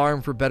us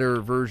farm for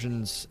better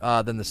versions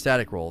than the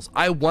static rolls?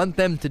 I want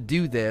them to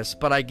do this,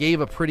 but I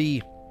gave a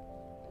pretty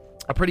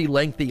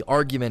lengthy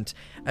argument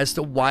as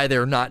to why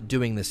they're not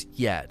doing this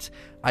yet.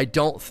 I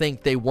don't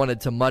think they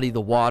wanted to muddy the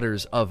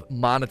waters of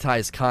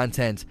monetized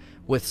content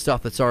with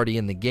stuff that's already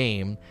in the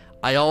game.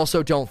 I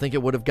also don't think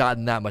it would have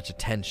gotten that much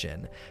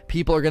attention.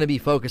 People are going to be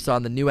focused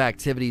on the new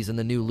activities and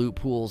the new loot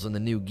pools and the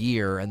new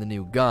gear and the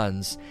new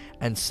guns,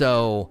 and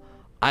so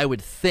I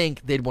would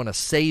think they'd want to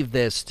save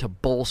this to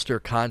bolster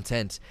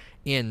content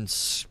in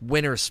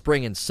winter,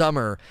 spring, and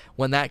summer,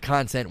 when that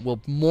content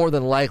will more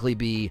than likely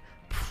be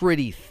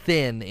pretty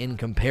thin in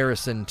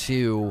comparison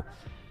to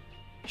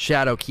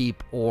Shadowkeep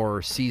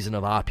or Season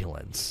of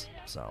Opulence.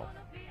 So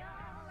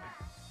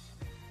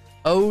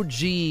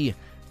OG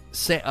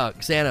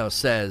Xanos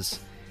says,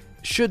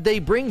 should they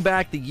bring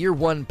back the year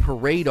 1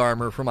 parade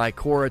armor from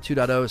Ikora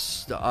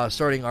 2.0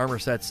 starting armor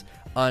sets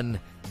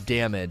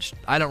undamaged?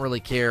 I don't really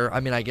care. I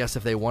mean, I guess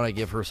if they want to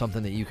give her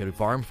something that you could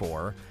farm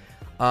for.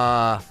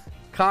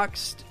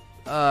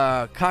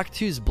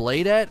 Cockatoo's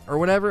Bladette or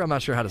whatever, I'm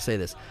not sure how to say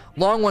this.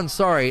 Long one,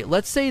 sorry.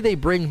 Let's say they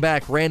bring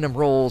back random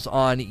rolls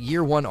on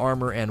year 1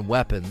 armor and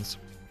weapons.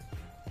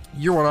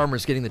 Year 1 armor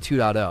is getting the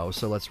 2.0,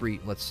 so let's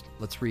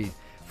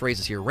rephrase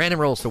this here. Random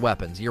rolls to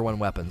weapons, year 1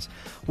 weapons.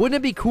 Wouldn't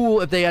it be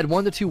cool if they had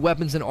 1 to 2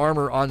 weapons and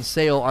armor on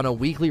sale on a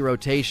weekly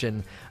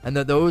rotation, and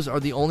that those are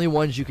the only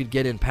ones you could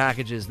get in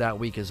packages that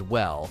week as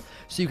well?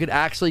 So you could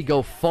actually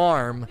go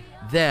farm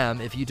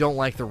them if you don't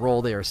like the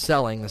roll they are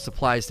selling. This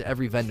applies to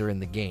every vendor in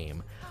the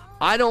game.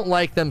 I don't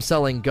like them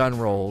selling gun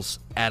rolls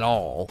at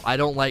all. I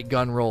don't like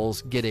gun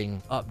rolls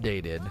getting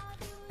updated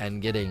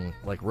and getting,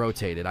 like,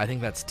 rotated. I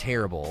think that's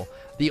terrible.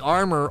 The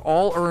armor,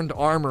 all earned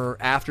armor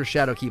after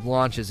Shadowkeep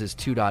launches is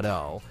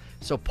 2.0.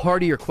 So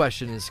part of your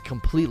question is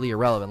completely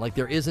irrelevant. Like,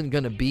 there isn't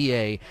going to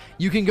be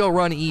you can go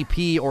run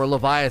EP or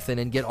Leviathan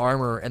and get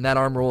armor, and that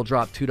armor will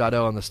drop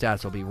 2.0 and the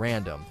stats will be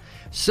random.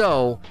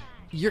 So,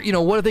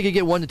 what if they could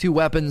get 1 to 2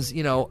 weapons?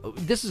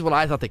 This is what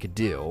I thought they could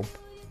do.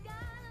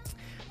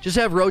 Just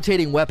have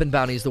rotating weapon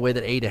bounties the way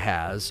that Ada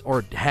has,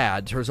 or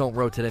had. Hers don't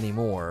rotate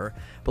anymore.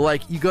 But,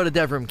 like, you go to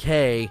Devrim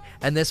K,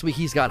 and this week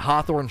he's got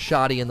Hawthorne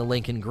Shoddy in the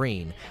Lincoln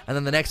Green. And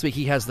then the next week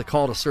he has the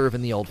Call to Serve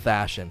in the Old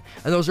Fashioned.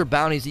 And those are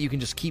bounties that you can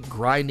just keep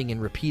grinding and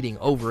repeating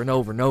over and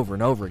over and over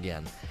and over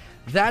again.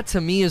 That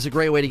to me is a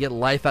great way to get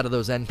life out of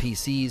those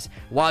NPCs.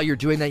 While you're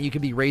doing that, you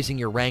could be raising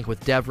your rank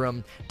with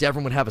Devrim.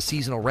 Devrim would have a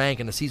seasonal rank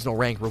and a seasonal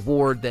rank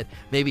reward that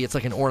maybe it's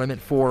like an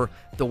ornament for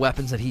the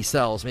weapons that he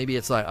sells. Maybe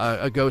it's like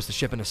a ghost, a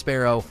ship, and a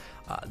sparrow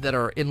that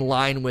are in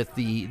line with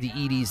the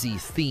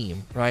EDZ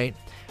theme, right?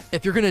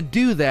 If you're going to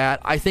do that,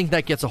 I think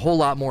that gets a whole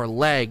lot more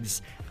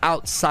legs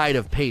outside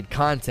of paid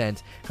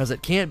content because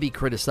it can't be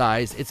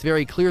criticized. It's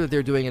very clear that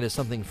they're doing it as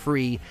something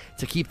free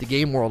to keep the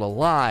game world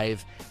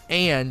alive,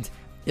 and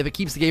if it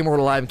keeps the game world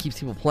alive and keeps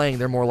people playing,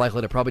 they're more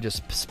likely to probably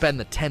just spend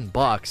the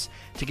 $10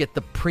 to get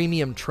the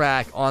premium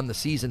track on the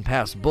season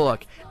pass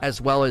book, as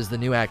well as the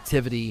new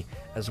activity,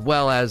 as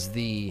well as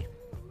the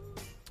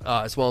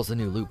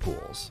new loot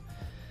pools.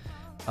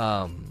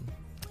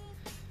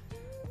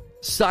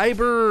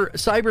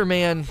 Cyber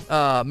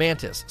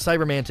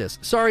Mantis.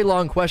 Sorry,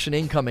 long question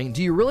incoming.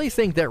 Do you really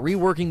think that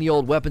reworking the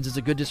old weapons is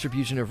a good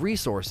distribution of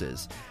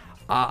resources?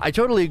 I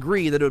totally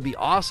agree that it would be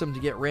awesome to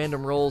get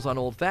random rolls on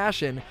Old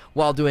Fashioned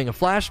while doing a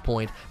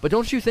flashpoint, but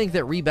don't you think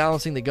that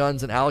rebalancing the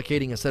guns and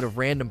allocating a set of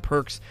random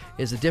perks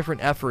is a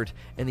different effort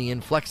in the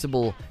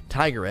inflexible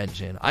Tiger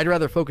engine? I'd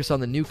rather focus on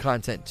the new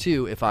content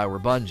too if I were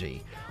Bungie.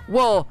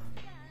 Well,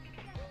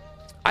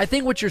 I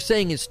think what you're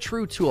saying is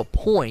true to a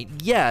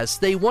point. Yes,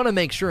 they want to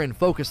make sure and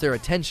focus their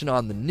attention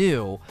on the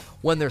new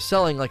when they're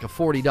selling like a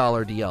 $40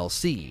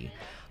 DLC.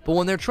 But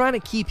when they're trying to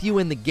keep you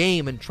in the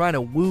game and trying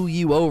to woo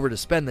you over to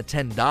spend the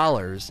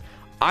 $10,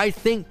 I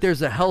think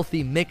there's a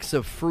healthy mix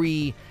of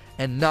free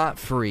and not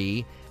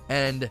free.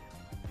 And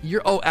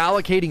you're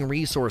allocating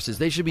resources.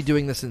 They should be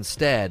doing this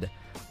instead.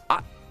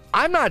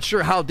 I'm not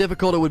sure how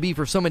difficult it would be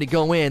for somebody to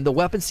go in, the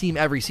weapons team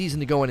every season,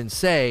 to go in and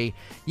say,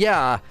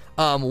 yeah,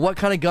 what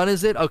kind of gun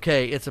is it?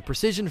 Okay, it's a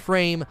precision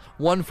frame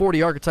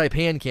 140 archetype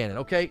hand cannon.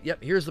 Okay,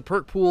 yep, here's the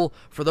perk pool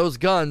for those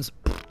guns,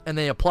 and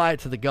they apply it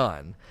to the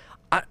gun.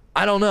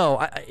 I don't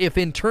know if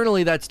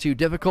internally that's too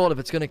difficult, if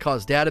it's going to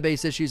cause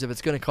database issues, if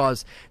it's going to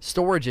cause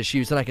storage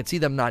issues, then I can see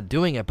them not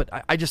doing it. But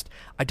I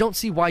don't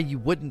see why you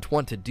wouldn't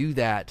want to do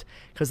that,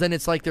 because then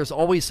it's like there's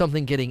always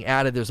something getting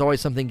added, there's always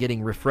something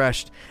getting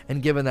refreshed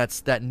and given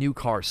that new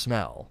car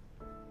smell.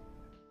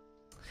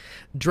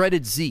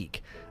 Dreaded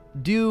Zeke.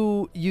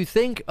 Do you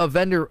think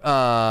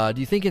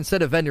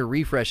instead of vendor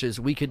refreshes,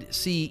 we could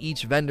see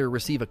each vendor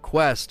receive a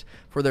quest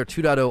for their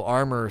 2.0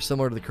 armor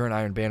similar to the current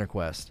Iron Banner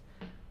quest?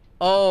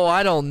 Oh,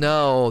 I don't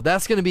know.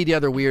 That's going to be the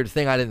other weird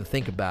thing I didn't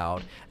think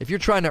about. If you're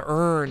trying to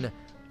earn,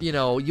 you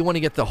want to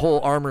get the whole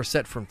armor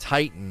set from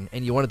Titan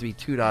and you want it to be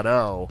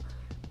 2.0,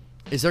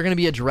 is there going to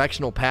be a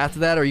directional path to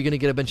that, or are you going to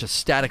get a bunch of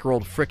static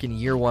rolled frickin'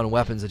 year one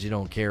weapons that you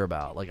don't care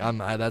about?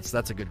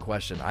 That's a good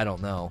question. I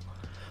don't know.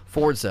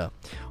 Forza.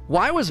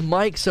 Why was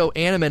Mike so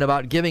animate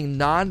about giving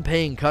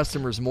non-paying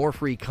customers more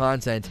free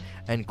content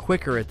and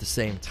quicker at the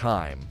same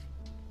time?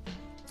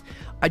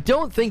 I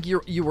don't think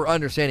you were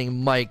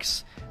understanding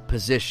Mike's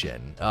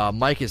position.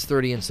 Mike is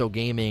 30 and So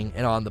Gaming,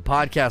 and on the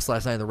podcast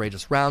last night, the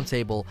Rageous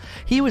Roundtable,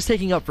 he was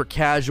taking up for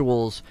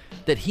casuals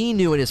that he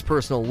knew in his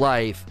personal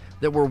life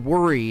that were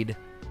worried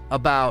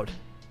about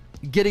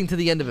getting to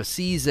the end of a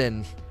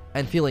season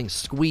and feeling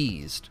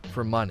squeezed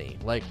for money.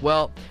 Like,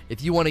 well,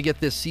 if you want to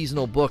get this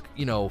seasonal book,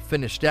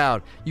 finished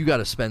out, you got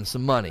to spend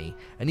some money.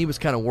 And he was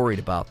kind of worried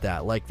about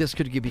that. Like, this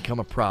could become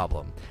a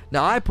problem.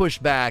 Now, I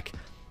pushed back,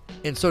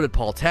 and so did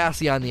Paul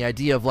Tassi, on the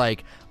idea of,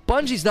 like,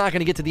 Bungie's not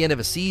going to get to the end of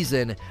a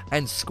season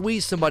and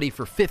squeeze somebody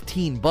for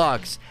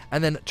 $15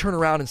 and then turn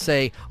around and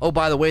say, oh,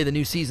 by the way, the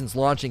new season's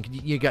launching.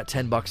 You got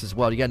 $10 as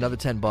well. You got another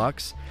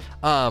 $10.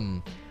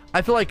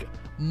 I feel like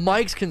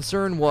Mike's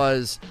concern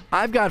was,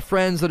 I've got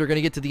friends that are going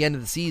to get to the end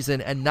of the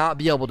season and not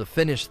be able to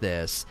finish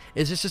this.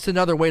 Is this just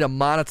another way to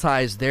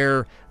monetize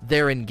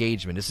their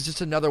engagement? Is this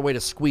just another way to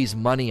squeeze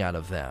money out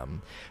of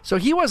them? So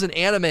he wasn't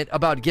animate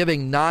about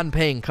giving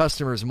non-paying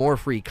customers more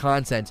free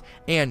content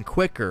and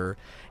quicker.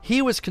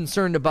 He was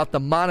concerned about the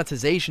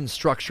monetization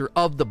structure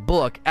of the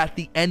book at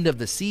the end of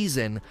the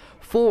season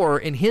for,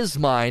 in his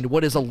mind,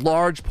 what is a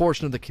large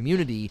portion of the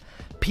community,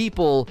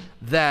 people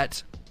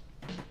that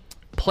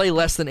play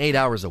less than 8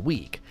 hours a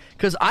week.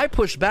 Because I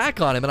pushed back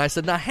on him and I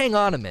said, now hang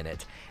on a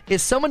minute.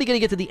 Is somebody going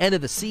to get to the end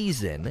of the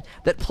season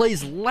that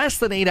plays less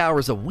than 8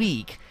 hours a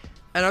week,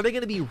 and are they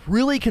going to be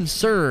really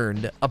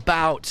concerned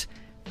about,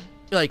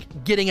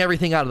 like, getting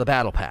everything out of the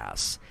battle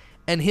pass?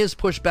 And his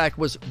pushback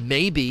was,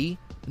 maybe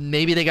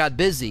they got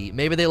busy,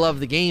 maybe they love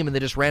the game and they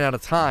just ran out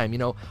of time,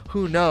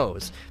 who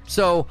knows?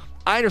 So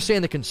I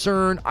understand the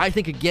concern. I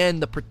think, again,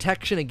 the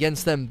protection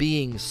against them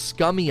being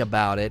scummy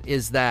about it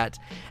is that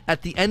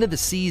at the end of the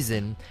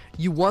season,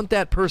 you want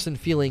that person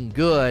feeling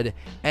good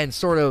and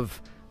sort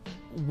of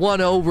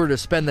won over to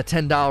spend the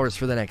 $10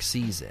 for the next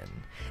season.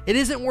 It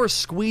isn't worth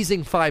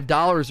squeezing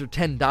 $5 or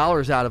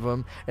 $10 out of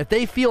them. If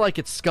they feel like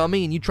it's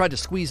scummy and you tried to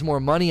squeeze more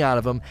money out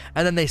of them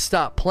and then they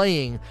stop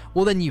playing,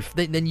 well, then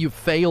you've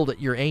failed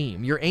at your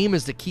aim. Your aim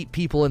is to keep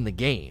people in the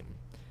game,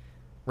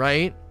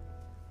 right?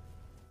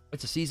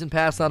 It's a season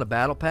pass, not a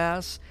battle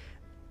pass.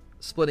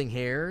 Splitting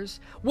hairs.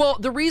 Well,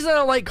 the reason I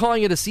don't like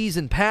calling it a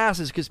season pass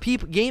is because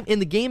in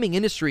the gaming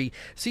industry,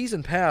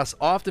 season pass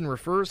often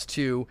refers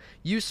to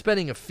you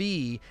spending a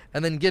fee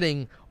and then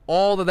getting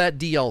all of that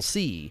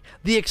DLC.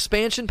 The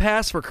expansion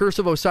pass for Curse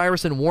of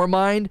Osiris and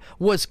Warmind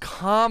was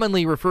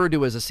commonly referred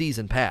to as a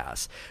season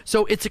pass.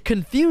 So it's a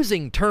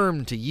confusing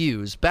term to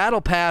use. Battle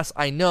Pass,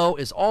 I know,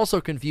 is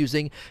also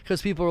confusing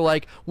because people are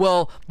like,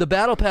 well, the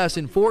Battle Pass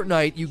in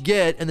Fortnite you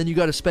get and then you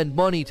got to spend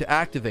money to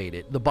activate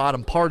it, the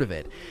bottom part of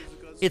it.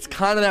 It's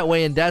kind of that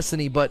way in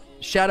Destiny, but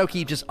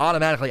Shadowkeep just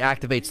automatically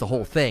activates the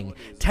whole thing.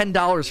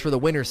 $10 for the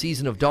winter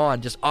Season of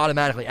Dawn just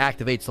automatically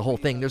activates the whole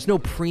thing. There's no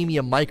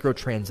premium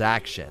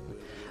microtransaction.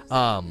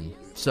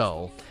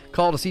 So,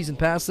 call it a Season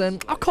Pass then?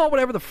 I'll call it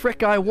whatever the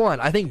frick I want.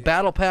 I think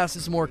Battle Pass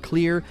is more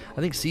clear. I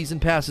think Season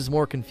Pass is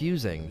more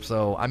confusing.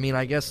 So, I mean,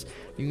 I guess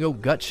you can go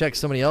gut check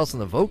somebody else in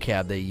the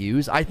vocab they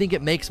use. I think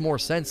it makes more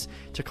sense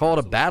to call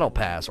it a Battle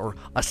Pass or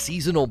a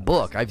seasonal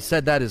book. I've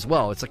said that as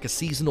well. It's like a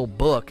seasonal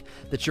book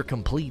that you're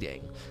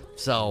completing.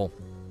 So,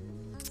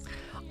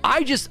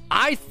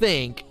 I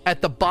think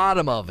at the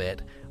bottom of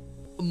it,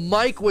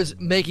 Mike was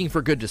making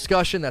for good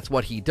discussion. That's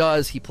what he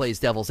does. He plays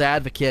devil's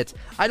advocate.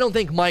 I don't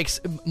think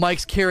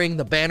Mike's carrying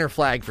the banner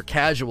flag for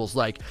casuals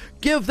like,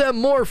 give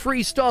them more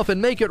free stuff and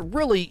make it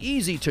really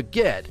easy to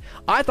get.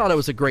 I thought it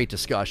was a great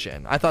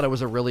discussion. I thought it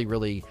was a really,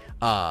 really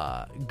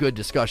good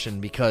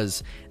discussion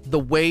because the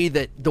way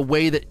that,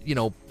 you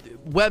know,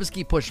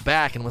 Websky pushed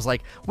back and was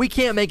like, we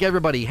can't make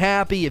everybody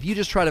happy. If you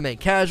just try to make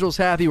casuals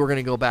happy, we're going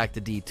to go back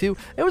to D2.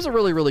 It was a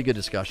really, really good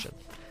discussion.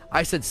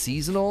 I said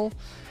seasonal.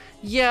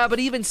 Yeah, but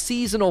even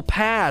seasonal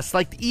pass,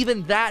 like,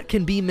 even that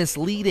can be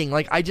misleading.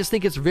 Like, I just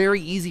think it's very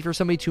easy for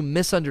somebody to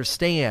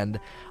misunderstand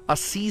a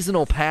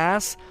seasonal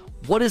pass.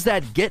 What does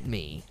that get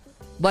me?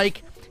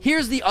 Like,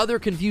 here's the other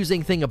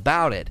confusing thing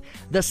about it.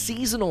 The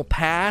seasonal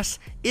pass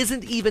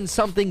isn't even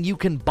something you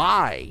can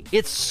buy.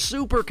 It's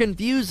super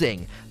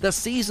confusing. The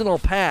seasonal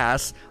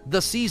pass,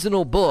 the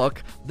seasonal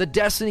book, the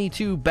Destiny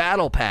 2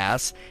 Battle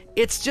Pass,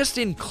 it's just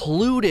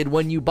included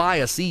when you buy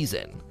a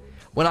season.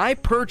 When I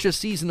purchase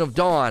Season of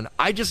Dawn,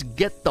 I just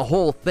get the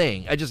whole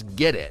thing. I just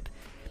get it.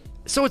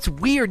 So it's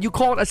weird. You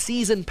call it a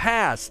season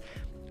pass,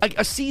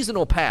 a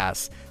seasonal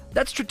pass.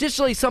 That's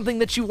traditionally something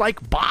that you,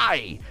 like,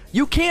 buy.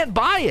 You can't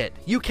buy it.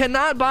 You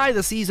cannot buy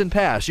the season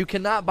pass. You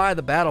cannot buy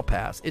the battle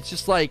pass. It's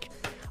just like,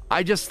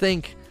 I just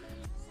think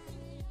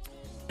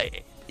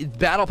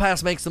battle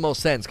pass makes the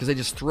most sense because they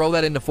just throw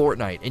that into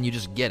Fortnite and you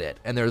just get it.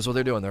 And there's what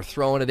they're doing. They're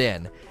throwing it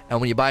in.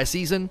 And when you buy a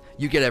season,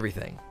 you get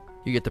everything.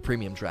 You get the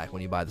premium track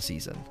when you buy the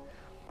season.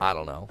 I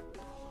don't know.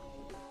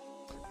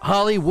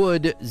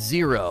 Hollywood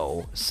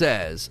Zero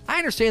says, I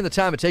understand the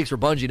time it takes for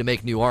Bungie to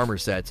make new armor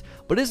sets,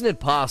 but isn't it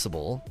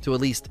possible to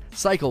at least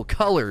cycle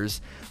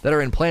colors that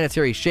are in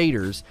planetary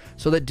shaders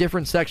so that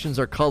different sections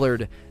are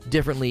colored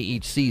differently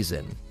each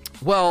season?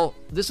 Well,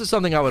 this is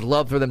something I would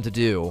love for them to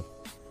do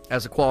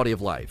as a quality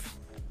of life.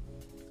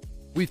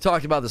 We've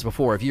talked about this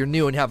before. If you're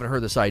new and haven't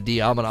heard this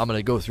idea, I'm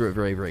gonna go through it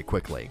very, very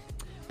quickly.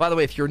 By the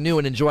way, if you're new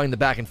and enjoying the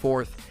back and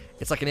forth,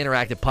 it's like an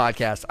interactive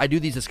podcast. I do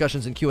these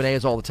discussions and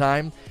Q&As all the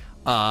time.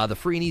 The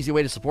free and easy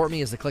way to support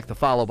me is to click the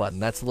follow button.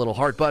 That's the little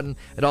heart button.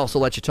 It also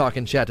lets you talk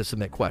in chat to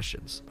submit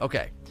questions.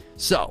 Okay,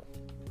 so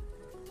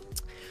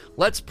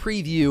let's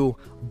preview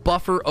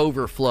buffer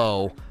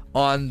overflow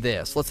on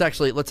this. Let's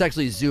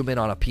actually zoom in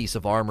on a piece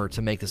of armor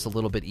to make this a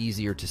little bit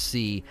easier to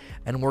see,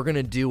 and we're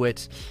gonna do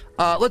it.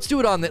 Let's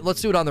do it on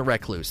the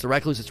Recluse. The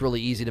Recluse, it's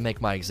really easy to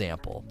make my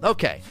example.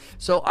 Okay,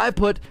 so I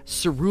put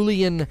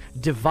Cerulean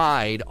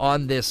Divide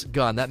on this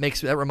gun. That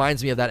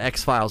reminds me of that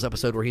X-Files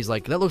episode where he's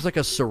like, that looks like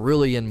a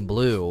cerulean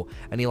blue,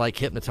 and he like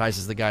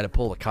hypnotizes the guy to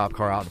pull the cop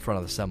car out in front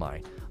of the semi.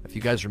 If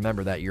you guys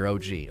remember that, you're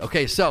OG.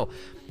 Okay, so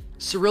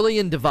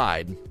Cerulean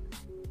Divide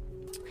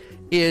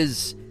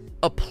is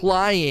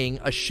applying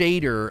a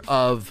shader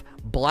of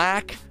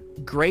black,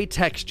 gray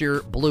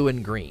texture, blue,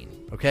 and green.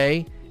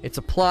 Okay, it's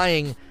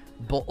applying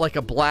like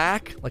a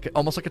black,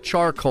 almost like a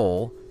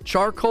charcoal,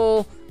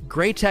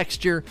 gray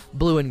texture,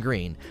 blue and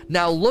green.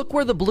 Now look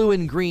where the blue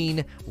and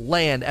green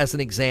land as an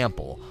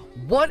example.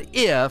 What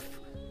if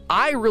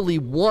I really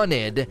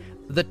wanted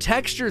the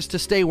textures to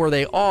stay where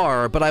they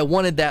are, but I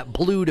wanted that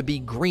blue to be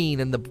green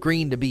and the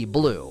green to be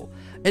blue?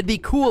 It'd be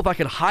cool if I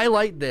could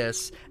highlight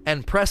this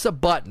and press a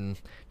button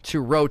to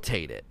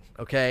rotate it,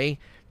 okay?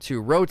 To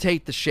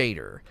rotate the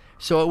shader.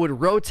 So it would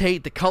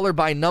rotate the color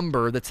by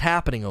number that's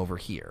happening over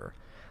here.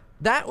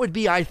 That would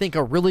be, I think,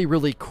 a really,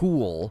 really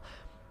cool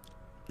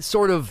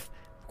sort of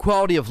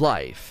quality of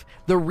life.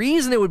 The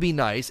reason it would be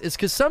nice is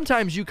because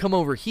sometimes you come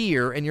over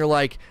here and you're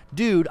like,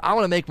 dude, I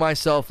want to make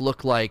myself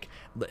look like...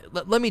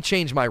 Let me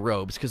change my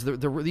robes because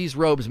these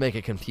robes make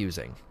it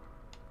confusing.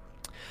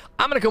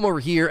 I'm going to come over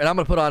here and I'm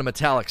going to put on a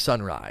metallic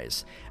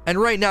sunrise. And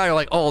right now you're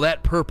like, oh,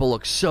 that purple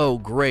looks so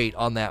great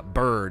on that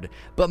bird.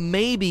 But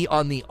maybe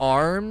on the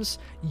arms,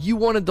 you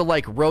wanted to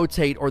like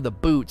rotate, or the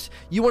boots,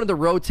 you wanted to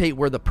rotate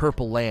where the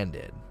purple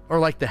landed. Or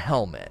like the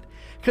helmet.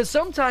 Because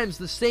sometimes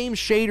the same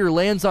shader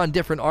lands on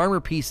different armor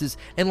pieces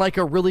in like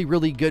a really,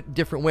 really good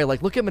different way.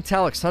 Like, look at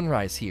Metallic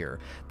Sunrise here.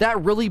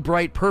 That really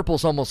bright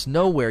purple's almost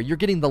nowhere. You're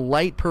getting the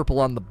light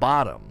purple on the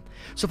bottom.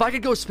 So if I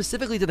could go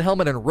specifically to the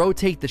helmet and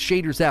rotate the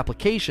shader's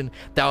application,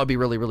 that would be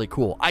really, really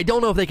cool. I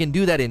don't know if they can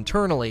do that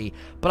internally,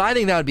 but I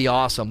think that would be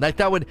awesome.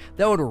 That would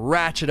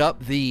ratchet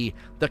up the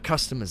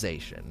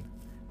customization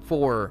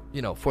for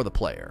the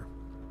player.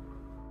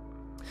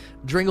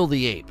 Dringle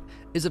the Ape.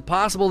 Is it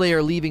possible they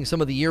are leaving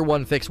some of the year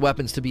one fixed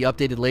weapons to be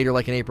updated later,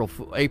 like an April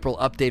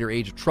update or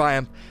Age of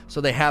Triumph,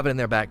 so they have it in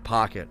their back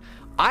pocket?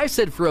 I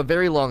said for a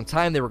very long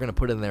time they were going to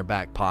put it in their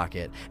back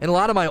pocket. In a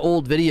lot of my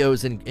old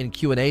videos in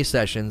Q&A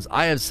sessions,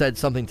 I have said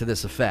something to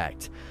this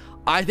effect.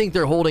 I think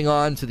they're holding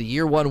on to the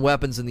year one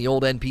weapons and the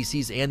old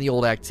NPCs and the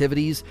old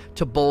activities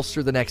to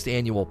bolster the next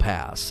annual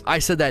pass. I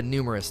said that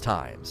numerous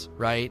times,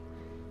 right?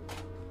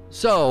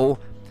 So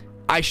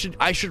I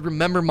should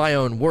remember my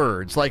own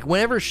words. Like,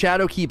 whenever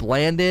Shadowkeep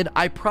landed,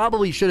 I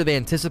probably should have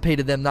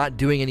anticipated them not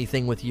doing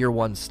anything with year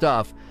one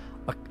stuff,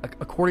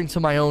 according to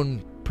my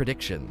own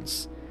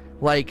predictions.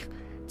 Like,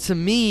 to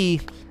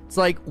me, it's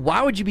like,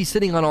 why would you be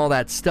sitting on all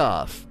that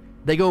stuff?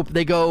 They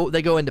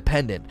go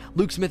independent.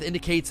 Luke Smith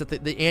indicates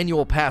that the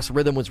annual pass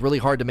rhythm was really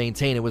hard to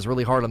maintain. It was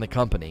really hard on the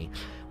company.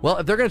 Well,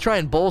 if they're going to try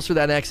and bolster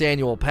that next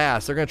annual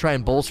pass, they're going to try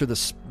and bolster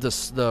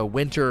the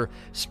winter,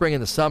 spring,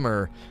 and the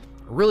summer.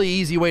 A really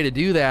easy way to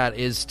do that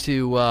is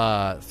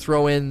to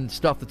throw in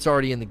stuff that's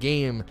already in the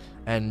game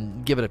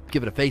and give it a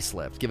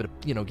facelift. Give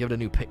it a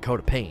new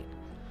coat of paint.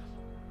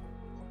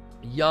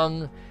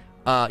 Young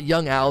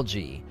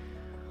Algae.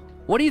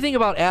 What do you think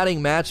about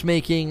adding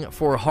matchmaking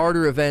for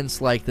harder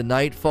events like the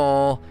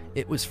Nightfall?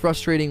 It was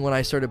frustrating when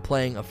I started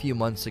playing a few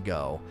months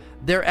ago.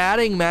 They're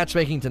adding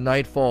matchmaking to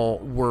Nightfall.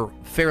 We're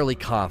fairly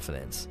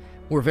confident.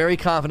 We're very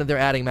confident they're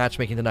adding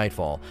matchmaking to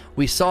Nightfall.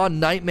 We saw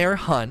Nightmare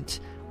Hunt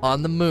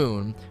on the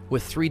moon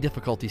with 3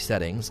 difficulty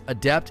settings: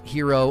 Adept,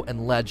 Hero,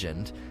 and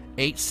Legend,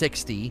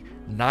 860,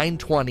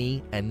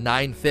 920, and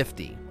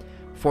 950.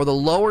 For the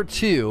lower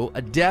 2,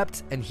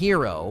 Adept and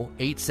Hero,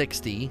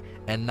 860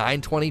 and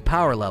 920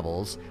 power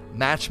levels,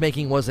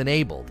 matchmaking was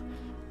enabled.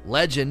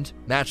 Legend,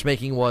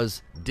 matchmaking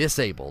was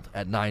disabled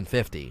at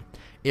 950.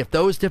 If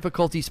those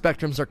difficulty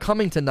spectrums are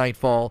coming to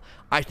Nightfall,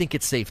 I think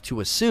it's safe to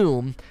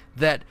assume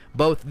that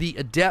both the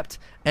Adept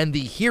and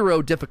the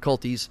Hero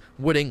difficulties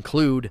would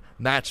include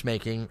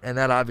matchmaking, and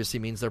that obviously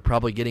means they're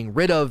probably getting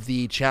rid of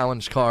the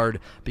challenge card,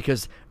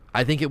 because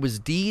I think it was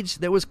Deej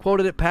that was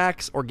quoted at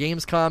PAX or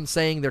Gamescom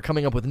saying they're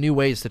coming up with new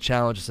ways to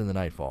challenge us in the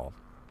Nightfall.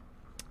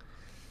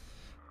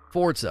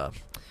 Forza.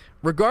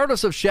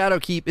 Regardless of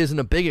Shadowkeep isn't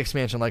a big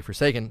expansion like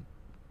Forsaken,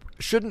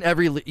 shouldn't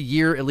every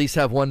year at least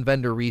have one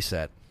vendor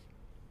reset?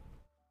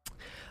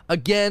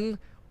 Again,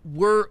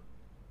 we're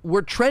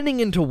trending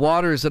into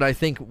waters that I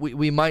think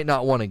we might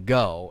not want to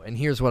go, and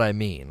here's what I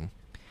mean.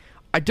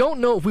 I don't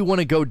know if we want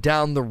to go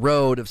down the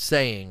road of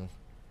saying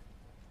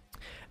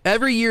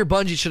every year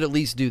Bungie should at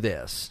least do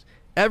this.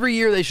 Every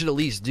year they should at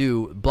least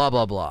do blah,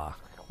 blah, blah.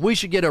 We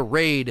should get a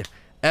raid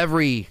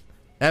every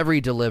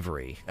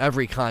delivery,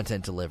 every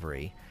content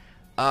delivery.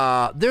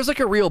 There's like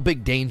a real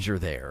big danger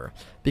there,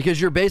 because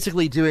you're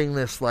basically doing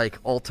this like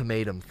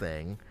ultimatum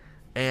thing,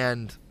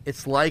 and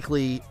it's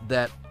likely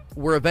that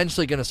we're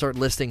eventually going to start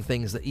listing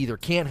things that either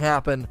can't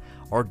happen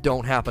or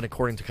don't happen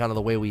according to kind of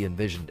the way we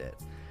envisioned it.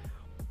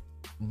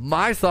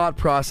 My thought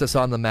process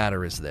on the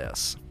matter is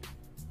this.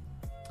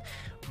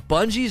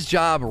 Bungie's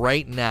job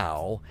right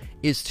now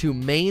is to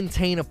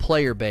maintain a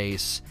player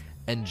base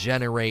and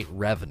generate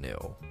revenue.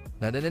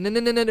 No,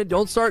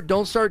 don't start,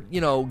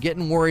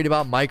 getting worried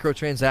about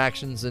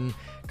microtransactions and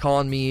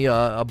calling me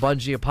a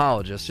Bungie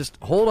apologist. Just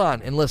hold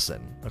on and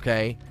listen,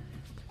 okay?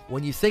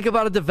 When you think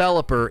about a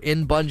developer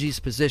in Bungie's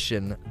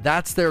position,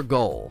 that's their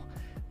goal.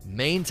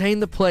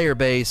 Maintain the player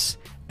base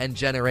and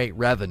generate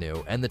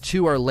revenue, and the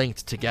two are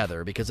linked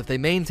together, because if they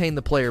maintain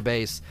the player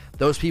base,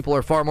 those people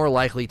are far more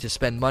likely to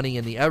spend money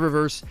in the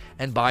Eververse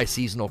and buy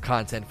seasonal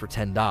content for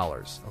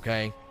 $10,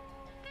 okay?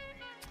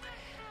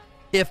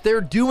 If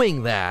they're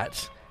doing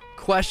that,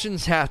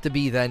 questions have to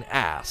be then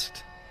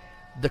asked.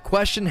 The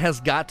question has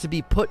got to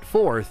be put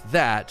forth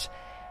that,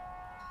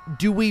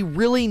 do we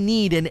really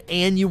need an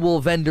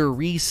annual vendor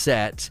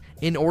reset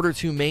in order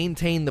to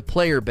maintain the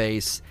player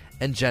base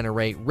and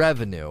generate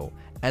revenue?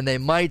 And they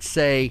might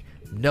say,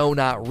 no,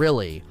 not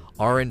really.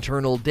 Our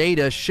internal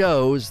data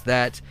shows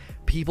that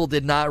people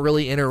did not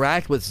really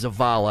interact with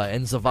Zavala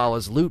and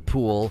Zavala's loot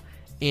pool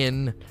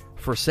in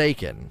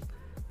Forsaken.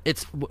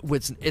 It's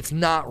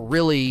not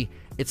really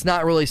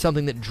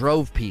something that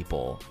drove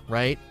people,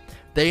 right?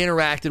 They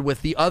interacted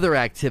with the other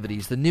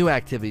activities, the new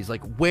activities.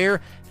 Like,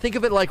 think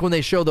of it like when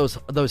they show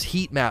those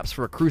heat maps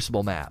for a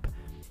Crucible map.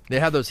 They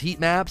have those heat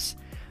maps.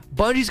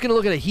 Bungie's going to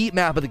look at a heat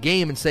map of the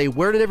game and say,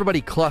 where did everybody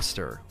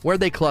cluster? Where'd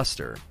they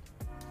cluster?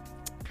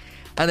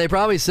 And they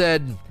probably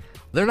said,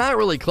 they're not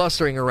really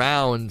clustering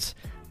around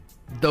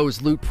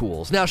those loot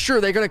pools. Now,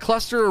 sure, they're going to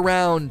cluster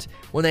around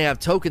when they have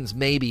tokens,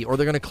 maybe, or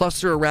they're going to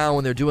cluster around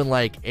when they're doing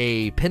like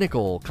a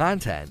pinnacle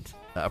content,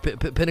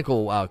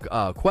 pinnacle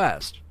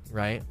quest,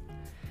 right?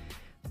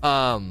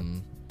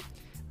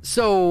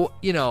 So,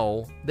 you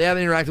know, they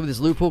haven't interacted with his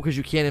loot pool because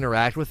you can't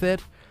interact with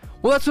it.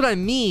 Well, that's what I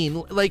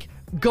mean. Like,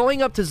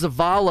 going up to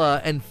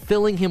Zavala and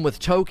filling him with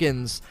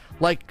tokens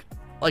like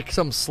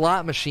some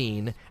slot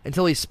machine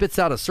until he spits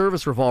out a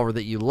service revolver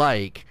that you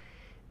like.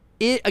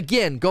 It,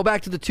 again, go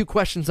back to the two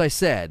questions I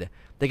said.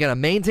 They got to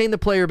maintain the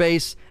player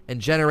base and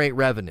generate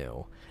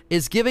revenue.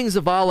 Is giving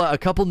Zavala a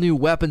couple new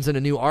weapons and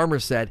a new armor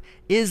set,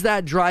 is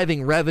that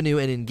driving revenue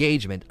and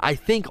engagement? I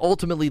think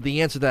ultimately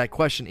the answer to that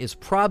question is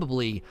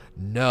probably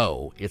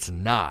no, it's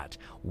not.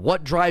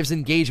 What drives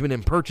engagement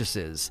and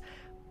purchases?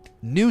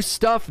 New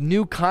stuff,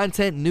 new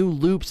content, new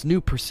loops,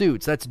 new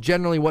pursuits. That's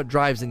generally what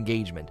drives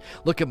engagement.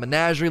 Look at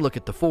Menagerie, look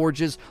at the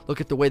Forges, look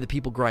at the way that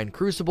people grind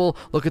Crucible,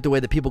 look at the way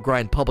that people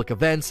grind public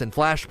events and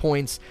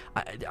flashpoints.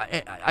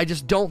 I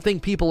just don't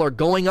think people are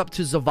going up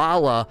to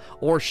Zavala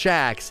or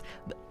Shaxx.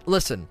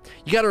 Listen,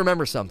 you got to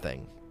remember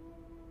something.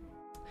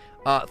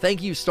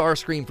 Thank you,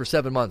 Starscream, for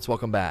 7 months.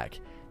 Welcome back.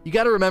 You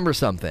got to remember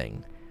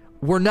something.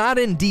 We're not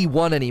in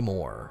D1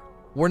 anymore.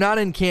 We're not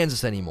in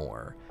Kansas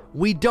anymore.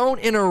 We don't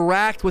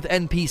interact with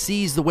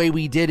NPCs the way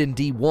we did in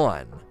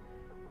D1.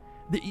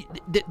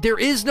 There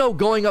is no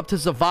going up to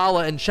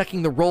Zavala and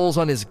checking the rolls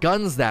on his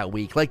guns that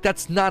week. Like,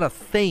 that's not a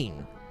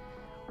thing,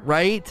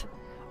 right?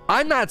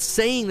 I'm not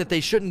saying that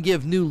they shouldn't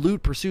give new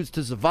loot pursuits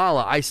to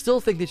Zavala. I still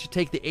think they should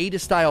take the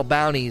Ada-style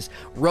bounties,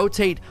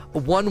 rotate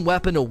one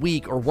weapon a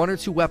week or one or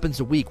two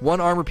weapons a week,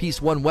 one armor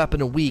piece, one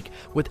weapon a week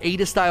with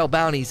Ada-style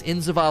bounties in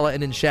Zavala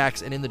and in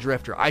Shaxx and in the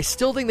Drifter. I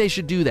still think they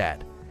should do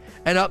that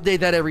and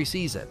update that every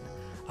season.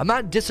 I'm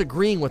not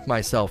disagreeing with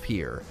myself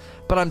here,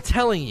 but I'm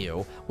telling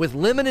you, with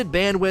limited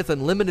bandwidth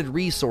and limited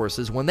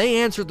resources, when they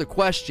answered the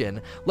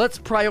question, let's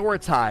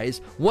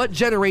prioritize what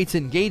generates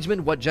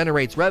engagement, what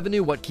generates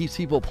revenue, what keeps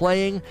people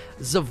playing,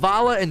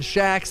 Zavala and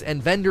Shaxx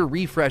and vendor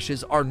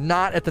refreshes are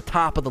not at the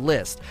top of the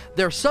list.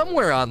 They're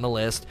somewhere on the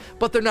list,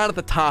 but they're not at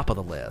the top of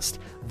the list.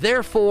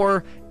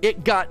 Therefore,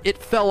 it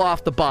fell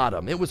off the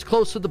bottom. It was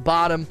close to the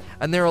bottom,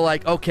 and they were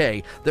like,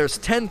 okay, there's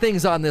 10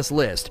 things on this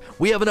list.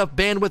 We have enough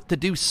bandwidth to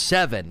do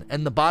 7,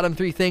 and the bottom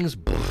 3 things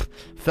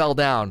fell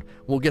down.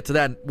 We'll get to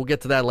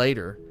that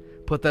later.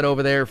 Put that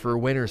over there for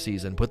winter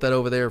season. Put that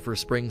over there for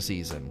spring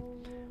season.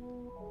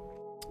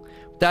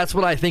 That's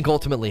what I think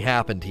ultimately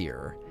happened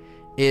here,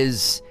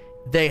 is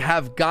they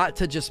have got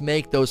to just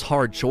make those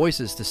hard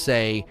choices to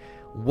say,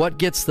 what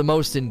gets the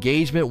most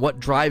engagement, what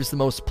drives the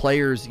most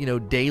players,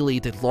 daily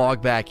to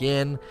log back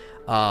in,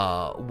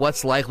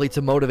 what's likely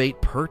to motivate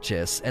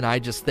purchase. And I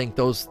just think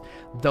those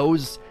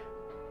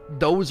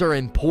are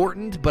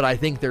important, but I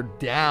think they're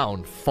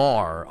down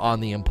far on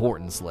the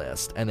importance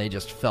list, and they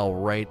just fell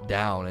right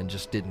down and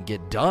just didn't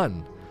get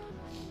done.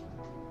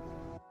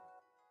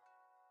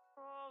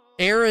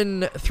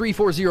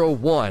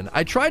 Aaron3401,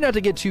 I try not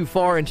to get too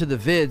far into the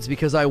vids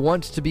because I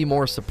want to be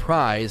more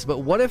surprised, but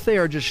what if they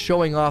are just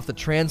showing off the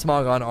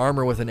Transmog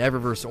armor with an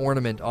Eververse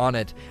ornament on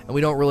it, and we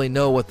don't really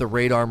know what the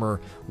raid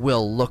armor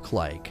will look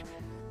like?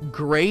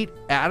 Great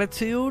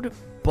attitude,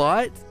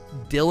 but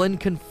Dylan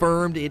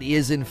confirmed it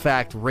is in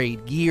fact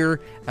raid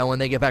gear, and when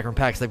they get back from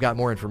PAX, they've got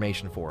more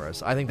information for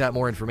us. I think that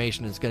more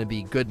information is going to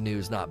be good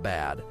news, not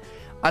bad.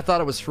 I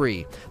thought it was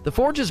free. The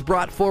Forges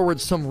brought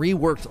forward some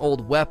reworked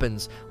old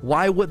weapons.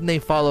 Why wouldn't they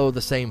follow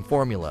the same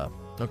formula?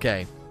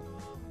 Okay.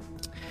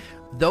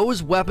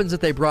 Those weapons that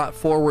they brought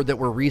forward that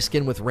were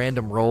reskinned with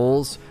random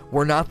rolls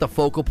were not the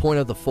focal point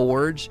of the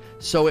Forge,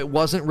 so it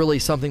wasn't really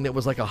something that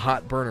was like a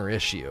hot burner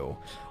issue.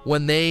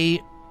 When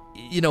they,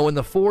 when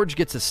the Forge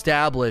gets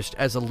established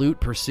as a loot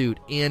pursuit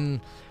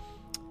in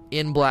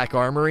Black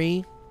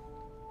Armory,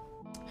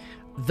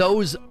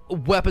 those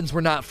weapons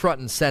were not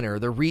front and center.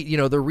 The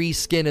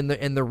reskin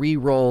and the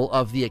re-roll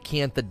of the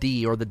Acantha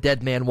D or the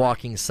Dead Man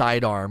Walking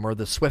Sidearm or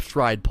the Swift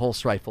Ride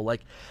Pulse Rifle,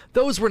 like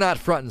those were not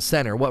front and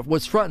center. What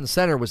was front and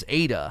center was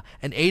Ada,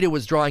 and Ada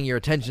was drawing your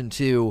attention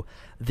to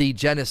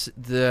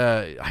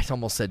the I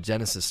almost said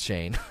Genesis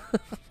chain.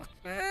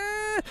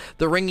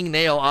 The Ringing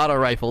Nail auto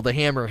rifle, the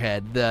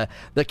Hammerhead,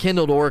 the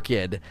Kindled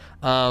Orchid.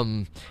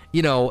 I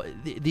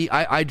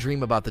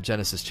dream about the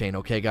Genesis chain.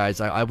 Okay,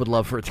 guys, I would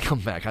love for it to come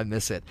back. I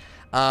miss it.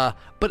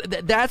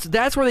 But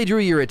that's where they drew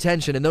your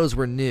attention, and those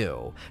were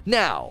new.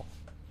 Now,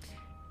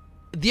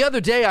 the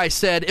other day I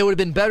said it would have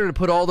been better to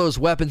put all those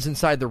weapons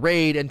inside the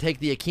raid and take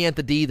the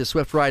Acantha D, the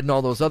Swift Ride, and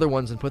all those other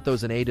ones and put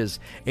those in Ada's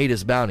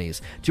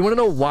bounties. Do you want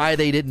to know why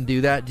they didn't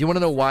do that? Do you want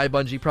to know why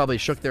Bungie probably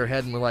shook their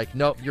head and were like,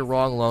 nope, you're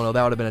wrong, Lono,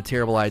 that would have been a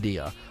terrible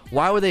idea?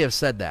 Why would they have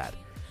said that?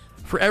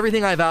 For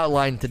everything I've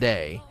outlined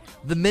today,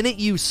 the minute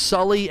you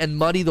sully and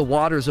muddy the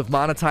waters of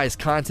monetized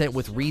content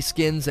with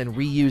reskins and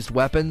reused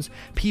weapons,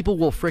 people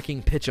will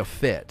freaking pitch a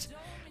fit.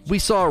 We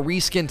saw a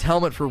reskinned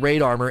helmet for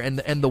raid armor and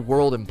the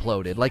world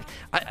imploded. Like,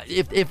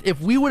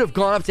 if we would have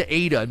gone up to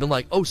Ada and been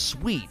like, oh,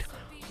 sweet,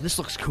 this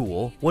looks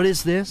cool. What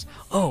is this?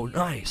 Oh,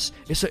 nice.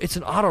 It's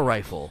an auto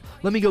rifle.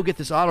 Let me go get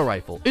this auto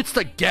rifle. It's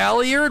the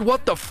Galliard?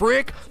 What the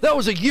frick? That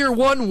was a year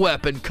 1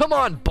 weapon. Come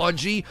on,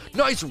 Bungie.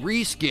 Nice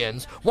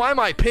reskins. Why am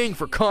I paying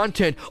for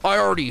content I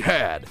already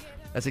had?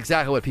 That's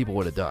exactly what people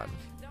would have done.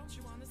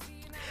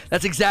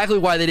 That's exactly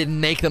why they didn't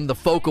make them the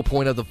focal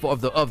point of the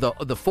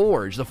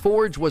Forge. The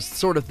Forge was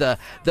sort of the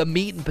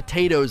meat and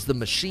potatoes, the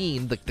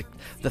machine,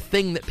 the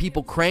thing that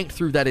people cranked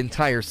through that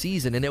entire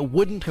season, and it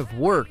wouldn't have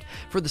worked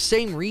for the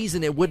same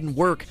reason it wouldn't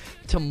work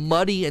to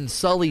muddy and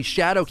sully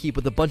Shadowkeep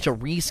with a bunch of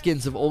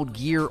reskins of old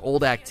gear,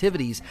 old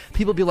activities.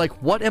 People be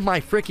like, what am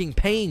I freaking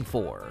paying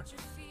for?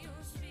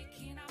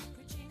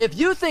 If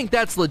you think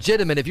that's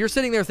legitimate, if you're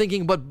sitting there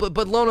thinking, but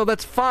Lono,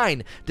 that's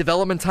fine.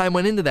 Development time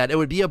went into that. It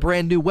would be a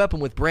brand new weapon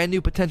with brand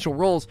new potential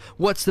roles.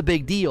 What's the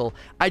big deal?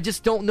 I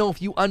just don't know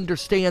if you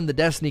understand the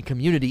Destiny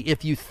community.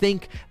 If you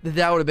think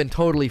that would have been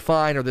totally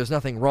fine or there's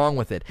nothing wrong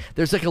with it.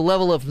 There's like a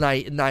level of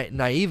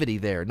naivety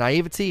there.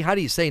 Naivety? How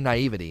do you say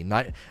naivety?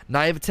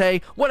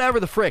 Naivete?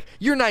 Whatever the frick.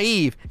 You're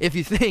naive if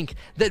you think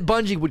that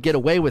Bungie would get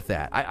away with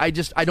that. I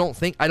don't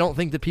think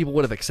that people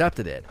would have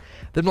accepted it.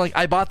 Then like,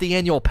 I bought the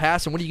annual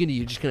pass, and what are you gonna do?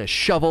 You're just gonna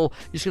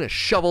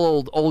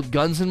shovel old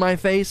guns in my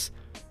face,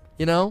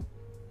 you know?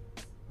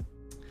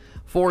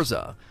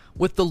 Forza.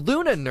 With the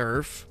Luna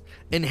nerf,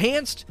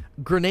 enhanced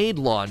grenade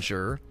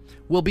launcher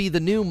will be the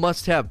new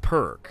must-have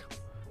perk.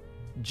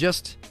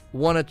 Just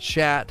wanna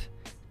chat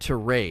to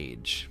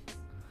rage.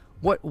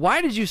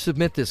 Why did you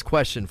submit this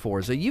question,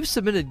 Forza? You've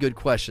submitted good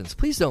questions.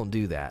 Please don't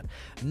do that.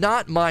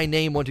 Not my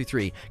name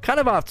 123. Kind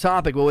of off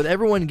topic, but with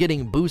everyone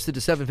getting boosted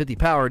to 750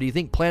 power, do you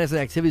think planets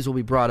and activities will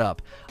be brought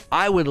up?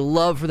 I would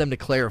love for them to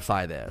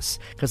clarify this,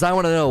 because I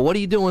want to know, what are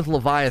you doing with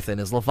Leviathan?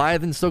 Is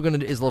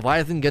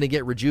Leviathan gonna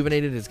get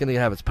rejuvenated? It's gonna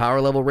have its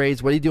power level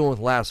raised? What are you doing with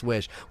Last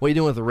Wish? What are you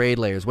doing with the raid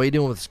layers? What are you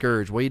doing with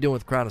Scourge? What are you doing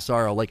with Crown of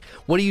Sorrow? Like,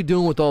 what are you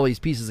doing with all these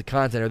pieces of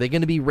content? Are they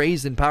gonna be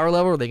raised in power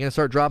level? Are they gonna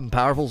start dropping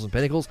powerfuls and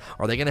pinnacles?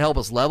 Are they gonna help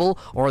us level?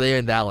 Or are they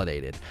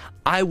invalidated?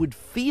 I would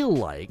feel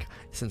like,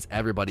 since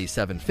everybody's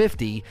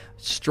 750,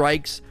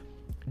 strikes,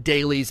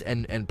 dailies,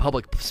 and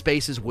public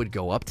spaces would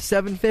go up to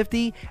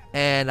 750,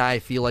 and I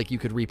feel like you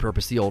could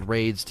repurpose the old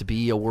raids to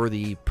be a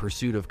worthy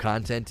pursuit of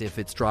content if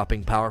it's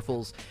dropping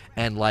powerfuls,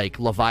 and like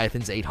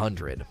Leviathan's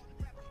 800.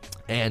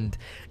 And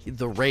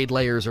the raid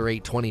layers are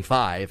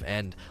 825,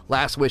 and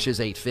Last Wish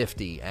is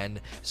 850, and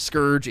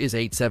Scourge is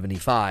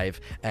 875,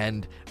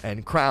 and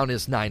Crown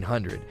is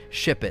 900.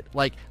 Ship it.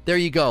 Like, there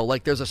you go.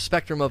 Like, there's a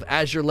spectrum of,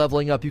 as you're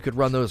leveling up, you could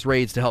run those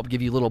raids to help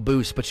give you little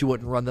boosts, but you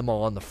wouldn't run them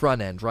all on the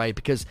front end, right?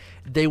 Because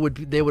they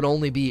would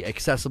only be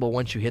accessible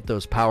once you hit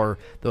those power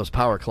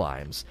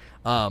climbs.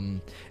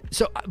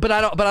 But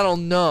I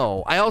don't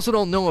know. I also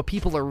don't know if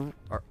people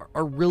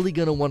are really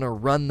gonna want to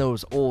run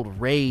those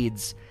old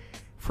raids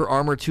for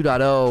Armor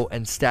 2.0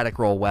 and static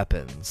roll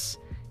weapons,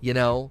 you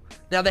know?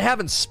 Now, they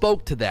haven't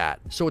spoke to that,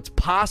 so it's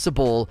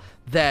possible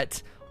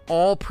that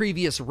all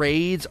previous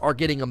raids are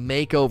getting a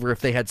makeover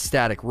if they had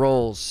static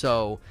rolls,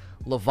 so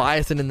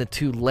Leviathan and the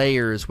 2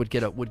 layers would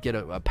get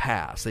a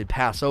pass. They'd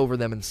pass over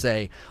them and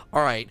say,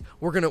 all right,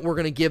 we're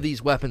gonna give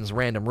these weapons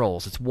random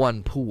rolls. It's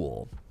one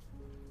pool.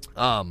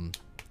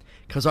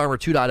 Because Armor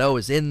 2.0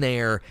 is in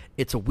there,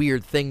 it's a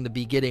weird thing to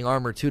be getting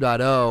Armor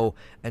 2.0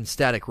 and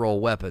static roll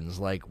weapons.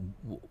 Like,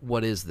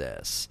 what is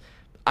this?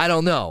 I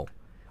don't know.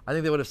 I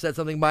think they would have said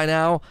something by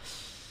now.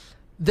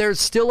 There's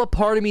still a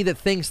part of me that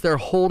thinks they're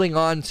holding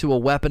on to a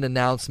weapon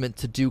announcement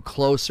to do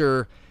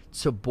closer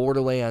to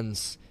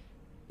Borderlands.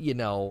 You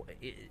know,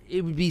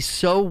 it would be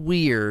so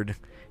weird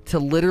to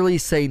literally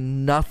say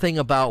nothing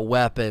about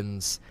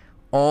weapons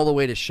all the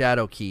way to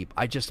Shadowkeep.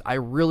 I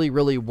really,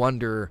 really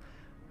wonder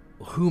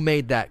who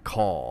made that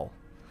call.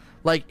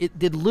 Like,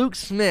 did Luke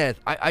Smith,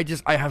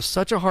 I have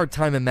such a hard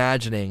time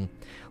imagining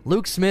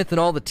Luke Smith and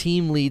all the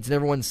team leads and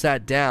everyone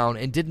sat down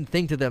and didn't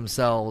think to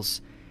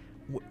themselves,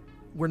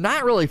 we're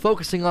not really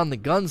focusing on the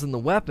guns and the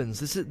weapons.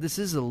 This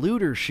is a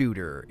looter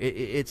shooter.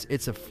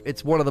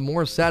 It's one of the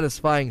more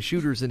satisfying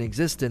shooters in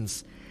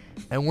existence,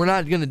 and we're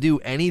not going to do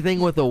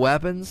anything with the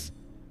weapons?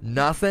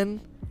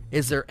 Nothing?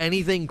 Is there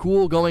anything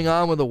cool going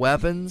on with the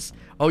weapons?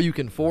 Oh, you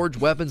can forge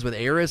weapons with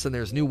Eris, and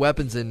there's new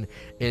weapons in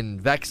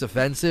Vex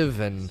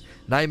Offensive and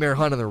Nightmare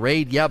Hunt on the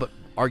Raid. Yeah, but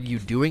are you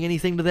doing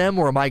anything to them,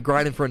 or am I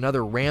grinding for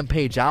another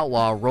Rampage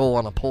Outlaw roll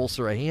on a pulse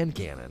or a hand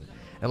cannon?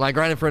 Am I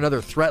grinding for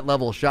another threat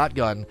level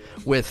shotgun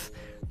with,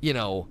 you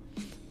know,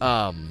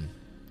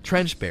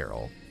 trench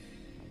barrel?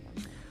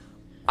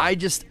 I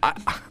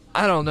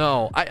don't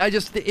know.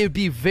 It would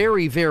be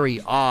very, very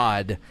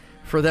odd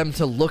for them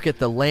to look at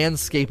the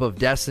landscape of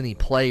Destiny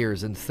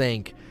players and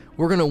think,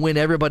 we're going to win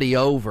everybody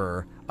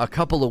over a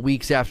couple of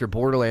weeks after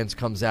Borderlands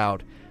comes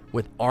out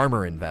with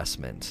armor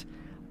investment.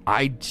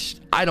 I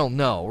don't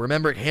know.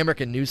 Remember,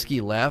 Hamrick and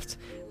Newski left?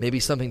 Maybe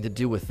something to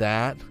do with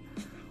that?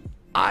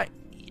 I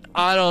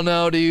don't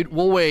know, dude.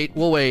 We'll wait.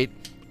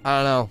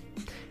 I don't know.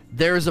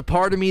 There's a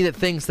part of me that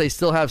thinks they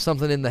still have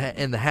something in the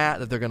hat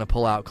that they're going to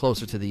pull out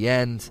closer to the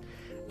end.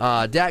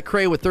 Dak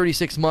Cray with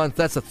 36 months.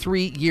 That's a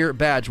 3-year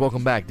badge.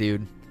 Welcome back,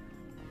 dude.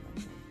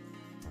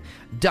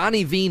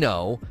 Donnie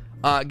Vino.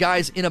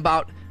 Guys, in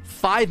about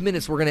 5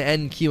 minutes, we're going to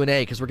end Q&A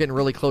because we're getting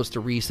really close to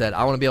reset.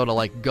 I want to be able to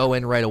like go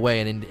in right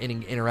away and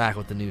interact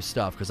with the new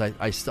stuff because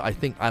I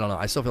think, I don't know,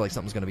 I still feel like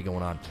something's going to be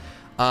going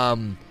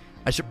on.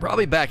 I should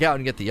probably back out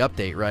and get the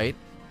update, right?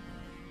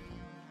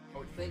 I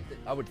would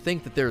would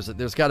think that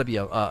there's got to be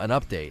an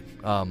update,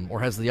 or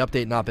has the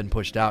update not been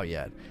pushed out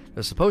yet?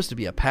 There's supposed to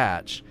be a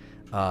patch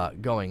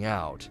going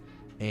out,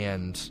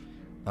 and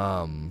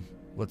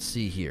let's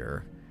see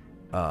here.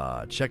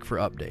 Check for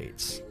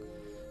updates.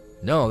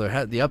 No,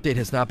 the update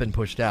has not been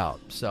pushed out.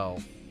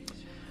 So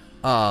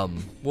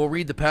we'll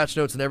read the patch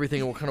notes and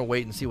everything, and we'll kind of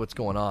wait and see what's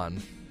going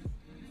on.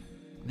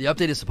 The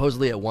update is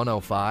supposedly at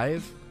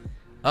 1:05.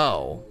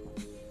 Oh,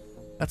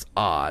 that's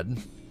odd.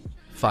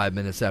 5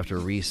 minutes after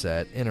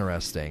reset.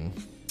 Interesting.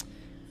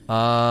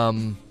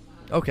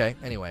 Okay,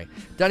 anyway.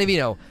 Donnie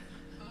Vino,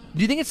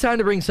 do you think it's time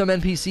to bring some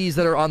NPCs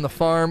that are on the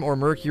farm or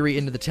Mercury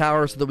into the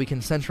tower so that we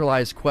can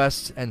centralize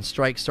quests and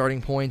strike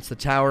starting points? The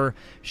tower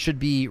should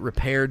be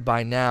repaired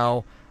by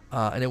now,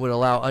 and it would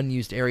allow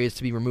unused areas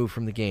to be removed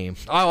from the game.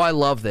 Oh, I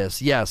love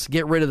this. Yes,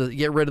 get rid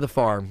of the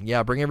farm.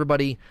 Yeah, bring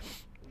everybody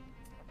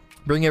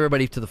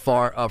to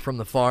the from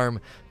the farm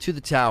to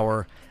the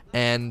tower.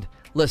 And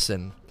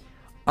listen,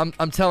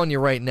 I'm telling you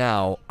right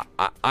now,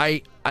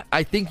 I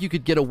think you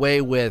could get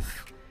away with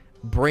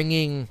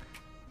bringing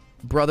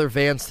Brother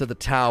Vance to the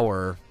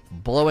tower,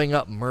 blowing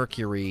up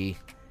Mercury,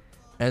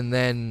 and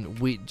then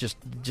we just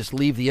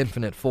leave the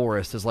Infinite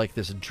Forest as like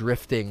this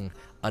drifting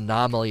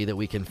anomaly that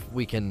we can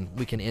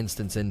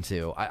instance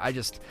into. I'm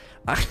just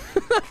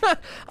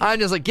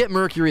like, get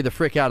Mercury the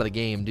frick out of the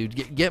game,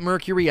 dude. Get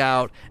Mercury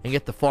out and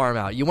get the farm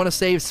out. You want to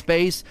save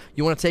space?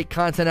 You want to take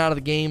content out of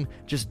the game?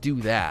 Just do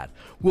that.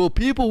 Well,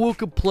 people will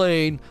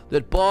complain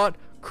that bought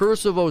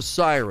Curse of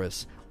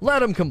Osiris. Let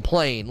them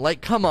complain.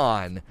 Like, come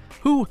on.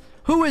 Who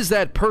is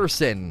that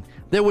person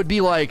that would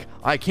be like,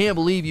 I can't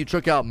believe you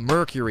took out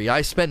Mercury.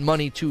 I spent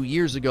money 2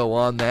 years ago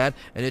on that,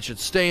 and it should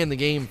stay in the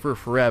game for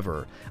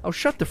forever. Oh,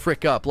 shut the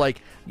frick up.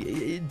 Like,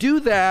 do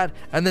that,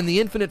 and then the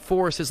Infinite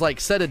Force is like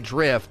set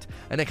adrift,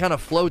 and it kind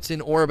of floats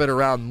in orbit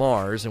around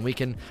Mars, and we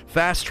can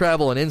fast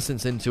travel an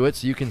instance into it,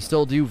 so you can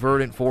still do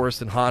Verdant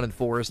Forest and Haunted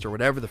Forest, or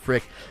whatever the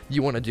frick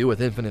you want to do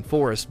with Infinite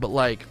Forest, but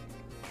like,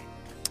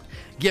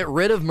 get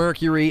rid of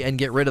Mercury and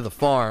get rid of the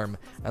farm,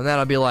 and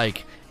that'll be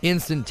like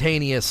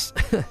instantaneous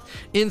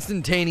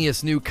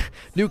new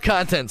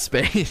content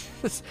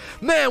space.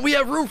 Man, we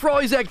have room for all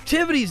these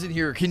activities in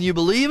here. Can you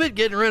believe it?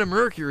 Getting rid of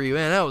Mercury,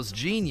 man, that was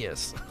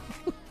genius.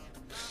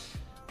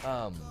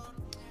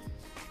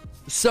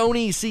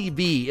 Sony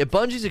CB, if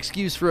Bungie's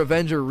excuse for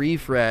Avenger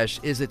Refresh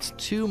is it's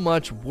too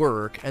much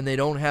work and they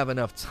don't have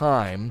enough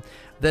time,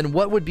 then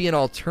what would be an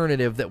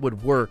alternative that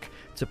would work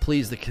to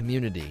please the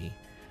community?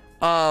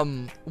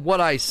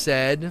 What I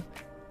said,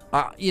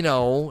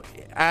 adding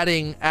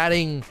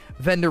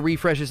vendor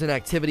refreshes and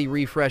activity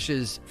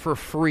refreshes for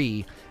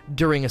free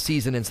during a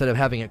season instead of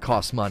having it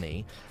cost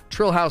money.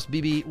 Trillhouse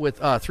BB with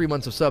 3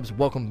 months of subs,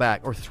 welcome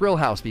back. Or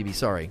Thrillhouse BB,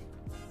 sorry.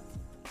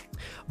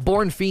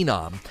 Born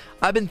Phenom.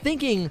 I've been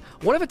thinking,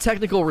 what if a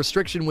technical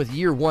restriction with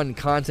Year 1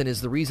 content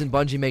is the reason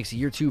Bungie makes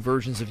Year 2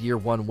 versions of Year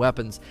 1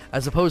 weapons,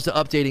 as opposed to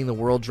updating the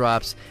world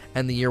drops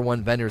and the Year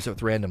 1 vendors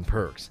with random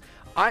perks?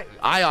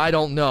 I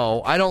don't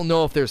know. I don't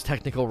know if there's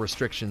technical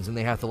restrictions and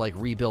they have to like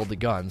rebuild the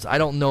guns. I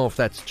don't know if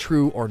that's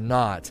true or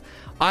not.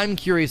 I'm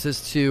curious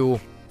as to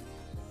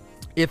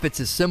if it's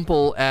as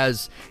simple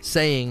as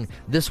saying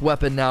this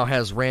weapon now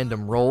has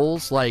random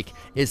rolls. Like,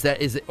 is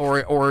it,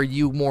 or are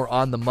you more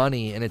on the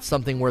money and it's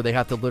something where they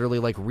have to literally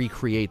like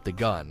recreate the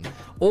gun?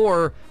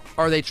 Or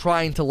are they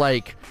trying to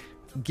like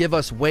give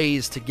us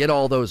ways to get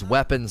all those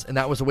weapons and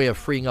that was a way of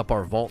freeing up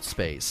our vault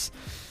space?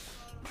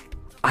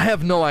 I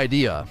have no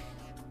idea.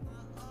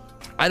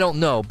 I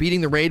don't know.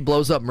 Beating the raid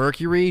blows up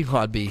Mercury?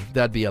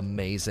 That'd be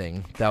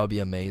amazing. That would be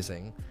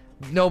amazing.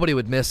 Nobody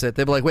would miss it.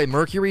 They'd be like, wait,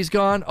 Mercury's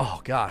gone?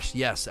 Oh, gosh,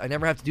 yes. I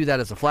never have to do that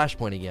as a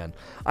flashpoint again.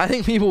 I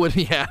think people would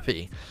be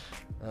happy.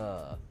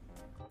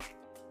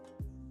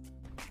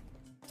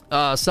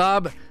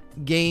 Saab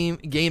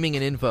Gaming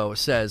and Info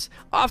says,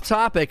 off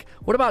topic,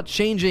 what about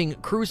changing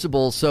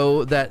Crucible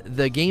so that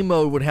the game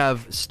mode would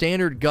have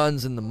standard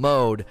guns in the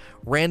mode,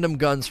 random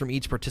guns from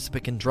each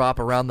participant can drop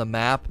around the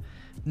map?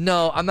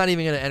 No, I'm not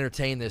even going to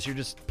entertain this. You're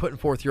just putting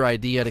forth your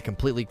idea to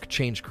completely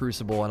change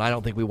Crucible, and I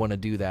don't think we want to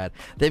do that.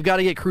 They've got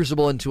to get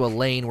Crucible into a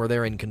lane where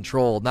they're in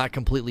control, not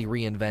completely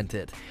reinvent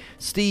it.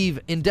 Steve,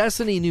 in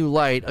Destiny New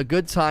Light, a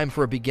good time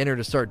for a beginner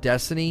to start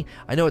Destiny.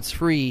 I know it's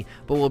free,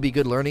 but will be a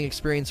good learning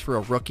experience for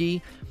a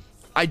rookie.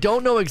 I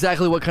don't know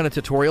exactly what kind of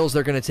tutorials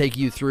they're going to take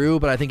you through,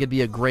 but I think it'd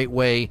be a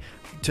great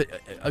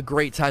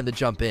time to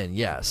jump in,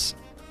 yes.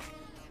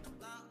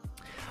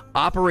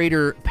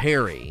 Operator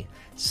Perry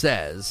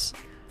says,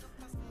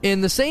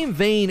 in the same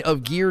vein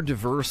of gear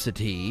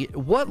diversity,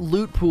 what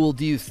loot pool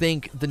do you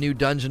think the new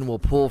dungeon will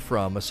pull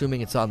from,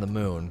 assuming it's on the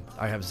moon?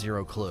 I have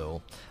zero clue.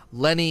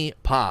 Lenny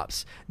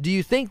Pops, do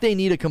you think they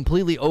need to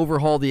completely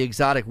overhaul the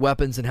exotic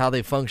weapons and how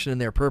they function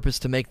and their purpose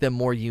to make them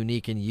more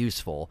unique and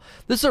useful?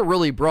 This is a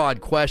really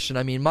broad question.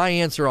 I mean, my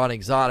answer on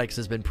exotics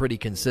has been pretty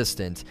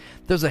consistent.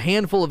 There's a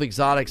handful of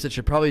exotics that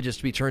should probably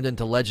just be turned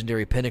into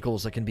legendary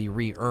pinnacles that can be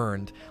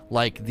re-earned,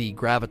 like the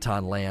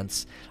Graviton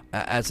Lance.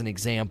 as an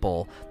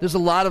example. There's a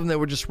lot of them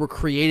that were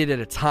created at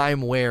a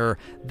time where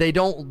they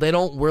don't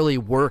really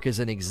work as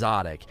an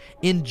exotic.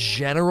 In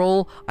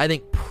general, I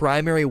think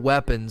primary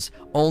weapons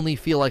only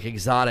feel like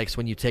exotics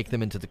when you take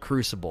them into the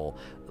Crucible.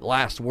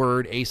 Last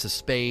Word, Ace of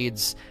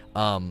Spades,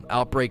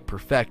 Outbreak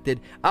Perfected.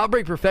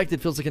 Outbreak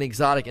Perfected feels like an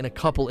exotic in a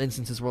couple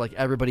instances where like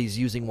everybody's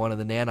using one of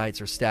the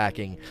nanites or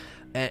stacking,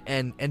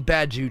 and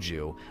Bad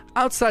Juju.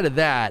 Outside of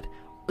that,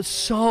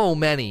 so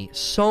many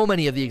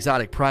of the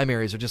exotic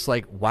primaries are just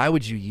like, why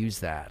would you use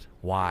that?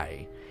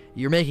 Why?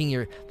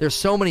 There's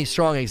so many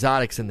strong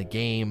exotics in the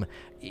game,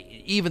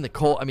 even the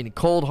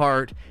Cold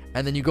Heart,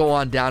 and then you go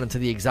on down into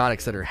the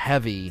exotics that are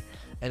heavy,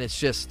 and it's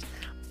just,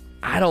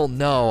 I don't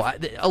know. I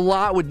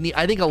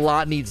think a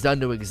lot needs done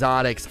to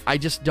exotics. I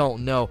just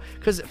don't know.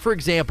 Because, for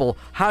example,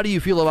 how do you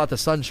feel about the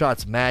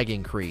Sunshot's mag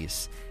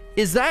increase?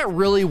 Is that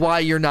really why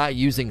you're not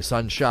using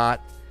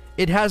Sunshot?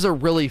 It has a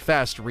really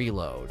fast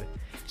reload.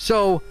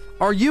 So,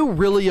 are you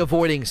really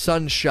avoiding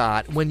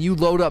Sunshot when you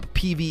load up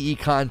PvE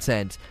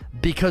content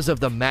because of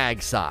the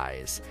mag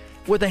size?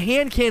 With a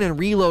hand cannon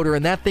reloader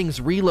and that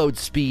thing's reload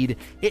speed,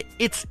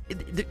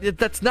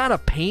 that's not a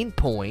pain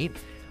point.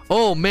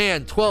 Oh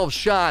man, 12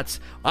 shots,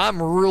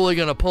 I'm really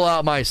going to pull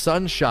out my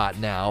Sunshot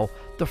now.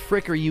 The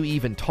frick are you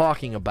even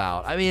talking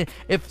about? I mean,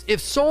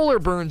 if Solar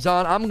burns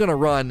on, I'm going to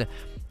run,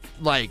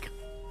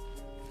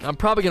 I'm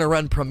probably going to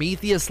run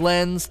Prometheus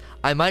Lens.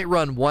 I might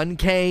run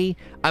 1K.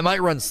 I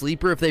might run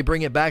Sleeper if they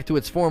bring it back to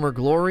its former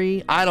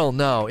glory. I don't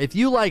know. If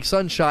you like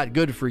Sunshot,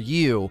 good for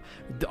you.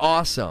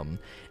 Awesome.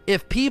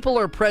 If people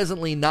are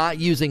presently not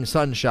using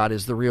Sunshot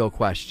is the real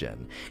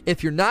question.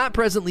 If you're not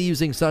presently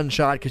using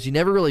Sunshot because you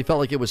never really felt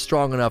like it was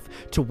strong enough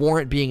to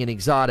warrant being an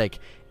exotic,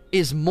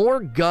 is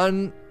more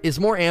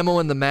ammo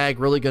in the mag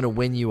really going to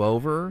win you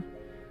over?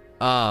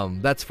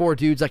 That's 4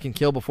 dudes I can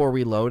kill before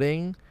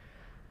reloading.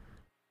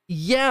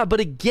 Yeah, but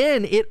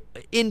again,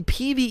 in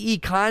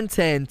PvE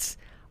content,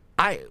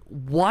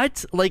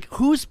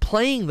 who's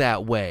playing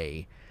that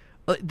way?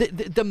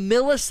 The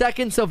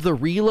milliseconds of the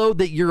reload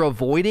that you're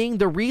avoiding,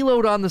 the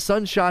reload on the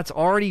Sunshot's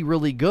already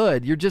really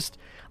good. You're just,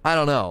 I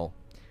don't know.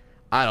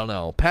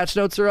 Patch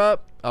notes are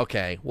up?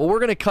 Okay. Well, we're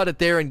going to cut it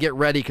there and get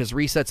ready because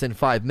reset's in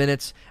 5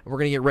 minutes. And we're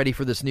going to get ready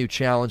for this new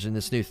challenge and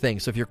this new thing.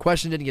 So if your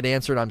question didn't get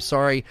answered, I'm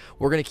sorry.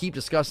 We're going to keep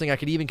discussing. I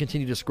could even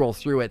continue to scroll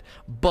through it.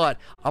 But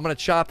I'm going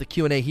to chop the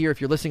Q&A here.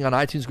 If you're listening on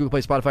iTunes, Google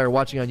Play, Spotify, or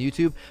watching on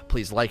YouTube,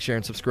 please like, share,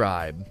 and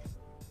subscribe.